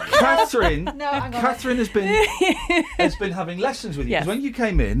 Catherine. No, hang on. Catherine has been having lessons with you. Yes. Because when you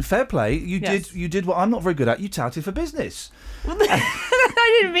came in, fair play, you did what I'm not very good at. You touted for business.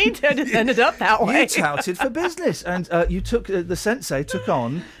 I didn't mean to. It just ended up that way. You touted for business, and you took the sensei took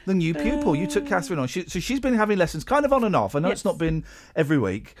on the new pupil. You took Catherine on. So she's been having lessons kind of on and off. I know it's not been every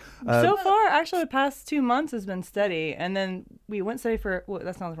week. So far, actually, the past 2 months has been steady, and then we went steady for. Well,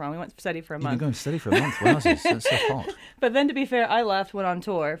 that sounds wrong. We went steady for a month. You've been going steady for a month. Wowzers, that's so hot. But then, to be fair, I left, went on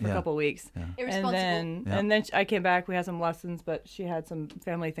tour for a couple of weeks, Irresponsible. and then I came back. We had some lessons, but she had some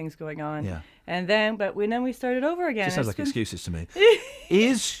family things going on. Yeah. And then we started over again. She sounds like excuses to me.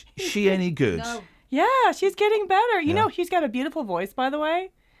 Is she any good? No. Yeah, she's getting better. You know, she's got a beautiful voice, by the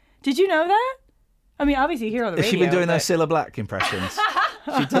way. Did you know that? I mean, obviously you hear on the Has radio. she been doing those Cilla Black impressions?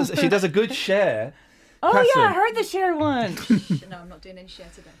 She does a good Cher. Oh, Catherine. yeah, I heard the Cher one. No, I'm not doing any Cher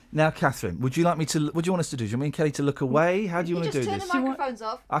today. Now, Catherine, would you like me to? What do you want us to do? Do you want me and Kelly to look away? How do you want to do Just this? turn the microphones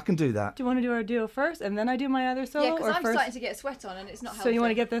off. I can do that. Do you want to do our duo first, and then I do my other solo? Yeah, because or I'm first? starting to get a sweat on, and it's not So helping. you want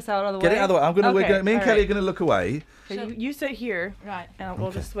to get this out of the way? Get it out of the way. Me and all Kelly are right. going to look away. So you sit here, right? And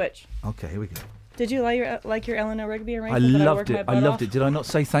we'll just switch. Okay, here we go. Did you like your Eleanor Rigby I arrangement? that loved worked it. my I butt loved off? it. Did I not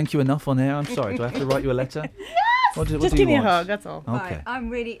say thank you enough on air? I'm sorry. Do I have to write you a letter? What do Just you give me a want? hug. That's all. Okay. Right, I'm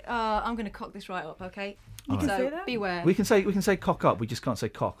really. I'm going to cock this right up, okay? You can so say that? beware. We can say cock up. We just can't say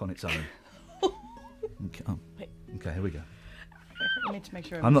cock on its own. Okay, okay, here we go. I need to make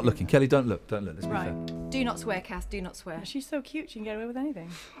sure. I'm not looking. Kelly, don't look. Don't look. Let's be Right. fair. Do not swear, Cass. Do not swear. She's so cute. She can get away with anything.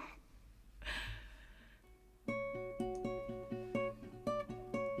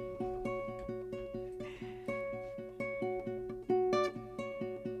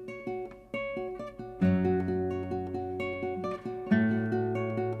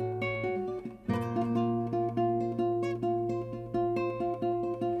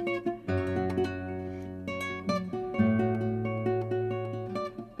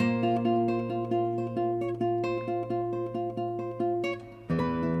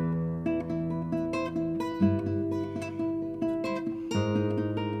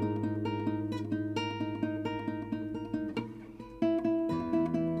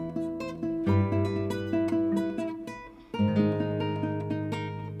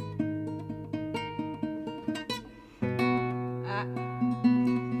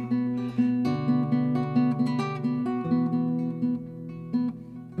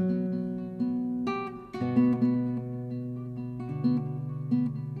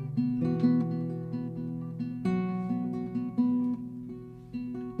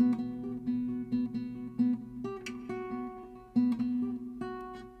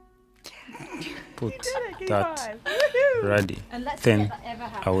 Put that ready, And let's then forget that ever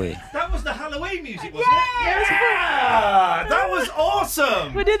happened. away. That was the Halloween music, wasn't it? Yeah! That was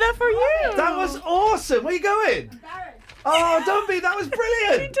awesome! We did that for you. That was awesome! Where are you going? Oh, don't be! That was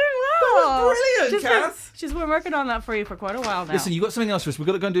brilliant! She did well. That was brilliant, Kath! She's been working on that for you for quite a while now. Listen, you got something else for us. We've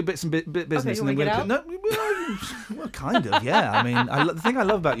got to go and do bits and bit business. you and want then me to we're well, kind of, yeah. I mean, the thing I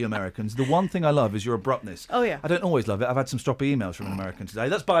love about you Americans, the one thing I love is your abruptness. Oh, yeah. I don't always love it. I've had some stroppy emails from an American today.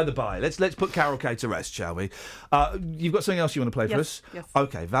 That's by the by. Let's put Carol Kay to rest, shall we? You've got something else you want to play for us? Yes.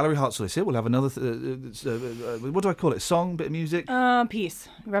 Okay, Valerie Hartzell is here. We'll have another, what do I call it? Song, bit of music? Peace.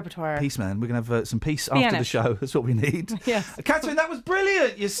 Repertoire. Peace, man. We're going to have some peace after the Spanish. show. That's what we need. Yes. Catherine, that was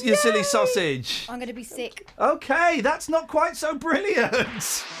brilliant, you silly sausage. I'm going to be sick. Okay, that's not quite so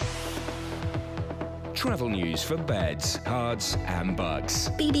brilliant. Travel news for beds, cards and bugs.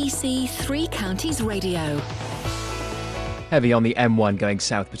 BBC Three Counties Radio. Heavy on the M1 going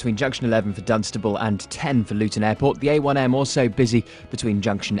south between junction 11 for Dunstable and 10 for Luton Airport. The A1M also busy between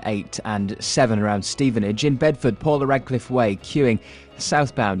junction 8 and 7 around Stevenage. In Bedford, Paula Radcliffe Way queuing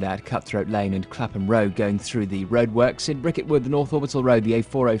southbound at Cutthroat Lane and Clapham Road going through the roadworks. In Bricketwood, the North Orbital Road, the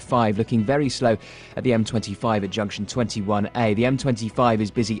A405 looking very slow at the M25 at junction 21A. The M25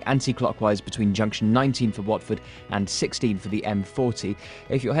 is busy anti-clockwise between junction 19 for Watford and 16 for the M40.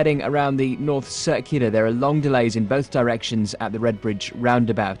 If you're heading around the North Circular, there are long delays in both directions at the Redbridge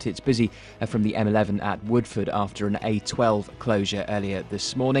roundabout. It's busy from the M11 at Woodford after an A12 closure earlier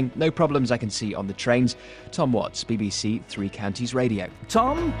this morning. No problems I can see on the trains. Tom Watts, BBC Three Counties Radio.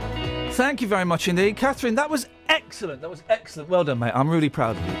 Tom, thank you very much indeed. Catherine, that was excellent. That was excellent. Well done, mate. I'm really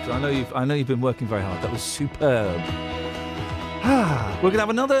proud of you. 'Cause I know you've been working very hard. That was superb. We're going to have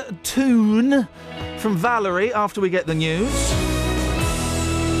another tune from Valerie after we get the news.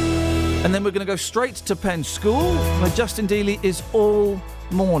 And then we're going to go straight to Penn School, where Justin Dealey is all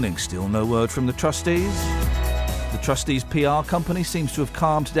morning. Still no word from the trustees. The trustees' PR company seems to have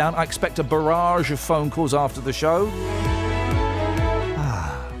calmed down. I expect a barrage of phone calls after the show.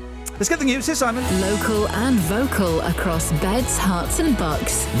 Let's get the news. Here's Simon. Local and vocal across beds, hearts and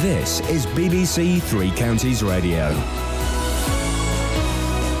bucks. This is BBC Three Counties Radio.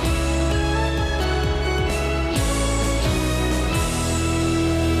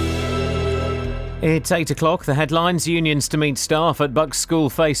 It's 8 o'clock. The headlines: unions to meet staff at Bucks School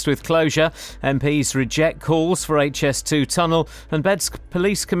faced with closure. MPs reject calls for HS2 tunnel. And Beds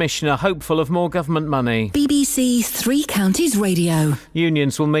Police Commissioner hopeful of more government money. BBC Three Counties Radio.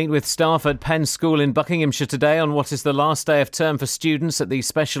 Unions will meet with staff at Penn School in Buckinghamshire today on what is the last day of term for students at the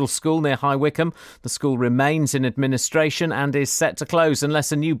special school near High Wycombe. The school remains in administration and is set to close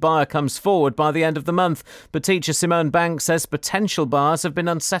unless a new buyer comes forward by the end of the month. But teacher Simone Banks says potential buyers have been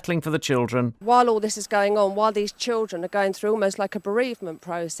unsettling for the children. While all this is going on, while these children are going through almost like a bereavement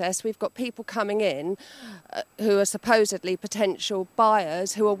process, we've got people coming in who are supposedly potential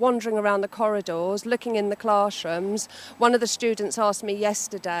buyers who are wandering around the corridors, looking in the classrooms. One of the students asked me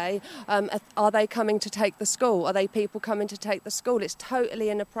yesterday, are they coming to take the school? Are they people coming to take the school? It's totally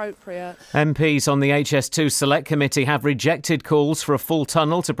inappropriate. MPs on the HS2 Select Committee have rejected calls for a full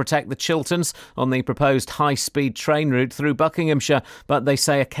tunnel to protect the Chilterns on the proposed high-speed train route through Buckinghamshire, but they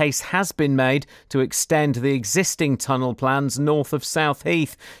say a case has been made to extend the existing tunnel plans north of South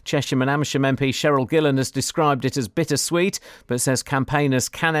Heath. Chesham and Amersham MP Cheryl Gillan has described it as bittersweet, but says campaigners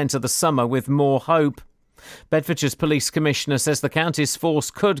can enter the summer with more hope. Bedfordshire's Police Commissioner says the county's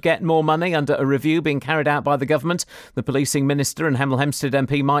force could get more money under a review being carried out by the government. The Policing Minister and Hemel Hempstead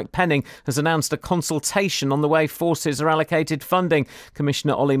MP Mike Penning has announced a consultation on the way forces are allocated funding.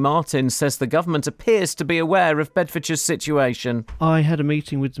 Commissioner Ollie Martin says the government appears to be aware of Bedfordshire's situation. I had a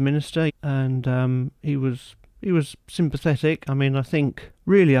meeting with the Minister and he was sympathetic. I mean, I think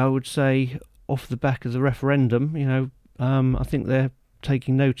really I would say off the back of the referendum, I think they're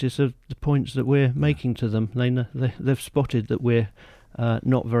taking notice of the points that we're making to them. They've spotted that we're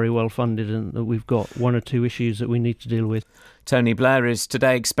not very well funded and that we've got one or two issues that we need to deal with. Tony Blair is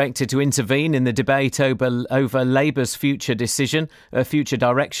today expected to intervene in the debate over Labour's future direction.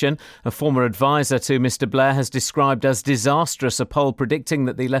 A former advisor to Mr Blair has described as disastrous a poll predicting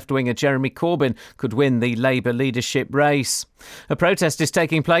that the left-winger Jeremy Corbyn could win the Labour leadership race. A protest is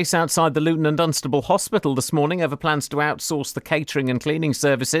taking place outside the Luton and Dunstable Hospital this morning over plans to outsource the catering and cleaning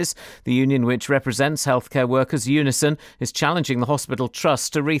services. The union, which represents healthcare workers, Unison, is challenging the hospital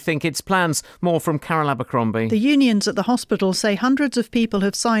trust to rethink its plans. More from Carol Abercrombie. The unions at the hospital say hundreds of people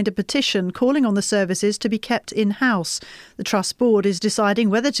have signed a petition calling on the services to be kept in-house. The Trust Board is deciding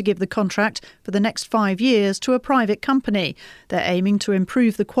whether to give the contract for the next 5 years to a private company. They're aiming to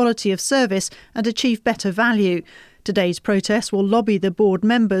improve the quality of service and achieve better value. Today's protest will lobby the board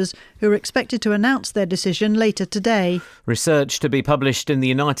members, who are expected to announce their decision later today. Research to be published in the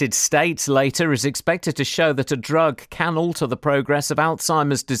United States later is expected to show that a drug can alter the progress of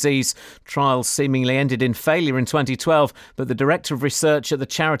Alzheimer's disease. Trials seemingly ended in failure in 2012, but the Director of Research at the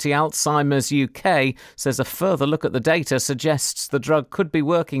charity Alzheimer's UK says a further look at the data suggests the drug could be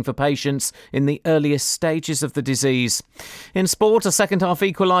working for patients in the earliest stages of the disease. In sport, a second-half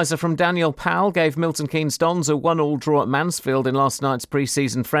equaliser from Daniel Powell gave Milton Keynes Dons a 1-1 draw at Mansfield in last night's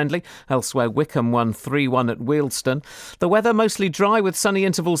pre-season friendly. Elsewhere, Wycombe won 3-1 at Wealdstone. The weather mostly dry with sunny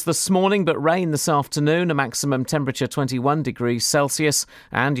intervals this morning, but rain this afternoon. A maximum temperature 21 degrees Celsius.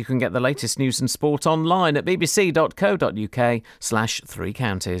 And you can get the latest news and sport online at bbc.co.uk/3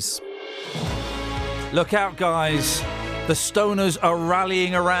 counties. Look out, guys. The stoners are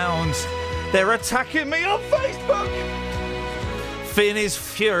rallying around. They're attacking me on Facebook. Finn is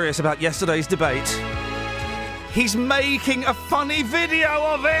furious about yesterday's debate. He's making a funny video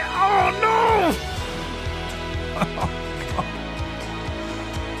of it. Oh, no! Oh,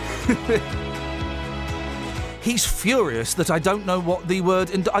 he's furious that I don't know what the word...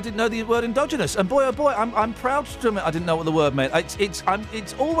 I didn't know the word endogenous. And boy, oh boy, I'm proud to admit I didn't know what the word meant. It's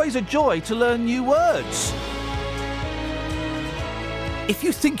always a joy to learn new words. If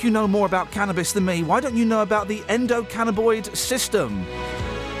you think you know more about cannabis than me, why don't you know about the endocannabinoid system?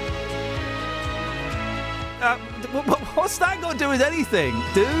 What's that got to do with anything,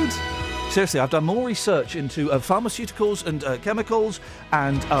 dude? Seriously, I've done more research into pharmaceuticals and chemicals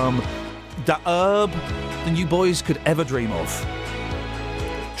and the herb than you boys could ever dream of.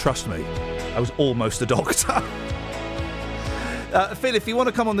 Trust me, I was almost a doctor. Phil, if you want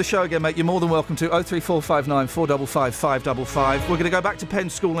to come on the show again, mate, you're more than welcome to. 03459 455 555. We're going to go back to Penn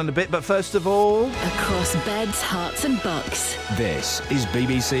School in a bit, but first of all... Across beds, hearts and bucks. This is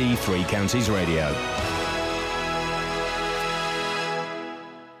BBC Three Counties Radio.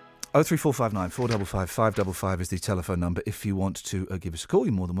 03459 455 555 is the telephone number. If you want to give us a call,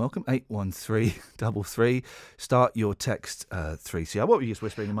 you're more than welcome. 81333. Start your text 3CR. What were you just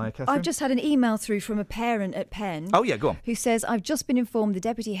whispering in my ear, Catherine? I've just had an email through from a parent at Penn. Oh, yeah, go on. Who says, I've just been informed the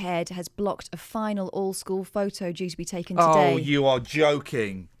deputy head has blocked a final all-school photo due to be taken today. Oh, you are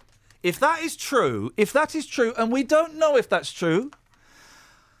joking. If that is true, and we don't know if that's true,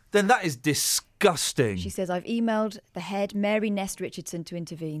 then that is disgusting. She says, I've emailed the head, Mary Nest Richardson, to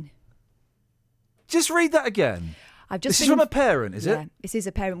intervene. Just read that again. This is from a parent, is it? Yeah, this is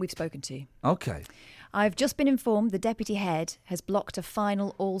a parent we've spoken to. Okay. I've just been informed the deputy head has blocked a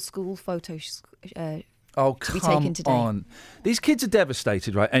final all-school photo to be taken today. On. These kids are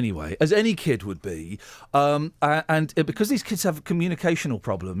devastated, right, anyway, as any kid would be. And because these kids have communicational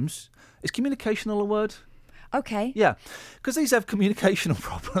problems... Is communicational a word? Okay. Yeah, because these have communication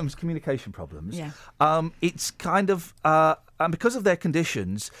problems. Yeah. It's kind of, and because of their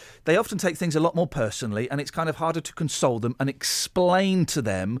conditions, they often take things a lot more personally, and it's kind of harder to console them and explain to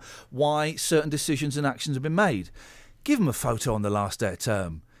them why certain decisions and actions have been made. Give them a photo on the last day of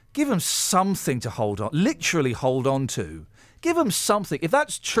term. Give them something to literally hold on to. Give them something. If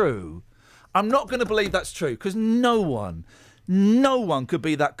that's true, I'm not going to believe that's true, because no one could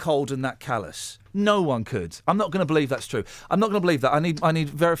be that cold and that callous. No one could. I'm not going to believe that's true. I'm not going to believe that. I need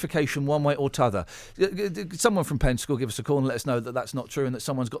verification one way or t'other. Someone from Penn School give us a call and let us know that that's not true and that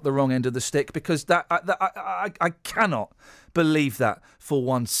someone's got the wrong end of the stick, because I cannot believe that for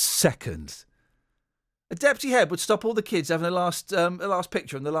 1 second. A deputy head would stop all the kids having a last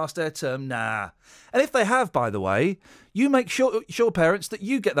picture on the last day of term? Nah. And if they have, by the way, you make sure parents that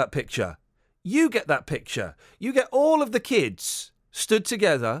you get that picture. You get that picture. You get all of the kids stood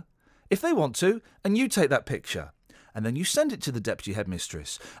together, if they want to, and you take that picture. And then you send it to the deputy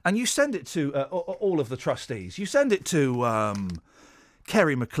headmistress. And you send it to all of the trustees. You send it to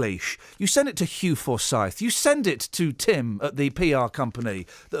Kerry McLeish. You send it to Hugh Forsyth. You send it to Tim at the PR company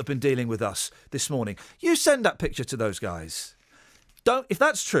that have been dealing with us this morning. You send that picture to those guys. If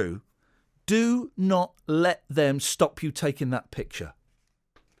that's true, do not let them stop you taking that picture.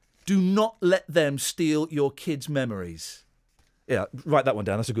 Do not let them steal your kids' memories. Yeah, write that one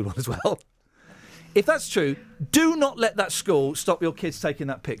down. That's a good one as well. If that's true, do not let that school stop your kids taking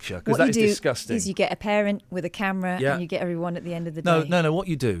that picture, because that is disgusting. What you do is you get a parent with a camera and you get everyone at the end of the day. No. What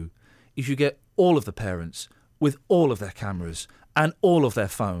you do is you get all of the parents with all of their cameras and all of their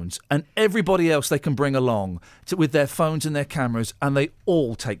phones and everybody else they can bring along with their phones and their cameras, and they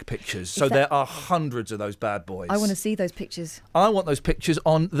all take pictures. So there are hundreds of those bad boys. I want to see those pictures. I want those pictures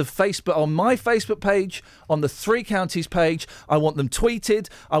on my Facebook page, on the Three Counties page. I want them tweeted.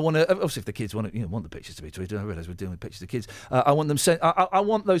 I want to, obviously, if the kids want the pictures to be tweeted. I realise we're dealing with pictures of kids. I want them sent. I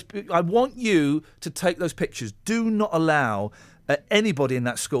want those. I want you to take those pictures. Do not allow anybody in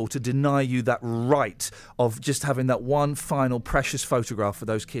that school to deny you that right of just having that one final precious photograph for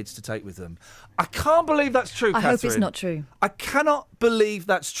those kids to take with them. I can't believe that's true, Catherine. I hope it's not true. I cannot believe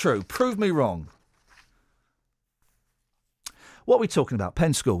that's true. Prove me wrong. What are we talking about?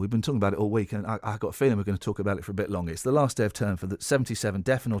 Penn School. We've been talking about it all week, and I've got a feeling we're going to talk about it for a bit longer. It's the last day of term for the 77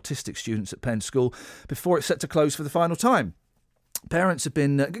 deaf and autistic students at Penn School before it's set to close for the final time. Parents have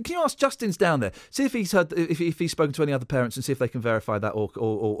been. Can you ask Justin's down there? See if he's heard, if he's spoken to any other parents, and see if they can verify that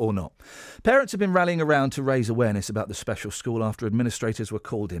or not. Parents have been rallying around to raise awareness about the special school after administrators were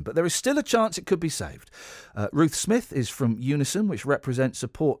called in, but there is still a chance it could be saved. Ruth Smith is from Unison, which represents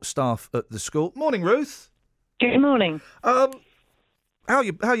support staff at the school. Morning, Ruth. Good morning. How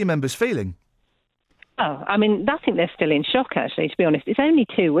are your members feeling? Oh, I mean, I think they're still in shock, actually, to be honest. It's only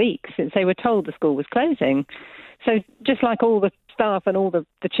 2 weeks since they were told the school was closing. So just like all the staff and all the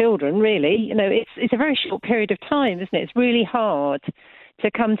children, really, it's a very short period of time, isn't it? It's really hard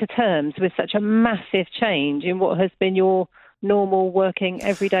to come to terms with such a massive change in what has been your normal working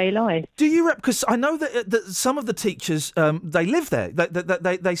everyday life. Do you because I know that some of the teachers they live there,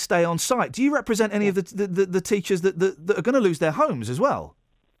 they stay on site. Do you represent any of the teachers that are going to lose their homes as well?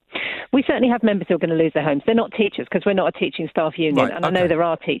 We certainly have members who are going to lose their homes. They're not teachers because we're not a teaching staff union. Right, and I know there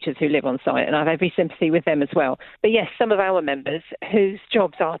are teachers who live on site, and I have every sympathy with them as well. But yes, some of our members whose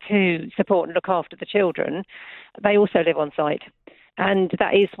jobs are to support and look after the children, they also live on site. And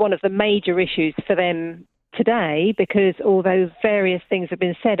that is one of the major issues for them today, because although various things have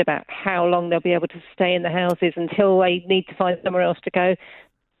been said about how long they'll be able to stay in the houses until they need to find somewhere else to go,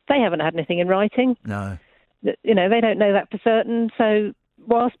 they haven't had anything in writing. No. They don't know that for certain. So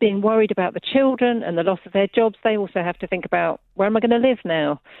whilst being worried about the children and the loss of their jobs, they also have to think about, where am I going to live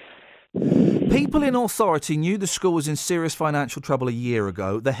now? People in authority knew the school was in serious financial trouble a year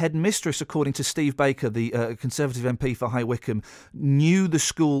ago. The headmistress, according to Steve Baker, the Conservative MP for High Wycombe, knew the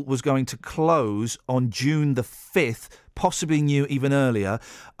school was going to close on June the 5th, possibly knew even earlier.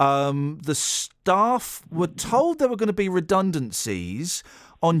 The staff were told there were going to be redundancies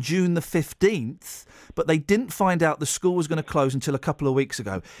on June the 15th, but they didn't find out the school was going to close until a couple of weeks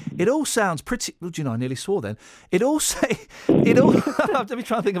ago. It all sounds pretty... Well, do you know, I nearly swore then. It all... Let me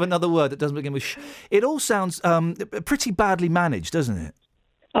try and think of another word that doesn't begin with sh. It all sounds pretty badly managed, doesn't it?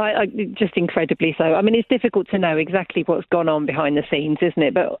 I just incredibly so. I mean, it's difficult to know exactly what's gone on behind the scenes, isn't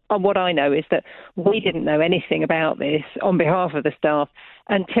it? But what I know is that we didn't know anything about this on behalf of the staff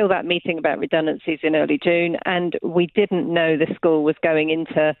until that meeting about redundancies in early June, and we didn't know the school was going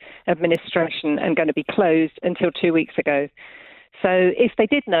into administration and going to be closed until 2 weeks ago. So if they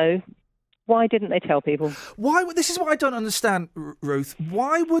did know, why didn't they tell people? This is what I don't understand, Ruth.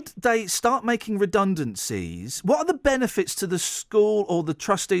 Why would they start making redundancies? What are the benefits to the school or the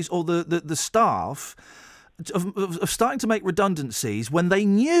trustees or the staff of starting to make redundancies when they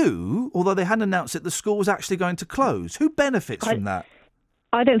knew, although they hadn't announced it, the school was actually going to close? Who benefits from that?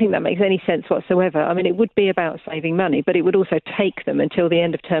 I don't think that makes any sense whatsoever. I mean, it would be about saving money, but it would also take them until the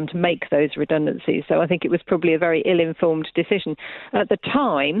end of term to make those redundancies. So I think it was probably a very ill-informed decision. At the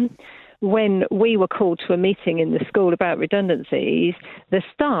time, when we were called to a meeting in the school about redundancies, the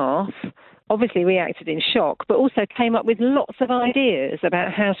staff obviously reacted in shock, but also came up with lots of ideas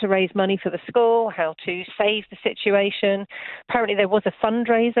about how to raise money for the school, how to save the situation. Apparently there was a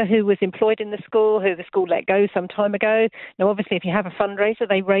fundraiser who was employed in the school, who the school let go some time ago. Now, obviously, if you have a fundraiser,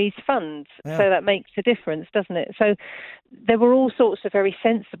 they raise funds. Yeah. So that makes a difference, doesn't it? So there were all sorts of very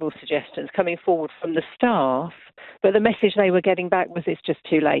sensible suggestions coming forward from the staff, but the message they were getting back was it's just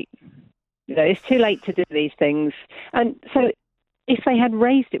too late. You know, it's too late to do these things. And so if they had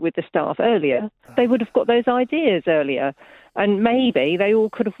raised it with the staff earlier, they would have got those ideas earlier. And maybe they all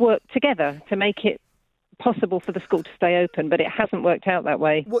could have worked together to make it possible for the school to stay open, but it hasn't worked out that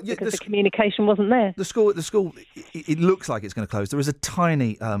way because the communication wasn't there. The school, it looks like it's going to close. There is a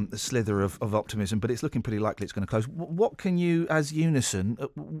tiny slither of optimism, but it's looking pretty likely it's going to close. What can you, as Unison,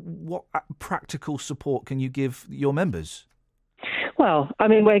 what practical support can you give your members? Well, I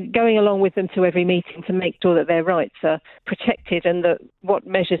mean, we're going along with them to every meeting to make sure that their rights are protected and that what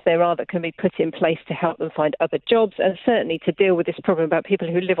measures there are that can be put in place to help them find other jobs, and certainly to deal with this problem about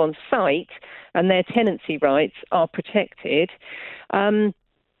people who live on site and their tenancy rights are protected.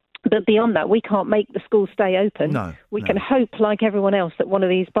 But beyond that, we can't make the school stay open. We can hope, like everyone else, that one of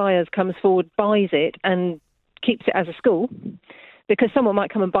these buyers comes forward, buys it and keeps it as a school. Because someone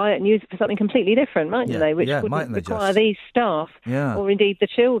might come and buy it and use it for something completely different, mightn't they? Which wouldn't require these staff or indeed the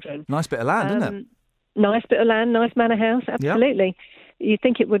children. Nice bit of land, isn't it? Nice bit of land, nice manor house, absolutely. You'd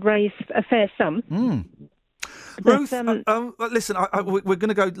think it would raise a fair sum. Ruth, listen, we're going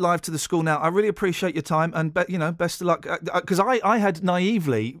to go live to the school now. I really appreciate your time and, best of luck. Because I had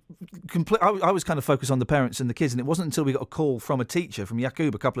naively, I was kind of focused on the parents and the kids, and it wasn't until we got a call from a teacher, from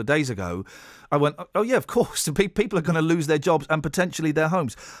Yaqub, a couple of days ago, I went, oh yeah, of course, people are going to lose their jobs and potentially their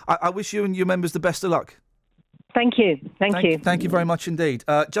homes. I wish you and your members the best of luck. Thank you. Thank you. Thank you very much indeed.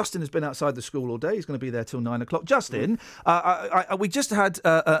 Justin has been outside the school all day. He's going to be there till 9 o'clock. Justin, we just had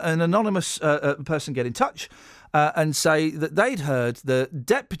an anonymous person get in touch and say that they'd heard the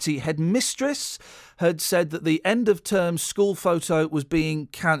deputy headmistress had said that the end of term school photo was being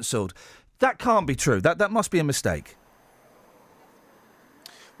cancelled. That can't be true. That must be a mistake.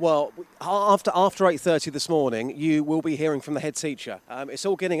 Well, after 8:30 this morning, you will be hearing from the head teacher. It's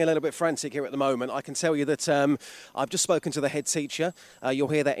all getting a little bit frantic here at the moment. I can tell you that I've just spoken to the head teacher. You'll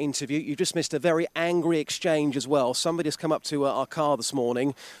hear that interview. You've just missed a very angry exchange as well. Somebody's come up to our car this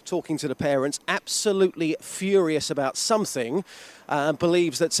morning, talking to the parents, absolutely furious about something.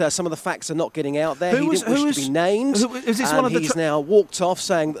 Believes that some of the facts are not getting out there. He didn't wish to be named. He's now walked off,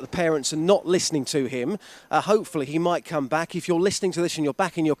 saying that the parents are not listening to him. Hopefully he might come back. If you're listening to this and you're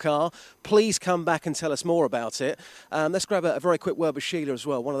back in your car, please come back and tell us more about it. Let's grab a very quick word with Sheila as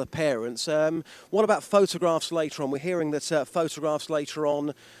well, one of the parents. What about photographs later on? We're hearing that photographs later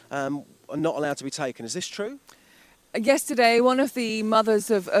on are not allowed to be taken. Is this true? Yesterday, one of the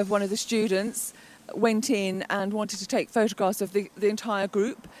mothers of one of the students went in and wanted to take photographs of the entire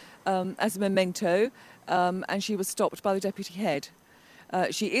group as a memento, and she was stopped by the deputy head.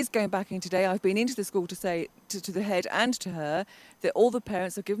 She is going back in today. I've been into the school to say to the head and to her that all the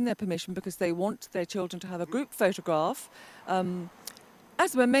parents have given their permission because they want their children to have a group photograph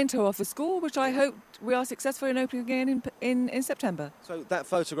as a memento of the school, which I hope we are successful in opening again in September. So that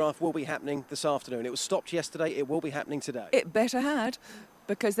photograph will be happening this afternoon. It was stopped yesterday. It will be happening today. It better had.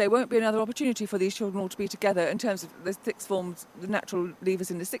 because there won't be another opportunity for these children all to be together in terms of the sixth forms, the natural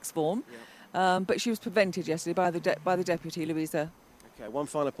leavers in the sixth form. But she was prevented yesterday by the deputy, Louisa. Okay, one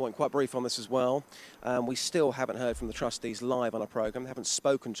final point, quite brief on this as well. We still haven't heard from the trustees live on our programme. They haven't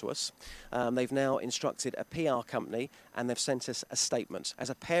spoken to us. They've now instructed a PR company and they've sent us a statement. As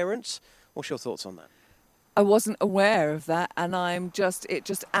a parent, what's your thoughts on that? I wasn't aware of that, and it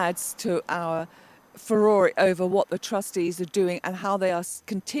just adds to our furore over what the trustees are doing and how they are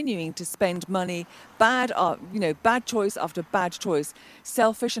continuing to spend money, bad choice after bad choice,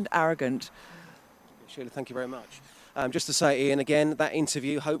 selfish and arrogant. Sheila, thank you very much. Just to say, Iain, again, that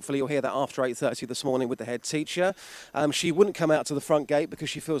interview, hopefully you'll hear that after 8:30 this morning with the head teacher. She wouldn't come out to the front gate because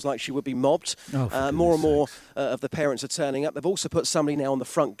she feels like she would be mobbed. More and more of the parents are turning up. They've also put somebody now on the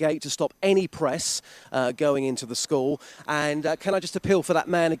front gate to stop any press going into the school. And can I just appeal for that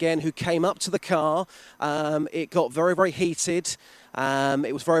man again who came up to the car? It got very, very heated.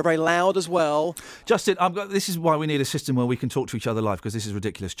 It was very, very loud as well. Justin, this is why we need a system where we can talk to each other live, because this is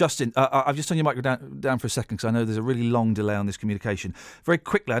ridiculous. Justin, I've just turned your mic down for a second because I know there's a really long delay on this communication. Very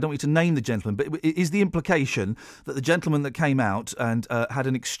quickly, I don't want you to name the gentleman, but is the implication that the gentleman that came out and had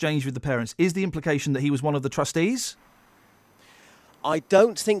an exchange with the parents, is the implication that he was one of the trustees? I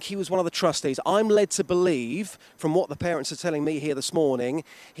don't think he was one of the trustees. I'm led to believe, from what the parents are telling me here this morning,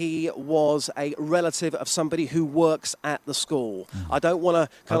 he was a relative of somebody who works at the school. I don't want to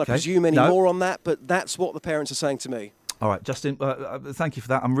kind of presume any more on that, but that's what the parents are saying to me. All right, Justin, thank you for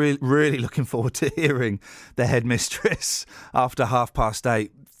that. I'm really looking forward to hearing the headmistress after 8:30.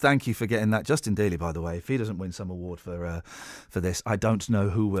 Thank you for getting that. Justin Dealey, by the way, if he doesn't win some award for this, I don't know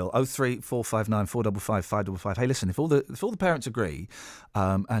who will. 03459 455 555. Hey, listen, if all the parents agree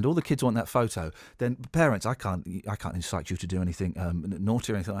and all the kids want that photo, then parents, I can't incite you to do anything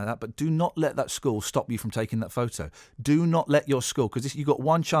naughty or anything like that, but do not let that school stop you from taking that photo. Do not let your school, because you've got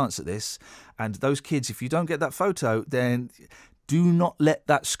one chance at this, and those kids, if you don't get that photo, then do not let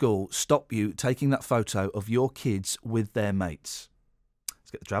that school stop you taking that photo of your kids with their mates.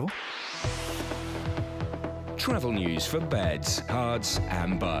 Get the travel. Travel news for beds, cards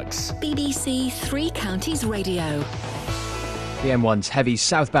and bugs. BBC Three Counties Radio. The M1's heavy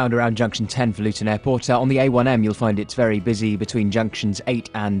southbound around junction 10 for Luton Airport. On the A1M, you'll find it's very busy between junctions 8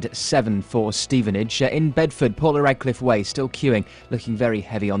 and 7 for Stevenage. In Bedford, Paula Radcliffe Way still queuing, looking very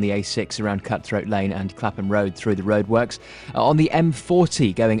heavy on the A6 around Cutthroat Lane and Clapham Road through the roadworks. On the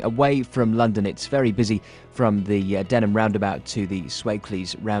M40 going away from London, it's very busy from the Denham roundabout to the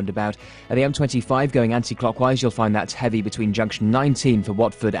Swakeleys roundabout. At the M25 going anti-clockwise, you'll find that's heavy between junction 19 for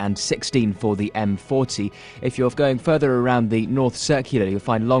Watford and 16 for the M40. If you're going further around the North Circular, you'll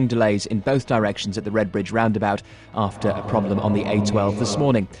find long delays in both directions at the Redbridge roundabout after a problem on the A12 this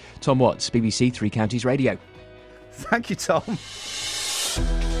morning. Tom Watts, BBC Three Counties Radio. Thank you, Tom.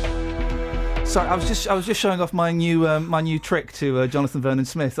 Sorry, I was just showing off my new trick to Jonathan Vernon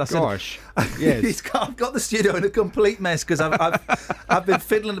Smith. I said, gosh, yes. I've got the studio in a complete mess because I've been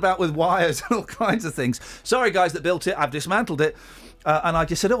fiddling about with wires and all kinds of things. Sorry, guys that built it, I've dismantled it, and I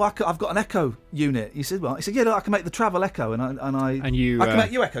just said, I've got an echo unit. He said, well, he said, yeah, look, I can make the travel echo, and I can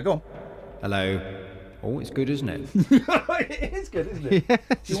make you echo. Go on. Hello. Oh, it's good, isn't it? It is good, isn't it? Yes.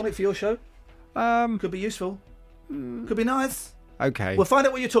 Do you want it for your show? Could be useful. Could be nice. Okay. We'll find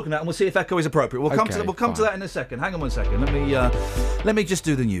out what you're talking about and we'll see if echo is appropriate. We'll come to that in a second. Hang on one second. Let me just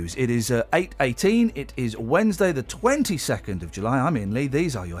do the news. It is 8:18. It is Wednesday, the 22nd of July. I'm Iain Lee.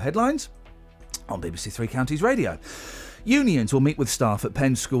 These are your headlines on BBC Three Counties Radio. Unions will meet with staff at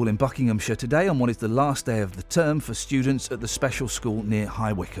Penn School in Buckinghamshire today on what is the last day of the term for students at the special school near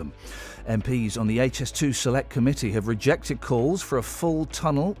High Wycombe. MPs on the HS2 Select Committee have rejected calls for a full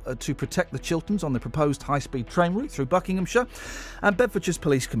tunnel to protect the Chilterns on the proposed high-speed train route through Buckinghamshire. And Bedfordshire's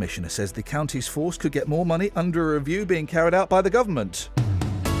Police Commissioner says the county's force could get more money under a review being carried out by the government.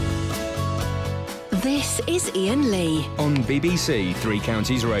 This is Iain Lee on BBC Three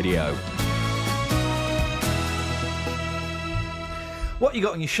Counties Radio. What you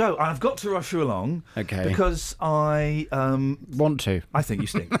got on your show? I've got to rush you along. Okay. Because I want to. I think you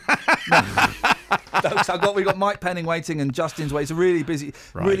stink. We've got Mike Penning waiting and Justin's waiting. It's a really busy,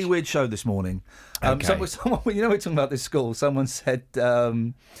 really weird show this morning. Someone, we're talking about this school. Someone said,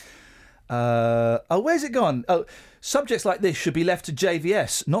 where's it gone? Oh, subjects like this should be left to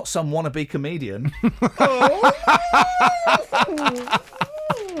JVS, not some wannabe comedian.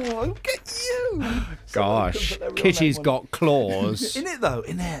 Look at you! Gosh, Kitty's got claws. In it, though,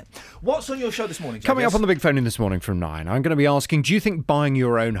 in it. What's on your show this morning, JVS? Coming up on the big phone in this morning from 9, I'm going to be asking, do you think buying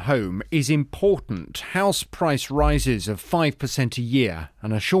your own home is important? House price rises of 5% a year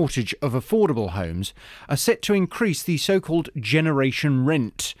and a shortage of affordable homes are set to increase the so-called generation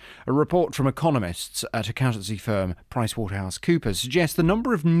rent. A report from economists at accountancy firm PricewaterhouseCoopers suggests the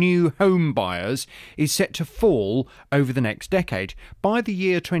number of new home buyers is set to fall over the next decade. By the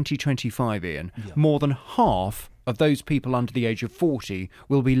year 2025, Ian, more than half of those people under the age of 40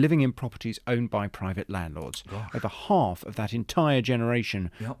 will be living in properties owned by private landlords. Gosh. Over half of that entire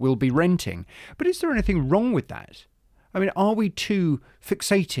generation will be renting. But is there anything wrong with that? I mean, are we too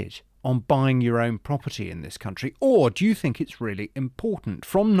fixated on buying your own property in this country? Or do you think it's really important?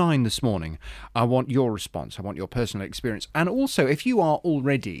 From 9 this morning, I want your response. I want your personal experience. And also, if you are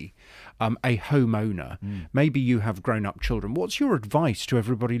already a homeowner, maybe you have grown-up children, what's your advice to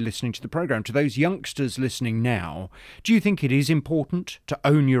everybody listening to the programme, to those youngsters listening now? Do you think it is important to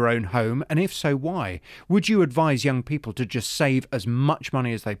own your own home? And if so, why? Would you advise young people to just save as much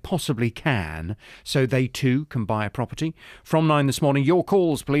money as they possibly can so they too can buy a property? From 9 this morning, your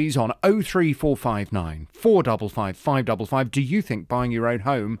calls please on 03459 455 555. Do you think buying your own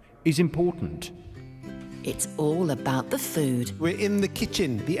home is important? It's all about the food. We're in the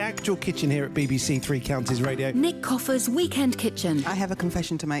kitchen, the actual kitchen here at BBC Three Counties Radio. Nick Coffer's Weekend Kitchen. I have a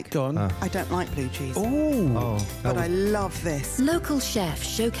confession to make. Go on. I don't like blue cheese. But I love this. Local chef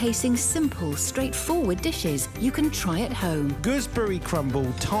showcasing simple, straightforward dishes you can try at home. Gooseberry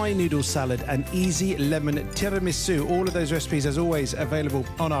crumble, Thai noodle salad and easy lemon tiramisu. All of those recipes, as always, available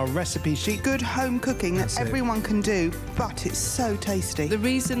on our recipe sheet. Good home cooking that everyone can do, but it's so tasty. The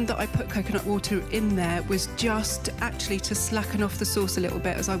reason that I put coconut water in there was just actually to slacken off the sauce a little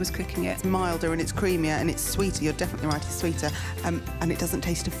bit as I was cooking it. It's milder and it's creamier and it's sweeter. You're definitely right, it's sweeter. And it doesn't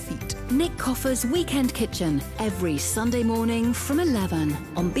taste of feet. Nick Coffer's Weekend Kitchen, every Sunday morning from 11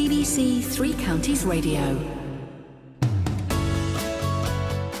 on BBC Three Counties Radio.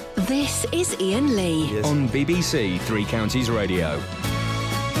 This is Iain Lee. On BBC Three Counties Radio.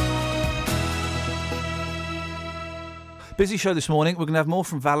 Busy show this morning. We're going to have more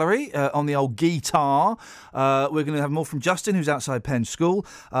from Valerie on the old guitar. We're going to have more from Justin, who's outside Penn School.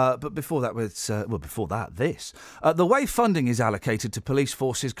 But before that, this. The way funding is allocated to police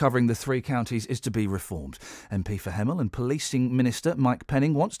forces covering the three counties is to be reformed. MP for Hemel and Policing Minister Mike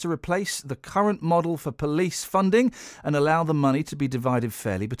Penning wants to replace the current model for police funding and allow the money to be divided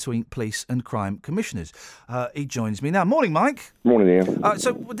fairly between police and crime commissioners. He joins me now. Morning, Mike. Morning, Ian.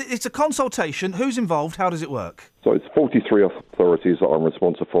 So it's a consultation. Who's involved? How does it work? So it's 43 authorities that I'm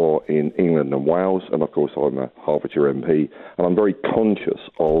responsible for in England and Wales, and of course I'm a Hertfordshire MP, and I'm very conscious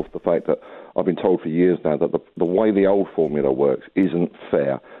of the fact that I've been told for years now that the way the old formula works isn't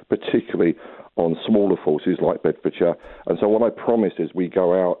fair, particularly on smaller forces like Bedfordshire. And so what I promised is we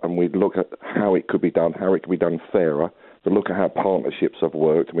go out and we'd look at how it could be done fairer, to look at how partnerships have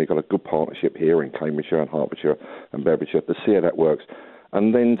worked, and we've got a good partnership here in Cambridgeshire and Hertfordshire and Bedfordshire, to see how that works,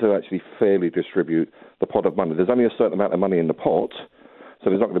 and then to actually fairly distribute the pot of money. There's only a certain amount of money in the pot, so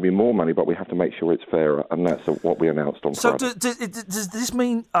there's not going to be more money, but we have to make sure it's fairer, and that's what we announced on Friday. So does this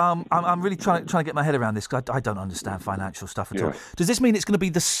mean, I'm really trying to get my head around this, because I don't understand financial stuff at all. Does this mean it's going to be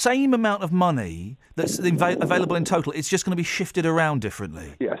the same amount of money that's available in total, it's just going to be shifted around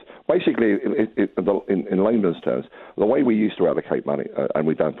differently? Yes. Basically, in layman's terms, the way we used to allocate money, and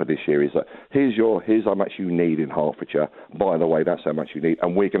we've done for this year, is that here's how much you need in Hertfordshire. By the way, that's how much you need,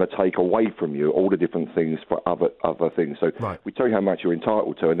 and we're going to take away from you all the different things for other things. So we tell you how much you're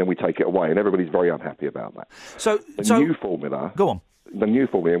entitled to, and then we take it away, and everybody's very unhappy about that. So the new formula. Go on. The new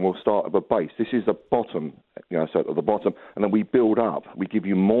formula, and we'll start at the base. This is the bottom, so at the bottom, and then we build up. We give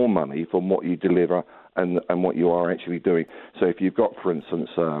you more money from what you deliver and what you are actually doing. So if you've got, for instance,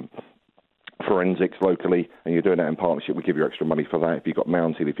 forensics locally, and you're doing that in partnership, we give you extra money for that. If you've got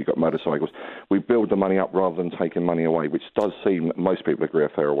mounted, if you've got motorcycles, we build the money up rather than taking money away, which does seem, most people agree, a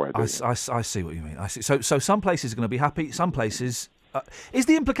fair way of doing it. I see what you mean. I see. So some places are going to be happy, some places... is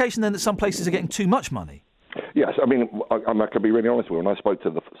the implication then that some places are getting too much money? Yes, I mean, I can be really honest with you. When I spoke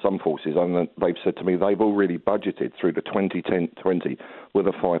to some forces, and they've said to me they've already budgeted through to 2020 with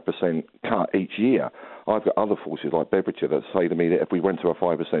a 5% cut each year. I've got other forces like Bedfordshire that say to me that if we went to a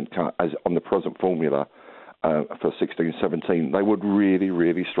 5% cut as on the present formula for 16-17, they would really,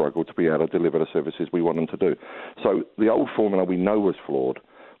 really struggle to be able to deliver the services we want them to do. So the old formula we know was flawed.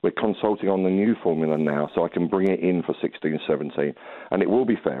 We're consulting on the new formula now, so I can bring it in for 16-17, and it will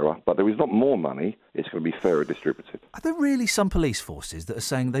be fairer, but there is not more money, it's going to be fairer distributed. Are there really some police forces that are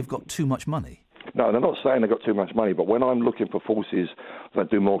saying they've got too much money? No, they're not saying they've got too much money, but when I'm looking for forces that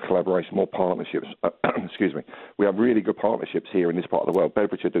do more collaboration, more partnerships. Excuse me. We have really good partnerships here in this part of the world.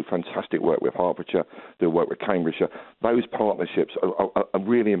 Bedfordshire do fantastic work with Hertfordshire, do work with Cambridgeshire. Those partnerships are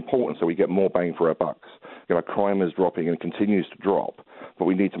really important so we get more bang for our bucks. Crime is dropping and continues to drop, but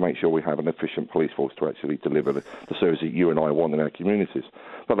we need to make sure we have an efficient police force to actually deliver the service that you and I want in our communities.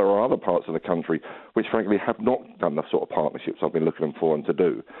 But there are other parts of the country which, frankly, have not done the sort of partnerships I've been looking for them to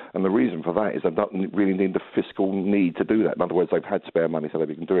do. And the reason for that is they don't really need the fiscal need to do that. In other words, they've had spare money, so they've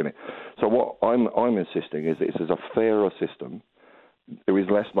been doing it. So what I'm insisting is that it's a fairer system. There is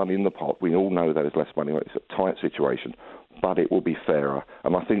less money in the pot. We all know there is less money. It's a tight situation, but it will be fairer.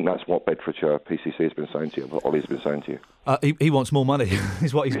 And I think that's what Bedfordshire PCC has been saying to you, what Ollie's been saying to you. He wants more money,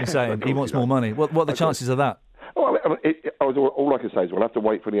 is what he's been saying. He wants more money. What are the chances of that? Well, all I can say is we'll have to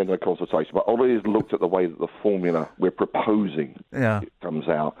wait for the end of the consultation. But Ollie has looked at the way that the formula we're proposing comes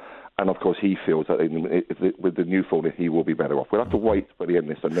out. And, of course, he feels that with the new formula, he will be better off. We'll have to wait for the end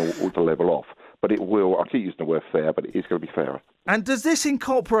of this and know all to level off. But it will, I keep using the word fair, but it is going to be fairer. And does this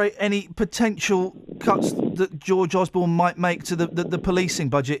incorporate any potential cuts that George Osborne might make to the policing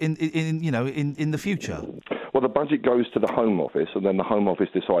budget in the future? Well, the budget goes to the Home Office, and then the Home Office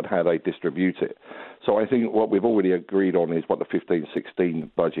decide how they distribute it. So I think what we've already agreed on is what the 15-16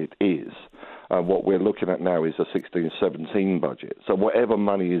 budget is. What we're looking at now is a 16-17 budget. So whatever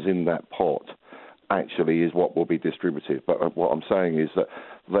money is in that pot actually is what will be distributed. But what I'm saying is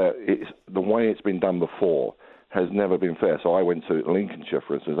that the way it's been done before has never been fair. So I went to Lincolnshire,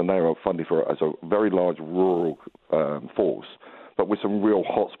 for instance, and they were funded as a very large rural force, but with some real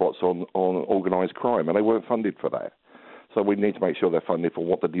hotspots on organised crime, and they weren't funded for that. So we need to make sure they're funded for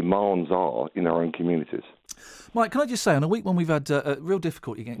what the demands are in our own communities. Mike, can I just say, on a week when we've had real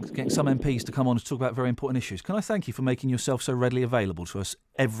difficulty getting some MPs to come on to talk about very important issues, can I thank you for making yourself so readily available to us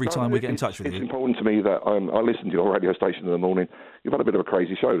every time we get in touch with you? It's important to me that I listen to your radio station in the morning. You've had a bit of a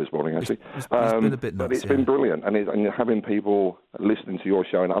crazy show this morning, actually. It's been a bit nuts, but it's been brilliant, and having people listening to your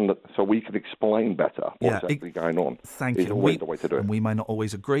show so we can explain better what's actually going on. Thank is you. Always the way to do it. And we may not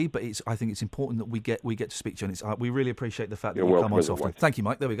always agree, but I think it's important that we get to speak to you, and we really appreciate the fact that you come on so often. Thank you,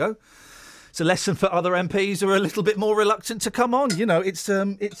 Mike. There we go. It's a lesson for other MPs who are a little bit more reluctant to come on. It's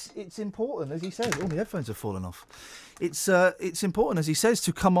important, as he says. Oh, my headphones have fallen off. It's important, as he says,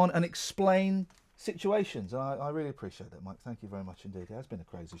 to come on and explain situations. I really appreciate that, Mike. Thank you very much indeed. It has been a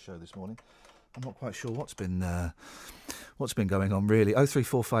crazy show this morning. I'm not quite sure what's been going on, really.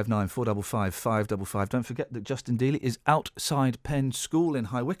 03459 455 555. Don't forget that Justin Dealey is outside Penn School in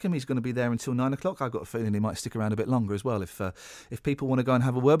High Wycombe. He's going to be there until 9 o'clock. I've got a feeling he might stick around a bit longer as well. If people want to go and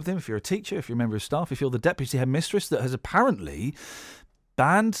have a word with him, if you're a teacher, if you're a member of staff, if you're the deputy headmistress that has apparently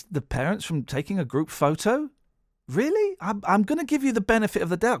banned the parents from taking a group photo. Really? I'm going to give you the benefit of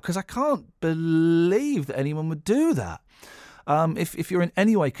the doubt because I can't believe that anyone would do that. If you're in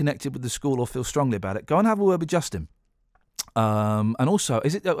any way connected with the school or feel strongly about it, go and have a word with Justin. And also,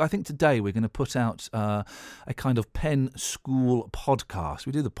 I think today we're going to put out a kind of Penn School podcast.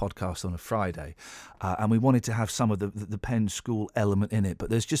 We do the podcast on a Friday, and we wanted to have some of the Penn School element in it. But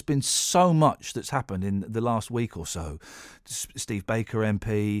there's just been so much that's happened in the last week or so. Steve Baker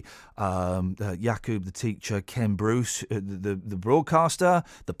MP, Yakub the teacher, Ken Bruce, the broadcaster,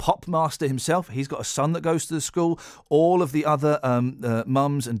 the pop master himself. He's got a son that goes to the school. All of the other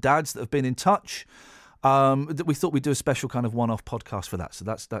mums and dads that have been in touch. That we thought we'd do a special kind of one-off podcast for that. So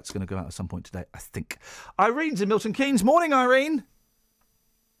that's going to go out at some point today, I think. Irene's in Milton Keynes. Morning, Irene.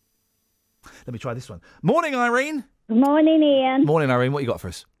 Let me try this one. Morning, Irene. Morning, Ian. Morning, Irene. What you got for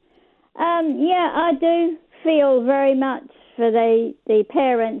us? I do feel very much for the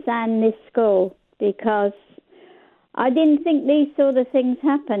parents and this school because I didn't think these sort of things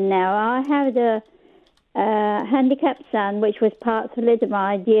happen now. I had a handicapped son, which was part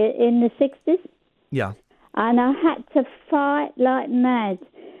thalidomide in the 60s. Yeah. And I had to fight like mad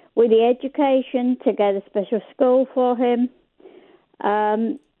with the education to get a special school for him.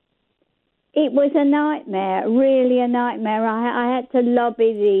 It was a nightmare, really a nightmare. I had to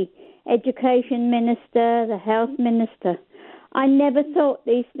lobby the education minister, the health minister. I never thought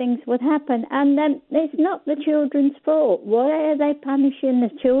these things would happen. And then it's not the children's fault. Why are they punishing the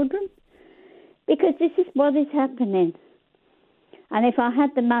children? Because this is what is happening. And if I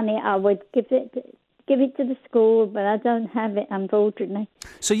had the money, I would give it to the school, but I don't have it, unfortunately.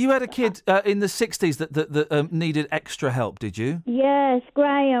 So you had a kid in the 60s that needed extra help, did you? Yes,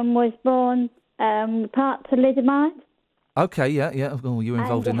 Graham was born part thalidomide. Okay, yeah. Oh, you were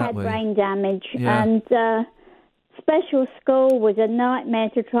involved in that, were you? And he had brain damage. Yeah. And special school was a nightmare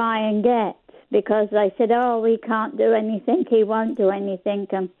to try and get because they said, we can't do anything, he won't do anything.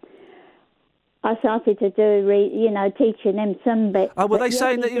 I started to do, teaching him some bits. Oh, were But they yes,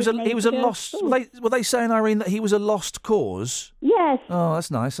 saying that he was a did lost? need to Were they saying, Irene, that he was a lost cause? Yes. Oh, that's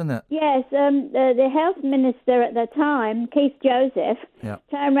nice, isn't it? Yes, the health minister at the time, Keith Joseph, Yeah.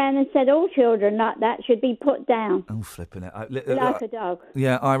 turned around and said all children like that should be put down. Oh, flipping it! Like a dog.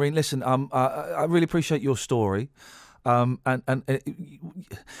 Yeah, Irene. Listen, I really appreciate your story. And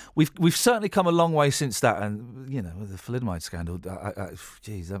we've certainly come a long way since that, and the thalidomide scandal.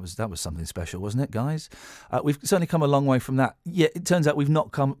 Geez, that was something special, wasn't it, guys? We've certainly come a long way from that. Yet it turns out we've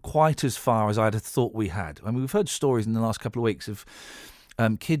not come quite as far as I'd have thought we had. I mean, we've heard stories in the last couple of weeks of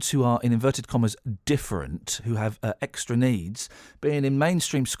kids who are, in inverted commas, different, who have extra needs, being in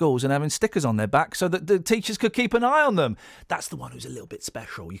mainstream schools and having stickers on their back so that the teachers could keep an eye on them. That's the one who's a little bit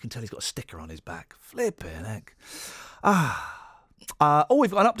special. You can tell he's got a sticker on his back. Flipping heck.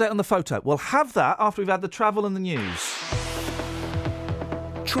 We've got an update on the photo. We'll have that after we've had the travel and the news.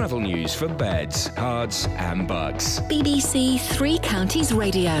 Travel news for beds, cards and bugs. BBC Three Counties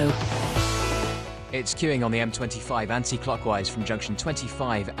Radio. It's queuing on the M25 anti-clockwise from junction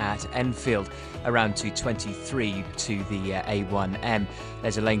 25 at Enfield around to 23 to the A1M.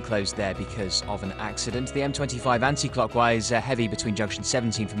 There's a lane closed there because of an accident. The M25 anti-clockwise heavy between junction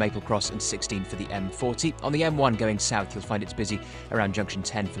 17 for Maple Cross and 16 for the M40. On the M1 going south, you'll find it's busy around junction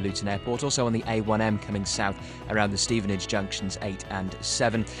 10 for Luton Airport. Also on the A1M coming south around the Stevenage junctions 8 and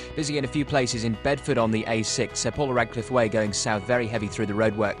 7. Busy in a few places in Bedford on the A6. Paula Radcliffe Way going south, very heavy through the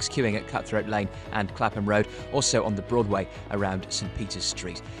roadworks, queuing at Cutthroat Lane and Clapham Road. Also on the Broadway around St Peter's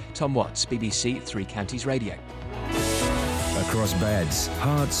Street. Tom Watts, BBC Three Counties Radio. Across beds,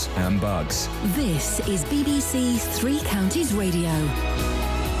 hearts and bugs. This is BBC Three Counties Radio.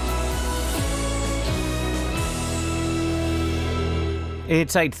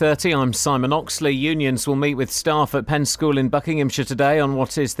 It's 8:30. I'm Simon Oxley. Unions will meet with staff at Penn School in Buckinghamshire today on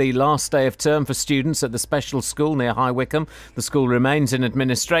what is the last day of term for students at the special school near High Wycombe. The school remains in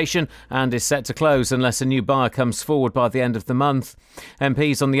administration and is set to close unless a new buyer comes forward by the end of the month.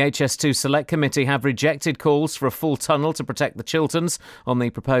 MPs on the HS2 Select Committee have rejected calls for a full tunnel to protect the Chilterns on the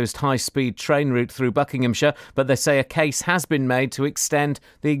proposed high-speed train route through Buckinghamshire, but they say a case has been made to extend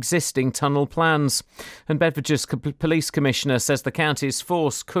the existing tunnel plans. And Bedfordshire's Police Commissioner says the county's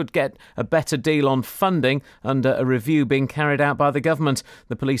force could get a better deal on funding under a review being carried out by the government.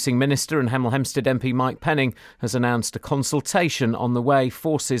 The policing minister and Hemel Hempstead MP Mike Penning has announced a consultation on the way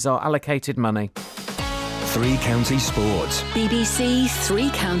forces are allocated money. Three Counties Sports. BBC Three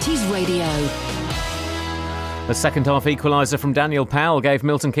Counties Radio. The second-half equaliser from Daniel Powell gave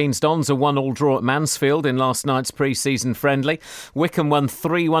Milton Keynes Dons a 1-1 draw at Mansfield in last night's pre-season friendly. Wycombe won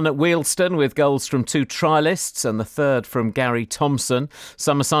 3-1 at Wealdstone with goals from two trialists and the third from Gary Thompson.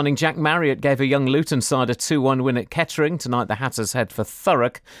 Summer signing Jack Marriott gave a young Luton side a 2-1 win at Kettering. Tonight the Hatters head for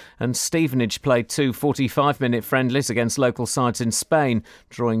Thurrock. And Stevenage played two 45-minute friendlies against local sides in Spain,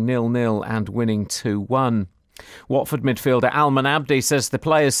 drawing 0-0 and winning 2-1. Watford midfielder Alman Abdi says the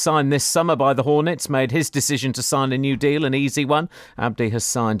players signed this summer by the Hornets made his decision to sign a new deal an easy one. Abdi has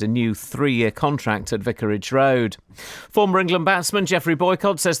signed a new 3-year contract at Vicarage Road. Former England batsman Geoffrey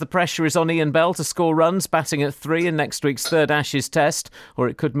Boycott says the pressure is on Iain Bell to score runs, batting at 3 in next week's third Ashes test, or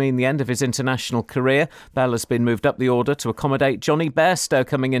it could mean the end of his international career. Bell has been moved up the order to accommodate Johnny Bairstow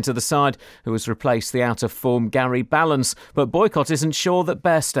coming into the side, who has replaced the out-of-form Gary Ballance. But Boycott isn't sure that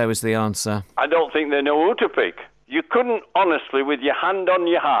Bairstow is the answer. I don't think they know who to pick. You couldn't honestly, with your hand on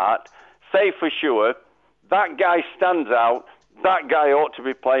your heart, say for sure, that guy stands out, that guy ought to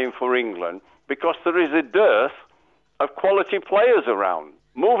be playing for England, because there is a dearth of quality players around.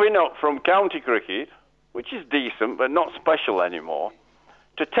 Moving up from county cricket, which is decent but not special anymore,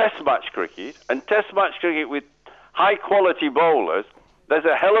 to test match cricket, and test match cricket with high quality bowlers, there's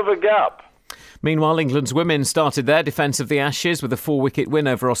a hell of a gap. Meanwhile, England's women started their defence of the Ashes with a 4-wicket win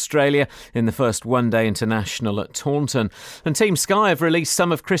over Australia in the first one-day international at Taunton. And Team Sky have released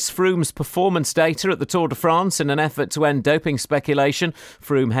some of Chris Froome's performance data at the Tour de France in an effort to end doping speculation.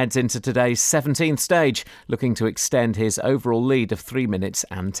 Froome heads into today's 17th stage, looking to extend his overall lead of 3 minutes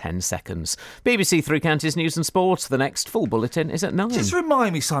and 10 seconds. BBC Three Counties News and Sport. The next full bulletin is at 9. Just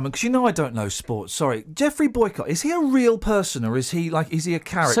remind me, Simon, because you know I don't know sports. Sorry. Geoffrey Boycott, is he a real person or is he a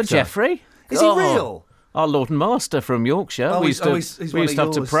character? Sir Geoffrey? Is he real? Our Lord and Master from Yorkshire. We used to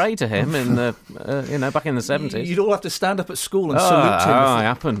have to pray to him in the, back in the 70s. You'd all have to stand up at school and salute him. I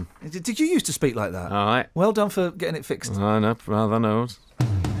happen. Did you used to speak like that? All right. Well done for getting it fixed. I know, rather knows.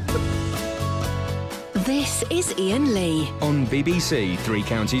 This is Iain Lee on BBC Three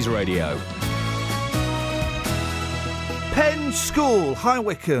Counties Radio. Penn One School, High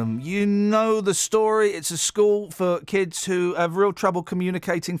Wycombe. You know the story. It's a school for kids who have real trouble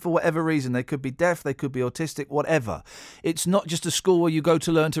communicating for whatever reason. They could be deaf, they could be autistic, whatever. It's not just a school where you go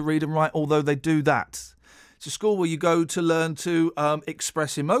to learn to read and write, although they do that. It's a school where you go to learn to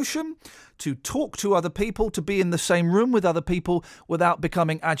express emotion, to talk to other people, to be in the same room with other people without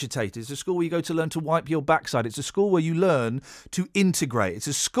becoming agitated. It's a school where you go to learn to wipe your backside. It's a school where you learn to integrate. It's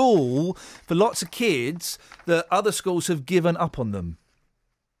a school for lots of kids that other schools have given up on them.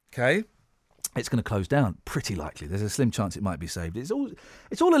 Okay? It's going to close down, pretty likely. There's a slim chance it might be saved. It's all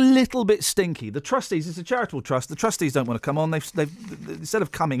a little bit stinky. The trustees, it's a charitable trust. The trustees don't want to come on. They've instead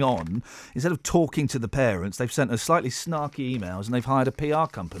of coming on, instead of talking to the parents, they've sent us slightly snarky emails and they've hired a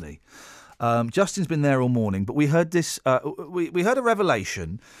PR company. Justin's been there all morning, but we heard this. We heard a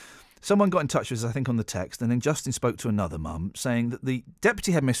revelation. Someone got in touch with us, I think, on the text, and then Justin spoke to another mum saying that the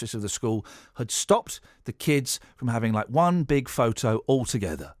deputy headmistress of the school had stopped the kids from having like one big photo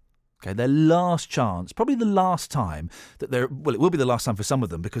altogether. Okay, their last chance, probably the last time that it will be the last time for some of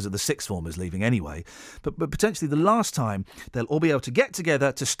them because of the sixth formers leaving anyway, but potentially the last time they'll all be able to get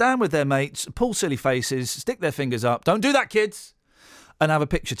together, to stand with their mates, pull silly faces, stick their fingers up, don't do that, kids, and have a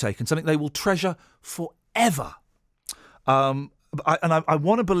picture taken, something they will treasure forever. I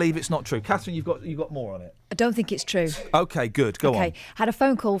want to believe it's not true. Catherine, you've got more on it. I don't think it's true. Okay, good. Go on. Had a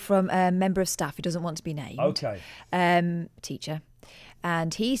phone call from a member of staff who doesn't want to be named. Okay. Teacher.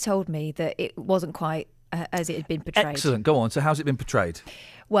 And he told me that it wasn't quite as it had been portrayed. Excellent. Go on. So how's it been portrayed?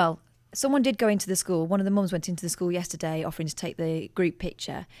 Well, someone did go into the school. One of the mums went into the school yesterday offering to take the group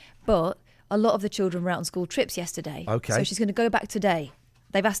picture. But a lot of the children were out on school trips yesterday. Okay. So she's going to go back today.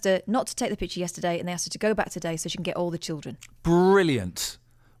 They've asked her not to take the picture yesterday and they asked her to go back today so she can get all the children. Brilliant.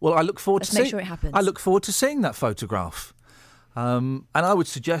 Well, I look forward Let's make sure it happens. I look forward to seeing that photograph. And I would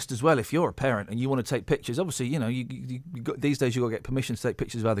suggest as well, if you're a parent and you want to take pictures, obviously, you know, these days you've got to get permission to take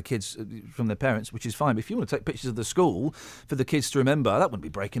pictures of other kids from their parents, which is fine. But if you want to take pictures of the school for the kids to remember, that wouldn't be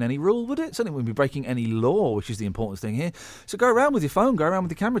breaking any rule, would it? Certainly wouldn't be breaking any law, which is the important thing here. So go around with your phone, go around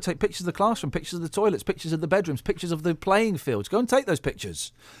with your camera, take pictures of the classroom, pictures of the toilets, pictures of the bedrooms, pictures of the playing fields. Go and take those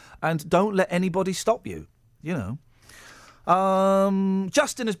pictures. And don't let anybody stop you, you know.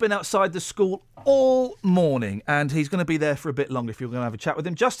 Justin has been outside the school all morning and he's going to be there for a bit longer if you're going to have a chat with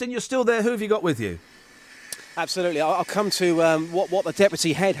him. Justin, you're still there. Who have you got with you? Absolutely. I'll come to what the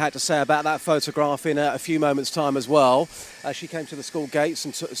deputy head had to say about that photograph in a few moments' time as well. She came to the school gates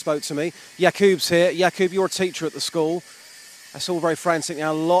and spoke to me. Yakub's here. Yakub, you're a teacher at the school. It's all very frantic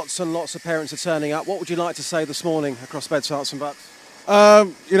now. Lots and lots of parents are turning up. What would you like to say this morning across Beds, Herts and Bucks?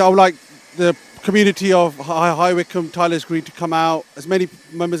 Like the community of High Wycombe, Tyler's Green to come out, as many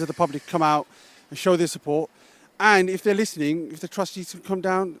members of the public come out and show their support. And if they're listening, if the trustees can come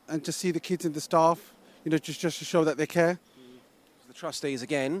down and just see the kids and the staff, just to show that they care. The trustees,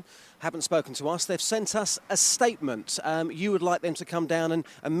 again, haven't spoken to us. They've sent us a statement. You would like them to come down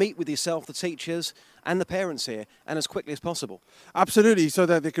and meet with yourself, the teachers and the parents here, and as quickly as possible. Absolutely, so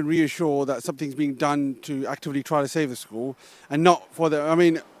that they can reassure that something's being done to actively try to save the school, and not for the...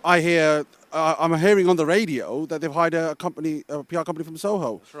 I'm hearing on the radio that they've hired a PR company from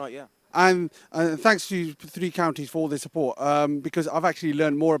Soho. That's right, yeah. And thanks to 3 counties for all their support, because I've actually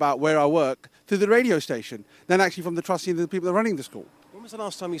learned more about where I work through the radio station than actually from the trustees and the people that are running the school. When was the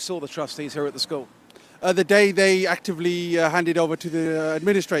last time you saw the trustees here at the school? The day they actively handed over to the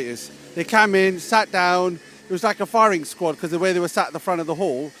administrators. They came in, sat down. It was like a firing squad because the way they were sat at the front of the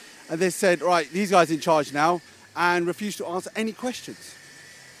hall. And they said, right, these guys are in charge now, and refused to answer any questions.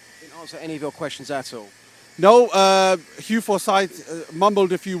 Didn't answer any of your questions at all? No, Hugh Forsyth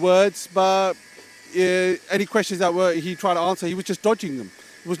mumbled a few words, but any questions that he tried to answer, he was just dodging them.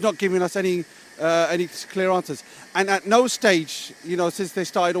 He was not giving us any clear answers. And at no stage, since they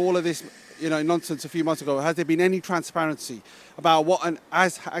started all of this, nonsense a few months ago, has there been any transparency about what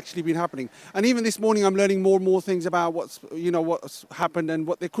has actually been happening? And even this morning, I'm learning more and more things about what's happened and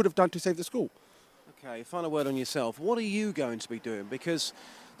what they could have done to save the school. Okay, final word on yourself. What are you going to be doing? Because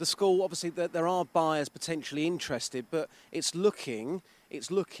the school, obviously, there are buyers potentially interested, but it's looking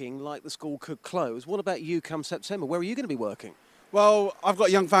like the school could close. What about you come September? Where are you going to be working? Well, I've got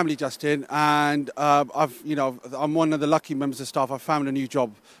a young family, Justin, and I'm one of the lucky members of staff. I found a new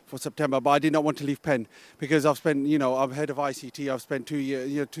job for September, but I did not want to leave Penn because I've spent, I'm head of ICT. I've spent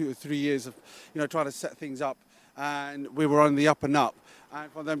 2 or 3 years of, trying to set things up, and we were on the up and up. And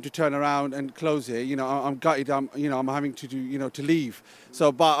for them to turn around and close it, I'm gutted. I'm having to do, to leave.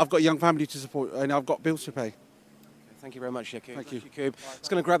 So, but I've got a young family to support, and I've got bills to pay. Thank you very much, Yakub. Thank you. Yakub. Just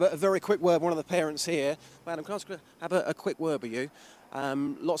going to grab a very quick word. One of the parents here. Madam, can I have a quick word with you?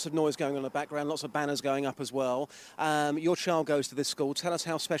 Lots of noise going on in the background, lots of banners going up as well. Your child goes to this school. Tell us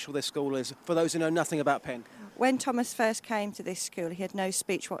how special this school is for those who know nothing about Penn. When Thomas first came to this school, he had no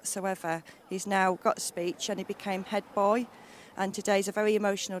speech whatsoever. He's now got speech and he became head boy. And today's a very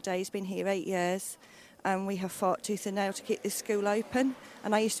emotional day. He's been here 8 years and we have fought tooth and nail to keep this school open.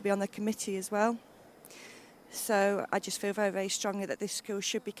 And I used to be on the committee as well. So I just feel very, very strongly that this school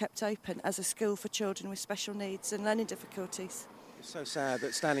should be kept open as a school for children with special needs and learning difficulties. It's so sad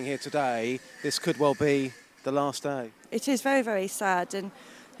that standing here today, this could well be the last day. It is very, very sad, and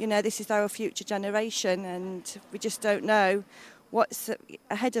you know, this is our future generation and we just don't know what's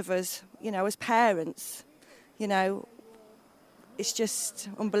ahead of us, you know, as parents. You know, it's just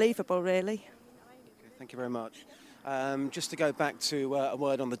unbelievable, really. Okay, thank you very much. Just to go back to a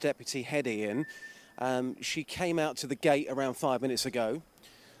word on the deputy head, Iain, she came out to the gate around 5 minutes ago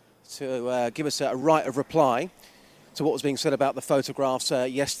to give us a right of reply to what was being said about the photographs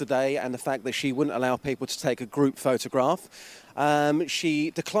yesterday and the fact that she wouldn't allow people to take a group photograph.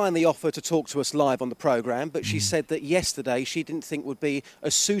 She declined the offer to talk to us live on the programme, but she said that yesterday she didn't think would be a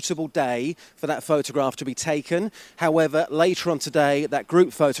suitable day for that photograph to be taken. However, later on today, that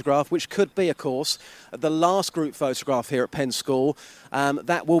group photograph, which could be, of course, the last group photograph here at Penn School,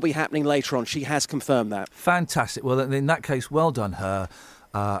 that will be happening later on. She has confirmed that. Fantastic. Well, in that case, well done her.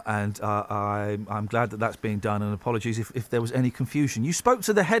 I'm glad that that's being done, and apologies if there was any confusion. You spoke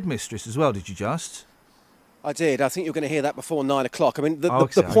to the headmistress as well, did you just? I did. I think you're going to hear that before 9 o'clock. I mean,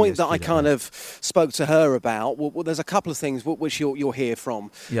 the point that I kind of spoke to her about, well, there's a couple of things which you'll hear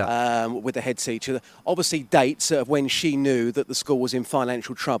from with the head teacher. Obviously, dates of when she knew that the school was in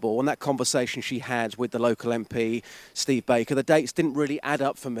financial trouble, and that conversation she had with the local MP, Steve Baker, the dates didn't really add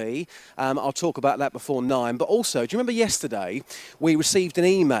up for me. I'll talk about that before 9. But also, do you remember yesterday we received an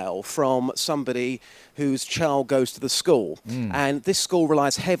email from somebody whose child goes to the school, and this school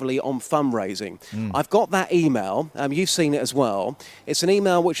relies heavily on fundraising. I've got that email, you've seen it as well. It's an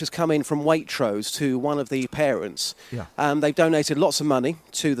email which has come in from Waitrose to one of the parents. They've donated lots of money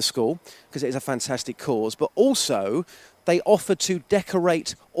to the school because it is a fantastic cause, but also they offered to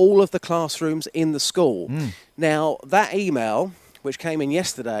decorate all of the classrooms in the school. Now, that email, which came in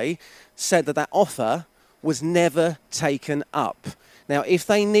yesterday, said that offer was never taken up. Now, if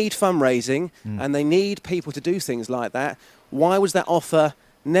they need fundraising and they need people to do things like that, why was that offer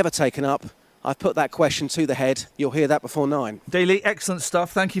never taken up? I've put that question to the head. You'll hear that before 9. Daily, excellent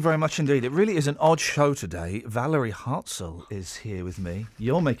stuff. Thank you very much indeed. It really is an odd show today. Valerie Hartzell is here with me.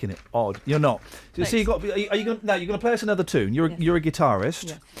 You're making it odd. You're not. So you're going to play us another tune. You're a guitarist.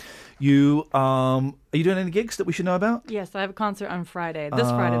 Yes. Are you doing any gigs that we should know about? Yes, I have a concert on Friday.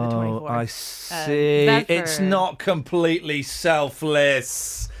 This Friday, the 24th. I see. It's not completely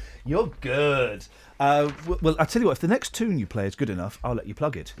selfless. You're good. Well, I'll tell you what, if the next tune you play is good enough, I'll let you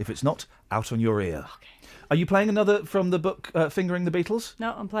plug it. If it's not, out on your ear. Okay. Are you playing another from the book Fingering the Beatles?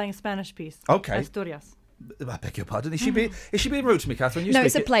 No, I'm playing a Spanish piece. Okay. Asturias. I beg your pardon. Is she being rude to me, Catherine? No,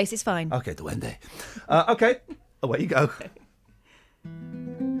 it's a place. It's fine. Okay, duende. Okay, away you go. Okay.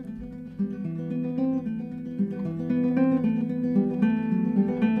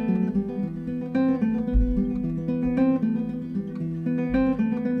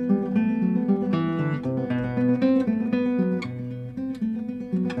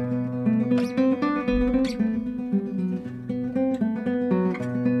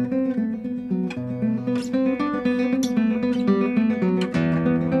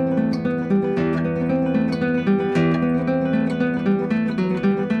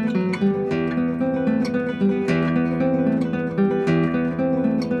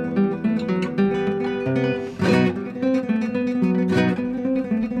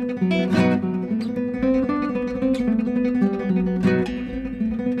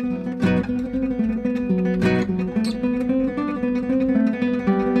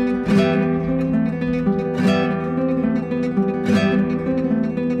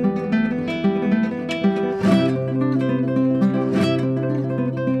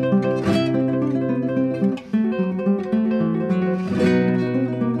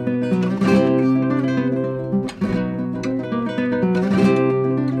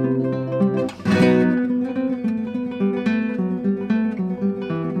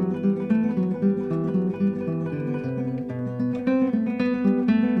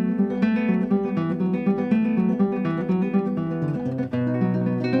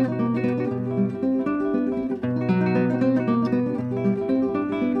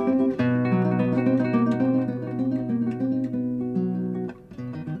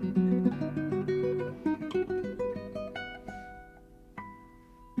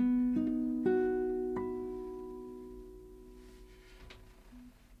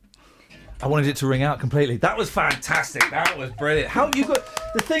 I wanted it to ring out completely. That was fantastic. That was brilliant. How you got?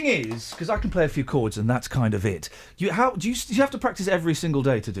 The thing is, because I can play a few chords and that's kind of it. Do you have to practice every single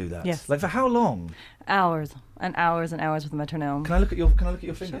day to do that? Yes. Like for how long? Hours and hours and hours with the metronome. Can I look at your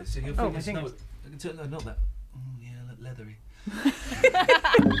fingers? Sure. So your Oh, my fingers. fingers. No, not that. Oh, yeah, leathery.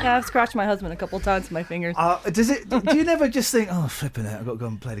 Yeah, I've scratched my husband a couple of times with my fingers. Do you never just think, oh, flipping it, I've got to go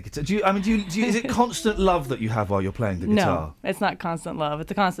and play the guitar? Is it constant love that you have while you're playing the guitar? No, it's not constant love.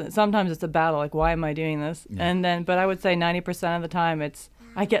 It's a constant. Sometimes it's a battle. Like, why am I doing this? Yeah. But I would say 90% of the time, it's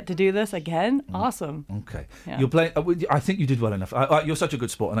I get to do this again. Awesome. Okay. Yeah. You're playing. I think you did well enough. You're such a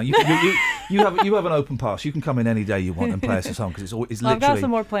good sport, and you have an open pass. You can come in any day you want and play us a song because it's literally. I've got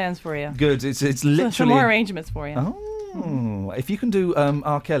some more plans for you. Good. It's literally some more arrangements for you. Oh, if you can do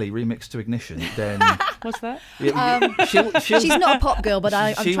R. Kelly remix to Ignition, then what's that? She's not a pop girl, but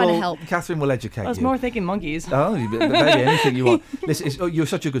I'm trying to help. Catherine will educate you. I was more thinking monkeys. Oh, maybe anything you want. Listen, you're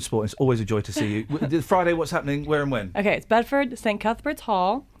such a good sport. It's always a joy to see you. Friday, what's happening? Where and when? Okay, it's Bedford, St. Cuthbert's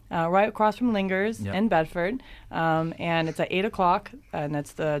Hall. Right across from Lingers in Bedford, and it's at 8 o'clock, and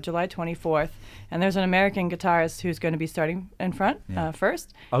it's the July 24th. And there's an American guitarist who's going to be starting in front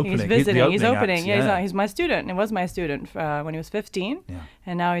first. Opening. He's visiting. He's opening. Act, He's my student. It was my student when he was 15,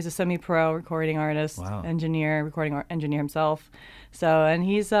 and now he's a semi-pro recording artist, engineer, recording engineer himself. So, and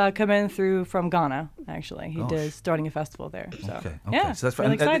he's coming through from Ghana, actually. He is starting a festival there. So. Okay. Yeah, so that's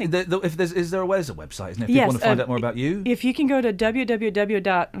really exciting. There's a website, isn't it? If you want to find out more about you? If you can go to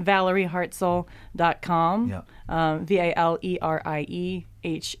www.valeriehartzel.com, VALERIEHARTZELL.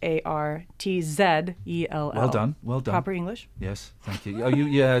 Well done. Proper English? Yes, thank you.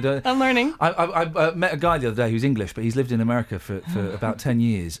 I'm learning. I met a guy the other day who's English, but he's lived in America for about 10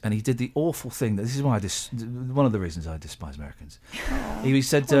 years, and he did the awful thing that this is why one of the reasons I despise Americans. He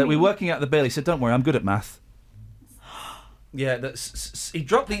said, we're working out the bill. He said, don't worry, I'm good at math. Yeah, he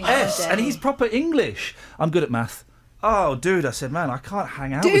dropped the S, and he's proper English. I'm good at math. Oh, dude, I said, man, I can't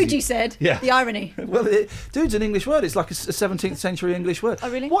hang out with you. Dude, you said? Yeah. The irony. Well, dude's an English word. It's like a 17th century English word.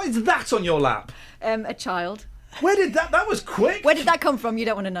 Oh, really? What is that on your lap? A child. Where did that was quick. Where did that come from? You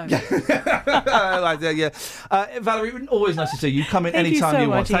don't want to know. Valerie, always nice to see you. Come in Thank anytime you you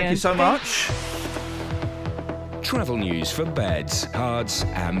want. Ian. Thank you so much. Travel news for beds, cards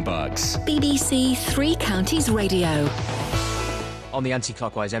and bugs. BBC Three Counties Radio. On the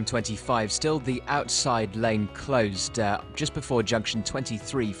anti-clockwise M25, still the outside lane closed just before junction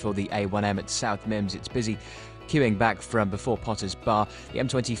 23 for the A1M at South Mims. It's busy queuing back from before Potters Bar. The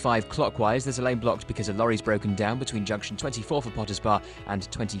M25 clockwise, there's a lane blocked because a lorry's broken down between junction 24 for Potters Bar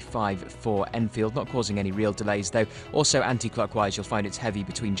and 25 for Enfield, not causing any real delays though. Also anti-clockwise, you'll find it's heavy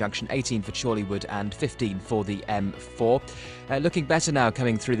between junction 18 for Chorleywood and 15 for the M4. Looking better now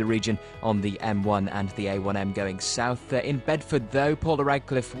coming through the region on the M1 and the A1M going south. In Bedford though, Paula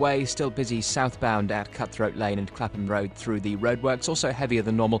Radcliffe Way still busy southbound at Cutthroat Lane and Clapham Road through the roadworks, also heavier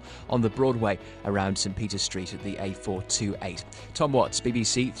than normal on the Broadway around St Peter's Street at the A428. Tom Watts,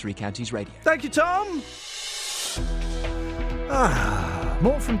 BBC Three Counties Radio. Thank you, Tom.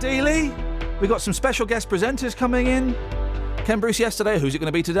 More from Dealey. We got some special guest presenters coming in. Ken Bruce yesterday, who's it going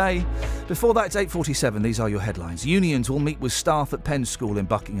to be today? Before that, it's 8:47. These are your headlines. Unions will meet with staff at Penn School in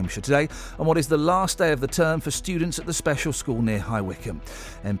Buckinghamshire today on what is the last day of the term for students at the special school near High Wycombe.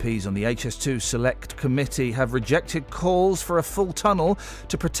 MPs on the HS2 Select Committee have rejected calls for a full tunnel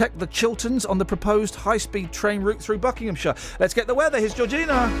to protect the Chilterns on the proposed high-speed train route through Buckinghamshire. Let's get the weather. Here's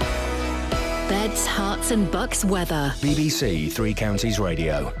Georgina. Beds, Herts and Bucks weather. BBC Three Counties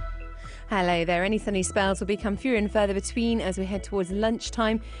Radio. Hello there. Any sunny spells will become fewer and further between as we head towards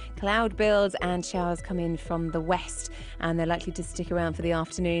lunchtime. Cloud builds and showers come in from the west, and they're likely to stick around for the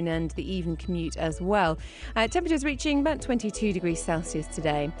afternoon and the evening commute as well. Temperatures reaching about 22 degrees Celsius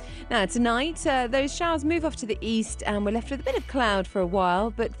today. Now tonight, those showers move off to the east and we're left with a bit of cloud for a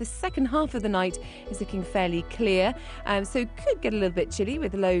while, but the second half of the night is looking fairly clear, so could get a little bit chilly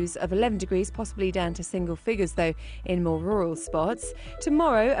with lows of 11 degrees, possibly down to single figures though in more rural spots.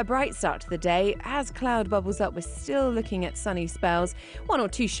 Tomorrow, a bright start to the day. As cloud bubbles up, we're still looking at sunny spells. 1 or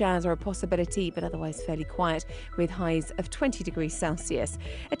 2 showers are a possibility, but otherwise fairly quiet with highs of 20 degrees Celsius.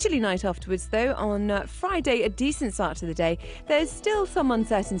 A chilly night afterwards though. On Friday, a decent start to the day. There's still some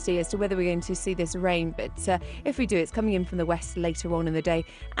uncertainty as to whether we're going to see this rain, but if we do, it's coming in from the west later on in the day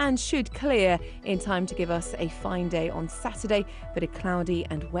and should clear in time to give us a fine day on Saturday, but a cloudy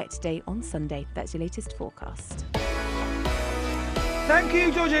and wet day on Sunday. That's your latest forecast. Thank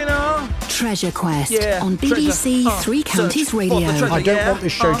you, Georgina. Treasure Quest Yeah, on BBC Three Counties search for Radio. the treasure, I don't want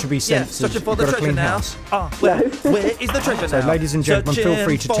this show to be censored. Searching for You've the got a treasure clean now. house. Where is the treasure So, now? ladies and gentlemen, feel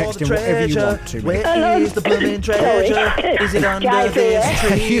free to Searching text for in the whatever you treasure. want to. Where is the blooming treasure? Is it under Guys, this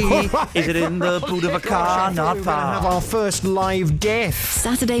tree? You're right. Is it in the boot of a car? Not We're going to have far. our first live death.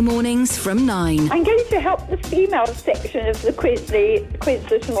 Saturday mornings from 9. I'm going to help the female section of the quiz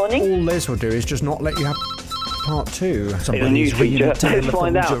this morning. All Les will do is just not let you have part 2. It's a Somebody's new ringing feature. the telephone Let's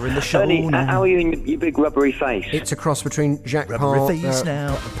find out. during the show Ernie, now. how are you in your big rubbery face? It's a cross between Jacques Rubbery Hart, face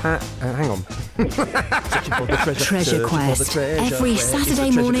now. Pat. Hang on. Searching for the treasure. Treasure Searching for the Quest treasure. every Where is the Saturday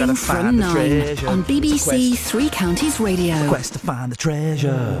treasure? morning Gotta from find the 9 treasure. on It's a BBC quest. Three Counties Radio. Quest to find the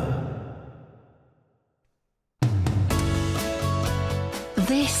treasure.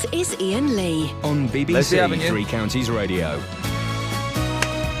 This is Iain Lee. On Leslie BBC Avenue. Three Counties Radio.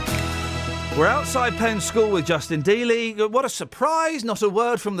 We're outside Penn School with Justin Dealey. What a surprise, not a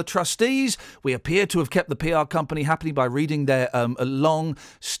word from the trustees. We appear to have kept the PR company happy by reading their a long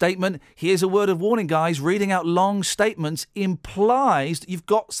statement. Here's a word of warning, guys. Reading out long statements implies that you've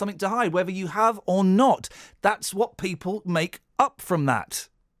got something to hide, whether you have or not. That's what people make up from that.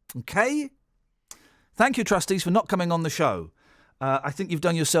 Okay? Thank you, trustees, for not coming on the show. I think you've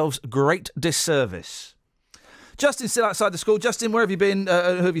done yourselves great disservice. Justin's still outside the school. Justin, where have you been? Who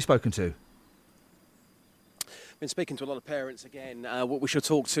have you spoken to? Been speaking to a lot of parents again. We shall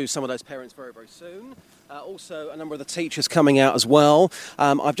talk to some of those parents very, very soon. Also, a number of the teachers coming out as well.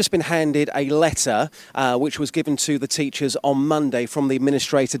 I've just been handed a letter which was given to the teachers on Monday from the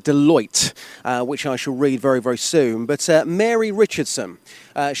administrator Deloitte, which I shall read very, very soon. But Mary Richardson,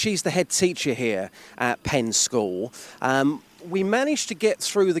 she's the head teacher here at Penn School. We managed to get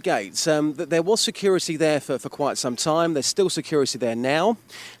through the gates. There was security there for quite some time. There's still security there now.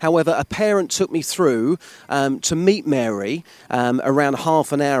 However, a parent took me through to meet Mary around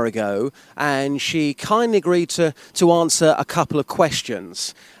half an hour ago, and she kindly agreed to answer a couple of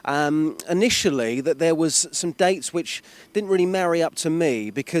questions. Initially, that there was some dates which didn't really marry up to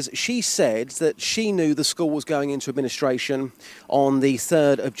me, because she said that she knew the school was going into administration on the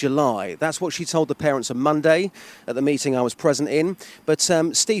 3rd of July. That's what she told the parents on Monday at the meeting I was present in. But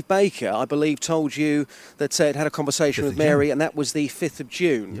Steve Baker, I believe, told you that it had a conversation with Mary, and that was the 5th of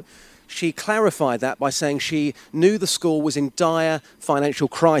June. Yep. She clarified that by saying she knew the school was in dire financial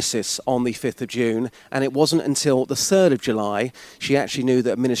crisis on the 5th of June, and it wasn't until the 3rd of July she actually knew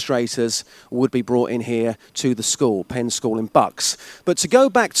that administrators would be brought in here to the school, Penn School in Bucks. But to go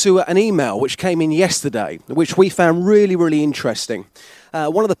back to an email which came in yesterday, which we found really, really interesting.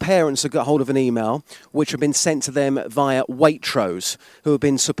 One of the parents had got hold of an email which had been sent to them via Waitrose, who have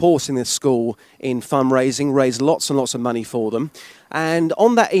been supporting this school in fundraising, raised lots and lots of money for them. And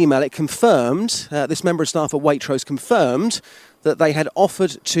on that email, it confirmed, this member of staff at Waitrose confirmed that they had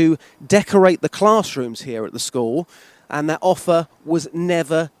offered to decorate the classrooms here at the school, and that offer was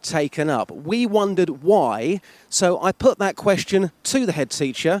never taken up. We wondered why, so I put that question to the head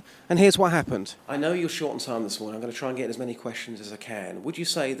teacher, and here's what happened. I know you're short on time this morning. I'm going to try and get as many questions as I can. Would you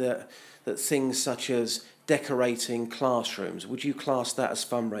say that things such as decorating classrooms, would you class that as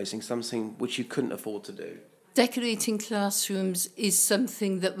fundraising, something which you couldn't afford to do? Decorating classrooms is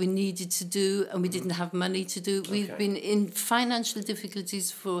something that we needed to do and we didn't have money to do. We've been in financial difficulties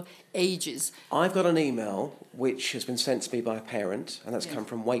for ages. I've got an email which has been sent to me by a parent, and that's come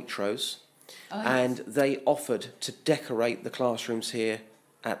from Waitrose, and they offered to decorate the classrooms here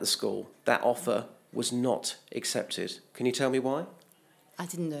at the school. That offer was not accepted. Can you tell me why? I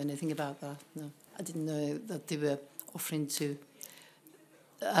didn't know anything about that, no. I didn't know that they were offering to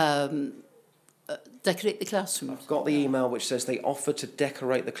decorate the classrooms. I've got the email which says they offered to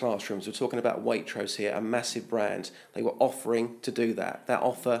decorate the classrooms. We're talking about Waitrose here, a massive brand. They were offering to do that. That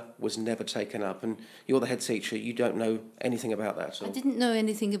offer was never taken up. And you're the head teacher. You don't know anything about that at all. I didn't know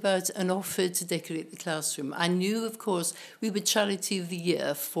anything about an offer to decorate the classroom. I knew, of course, we were Charity of the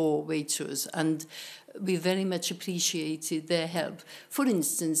Year for Waitrose, and we very much appreciated their help. For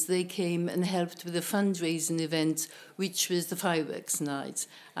instance, they came and helped with a fundraising event, which was the fireworks night.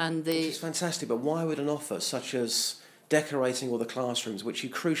 And they... Which is fantastic, but why would an offer such as decorating all the classrooms, which you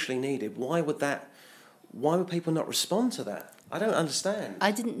crucially needed, why would people not respond to that? I don't understand.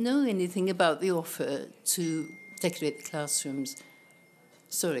 I didn't know anything about the offer to decorate the classrooms.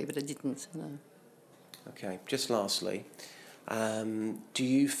 Sorry, but I didn't, no. Okay, just lastly, do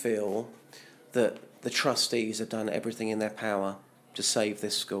you feel that the trustees have done everything in their power to save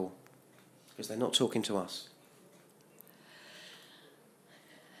this school? Because they're not talking to us.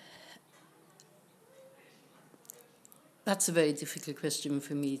 That's a very difficult question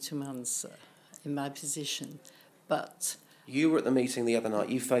for me to answer in my position. But You were at the meeting the other night.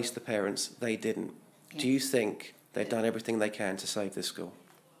 You faced the parents. They didn't. Do you think they've done everything they can to save this school?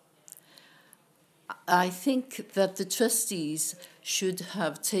 I think that the trustees should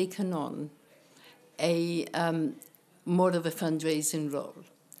have taken on a more of a fundraising role.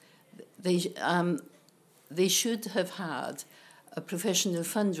 They should have had a professional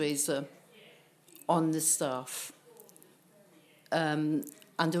fundraiser on the staff, and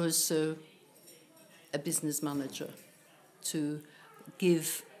also a business manager to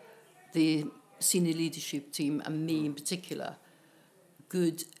give the senior leadership team, and me in particular,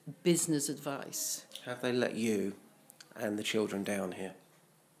 good business advice. Have they let you and the children down here?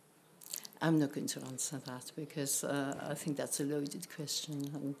 I'm not going to answer that because I think that's a loaded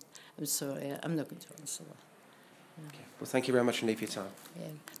question. And I'm sorry, I'm not going to answer that. Okay. Well, thank you very much indeed for your time. Yeah,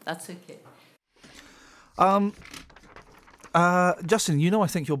 that's okay. Justin, you know I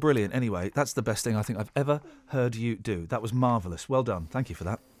think you're brilliant anyway. That's the best thing I think I've ever heard you do. That was marvellous. Well done. Thank you for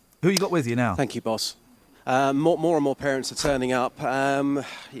that. Who you got with you now? Thank you, boss. More and more parents are turning up.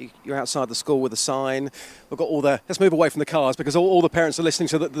 You're outside the school with a sign. We've got all the... Let's move away from the cars because all the parents are listening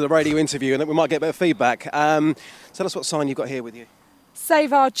to the radio interview and we might get a bit of feedback. Tell us what sign you've got here with you.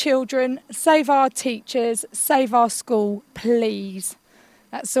 Save our children, save our teachers, save our school, please.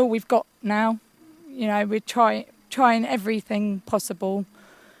 That's all we've got now. You know, we're trying everything possible.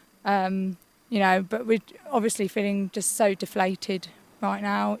 But we're obviously feeling just so deflated right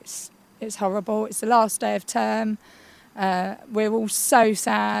now. It's horrible. It's the last day of term. We're all so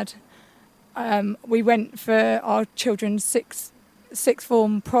sad. We went for our children's sixth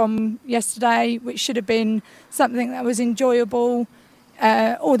form prom yesterday, which should have been something that was enjoyable.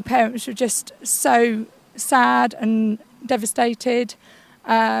 All the parents were just so sad and devastated,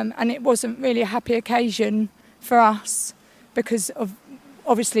 and it wasn't really a happy occasion for us because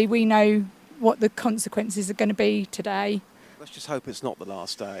obviously we know what the consequences are going to be today. Let's just hope it's not the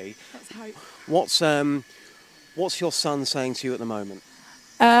last day. Let's hope. What's your son saying to you at the moment?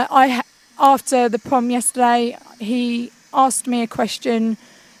 After the prom yesterday, he asked me a question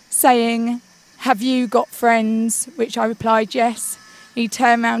saying, "Have you got friends?" Which I replied, yes. He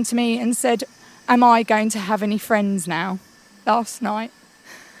turned round to me and said, "Am I going to have any friends now?" Last night.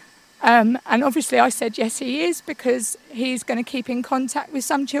 And obviously I said, yes, he is, because he's going to keep in contact with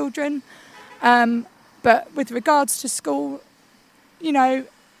some children. But with regards to school, you know,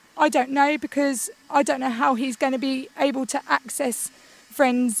 I don't know, because I don't know how he's going to be able to access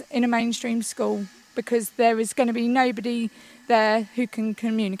friends in a mainstream school, because there is going to be nobody there who can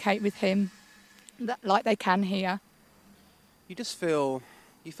communicate with him like they can here. You just feel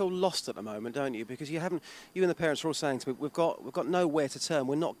lost at the moment, don't you? Because you and the parents are all saying to me, we've got nowhere to turn.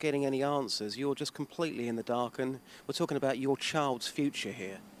 We're not getting any answers. You're just completely in the dark, and we're talking about your child's future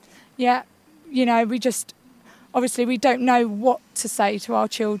here. Yeah, you know, obviously we don't know what to say to our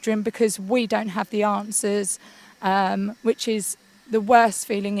children because we don't have the answers, which is the worst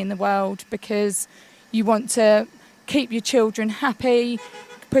feeling in the world, because you want to keep your children happy,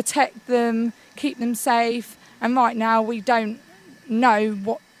 protect them, keep them safe, and right now we don't know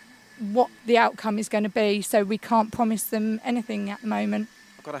what the outcome is going to be, so we can't promise them anything at the moment.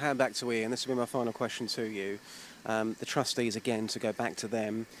 I've got to hand back to Iain. This will be my final question to you. The trustees, again, to go back to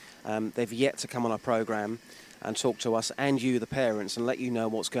them, they've yet to come on our programme and talk to us and you, the parents, and let you know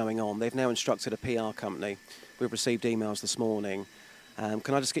what's going on. They've now instructed a PR company. We've received emails this morning.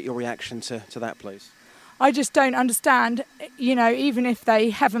 Can I just get your reaction to that, please? I just don't understand, you know, even if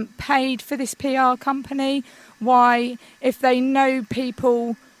they haven't paid for this PR company, why, if they know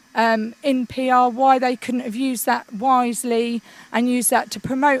people in PR, why they couldn't have used that wisely and used that to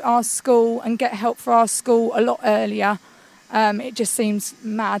promote our school and get help for our school a lot earlier. It just seems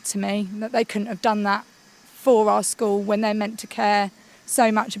mad to me that they couldn't have done that for our school when they're meant to care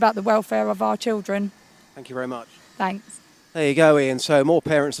so much about the welfare of our children. Thank you very much. Thanks. There you go, Iain. So more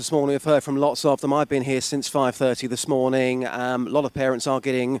parents this morning. We've heard from lots of them. I've been here since 5:30 this morning. A lot of parents are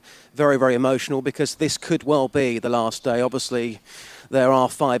getting very, very emotional because this could well be the last day. Obviously, there are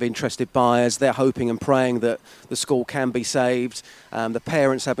 5 interested buyers. They're hoping and praying that the school can be saved. The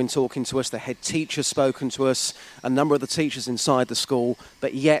parents have been talking to us. The head teacher's spoken to us. A number of the teachers inside the school.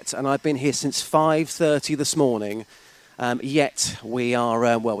 But yet, and I've been here since 5:30 this morning, yet we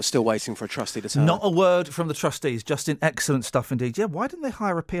are, we're still waiting for a trustee to turn Not a word from the trustees. Justin, excellent stuff indeed. Yeah, why didn't they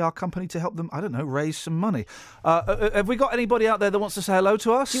hire a PR company to help them, I don't know, raise some money? Have we got anybody out there that wants to say hello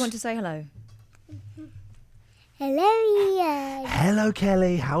to us? Do you want to say hello? Hello, Iain. Hello,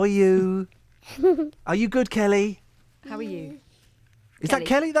 Kelly. How are you? Are you good, Kelly? How are you? Is that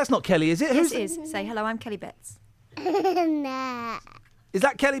Kelly? That's not Kelly, is it? Yes, it is. Say hello, I'm Kelly Betts. Nah. Is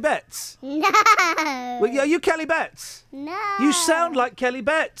that Kelly Betts? No. Well, are you Kelly Betts? No. You sound like Kelly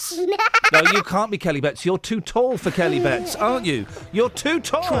Betts. No. No, you can't be Kelly Betts. You're too tall for Kelly Betts, aren't you? You're too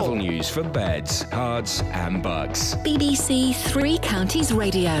tall. Travel news for beds, cards and bugs. BBC Three Counties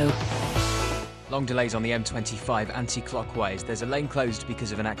Radio. Long delays on the M25 anti-clockwise. There's a lane closed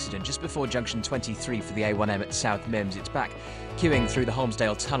because of an accident just before junction 23 for the A1M at South Mims. It's back queuing through the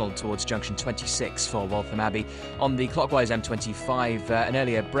Holmesdale Tunnel towards junction 26 for Waltham Abbey. On the clockwise M25, an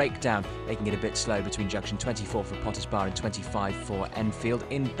earlier breakdown, making it a bit slow between junction 24 for Potters Bar and 25 for Enfield.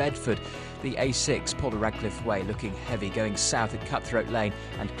 In Bedford, the A6, Paula Radcliffe Way, looking heavy, going south at Cutthroat Lane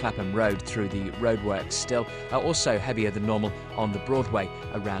and Clapham Road through the roadworks still. Also heavier than normal on the Broadway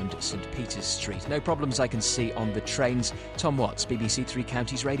around St Peter's Street. No problems I can see on the trains. Tom Watts, BBC Three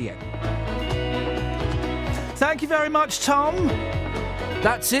Counties Radio. Thank you very much, Tom.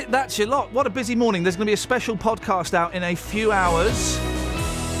 That's it. That's your lot. What a busy morning. There's going to be a special podcast out in a few hours.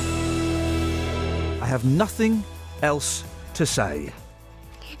 I have nothing else to say.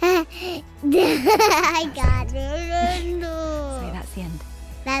 I got it. No. So that's the end.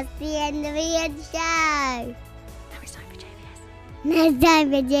 That's the end of the show. Now it's time for JVS. Now it's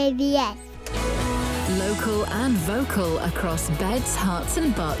time for JVS. Local and vocal across beds, hearts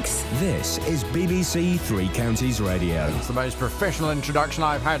and bucks. This is BBC Three Counties Radio. It's the most professional introduction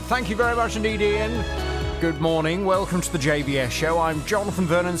I've had. Thank you very much indeed, Iain. Good morning. Welcome to the JVS show. I'm Jonathan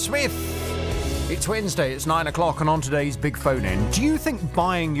Vernon Smith. It's Wednesday, it's 9 o'clock, and on today's Big Phone In, do you think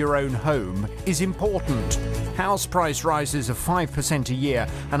buying your own home is important? House price rises of 5% a year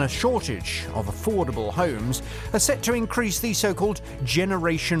and a shortage of affordable homes are set to increase the so-called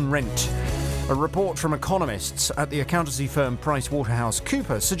generation rent. A report from economists at the accountancy firm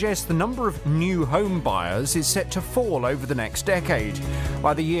PricewaterhouseCoopers suggests the number of new home buyers is set to fall over the next decade.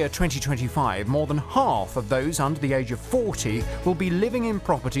 By the year 2025, more than half of those under the age of 40 will be living in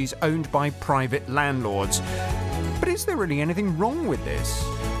properties owned by private landlords. But is there really anything wrong with this?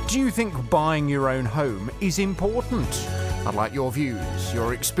 Do you think buying your own home is important? I'd like your views,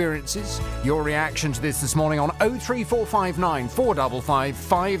 your experiences, your reaction to this morning on 03459 455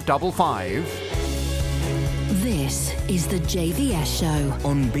 555. This is the JVS show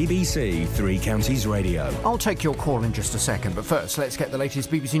on BBC Three Counties Radio. I'll take your call in just a second, but first let's get the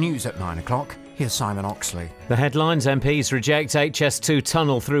latest BBC News at 9 o'clock. Here's Simon Oxley. The headlines: MPs reject HS2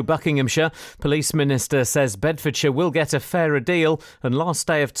 tunnel through Buckinghamshire. Police Minister says Bedfordshire will get a fairer deal. And last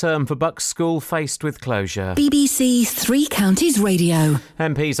day of term for Bucks School faced with closure. BBC Three Counties Radio.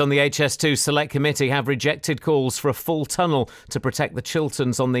 MPs on the HS2 Select Committee have rejected calls for a full tunnel to protect the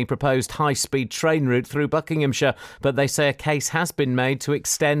Chilterns on the proposed high-speed train route through Buckinghamshire. But they say a case has been made to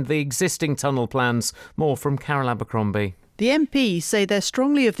extend the existing tunnel plans. More from Carol Abercrombie. The MPs say they're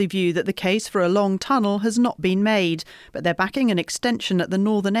strongly of the view that the case for a long tunnel has not been made, but they're backing an extension at the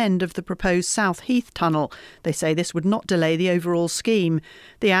northern end of the proposed South Heath tunnel. They say this would not delay the overall scheme.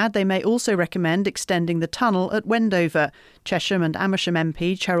 They add they may also recommend extending the tunnel at Wendover. Chesham and Amersham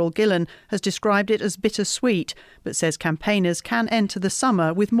MP Cheryl Gillan has described it as bittersweet, but says campaigners can enter the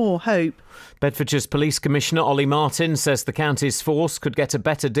summer with more hope. Bedfordshire's Police Commissioner Ollie Martin says the county's force could get a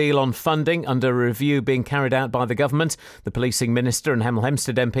better deal on funding under a review being carried out by the government. The Policing Minister and Hemel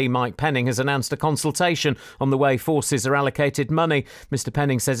Hempstead MP Mike Penning has announced a consultation on the way forces are allocated money. Mr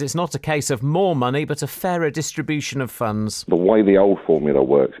Penning says it's not a case of more money but a fairer distribution of funds. The way the old formula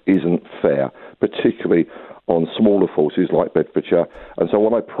works isn't fair, particularly on smaller forces like Bedfordshire. And so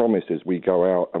what I promised is we go out and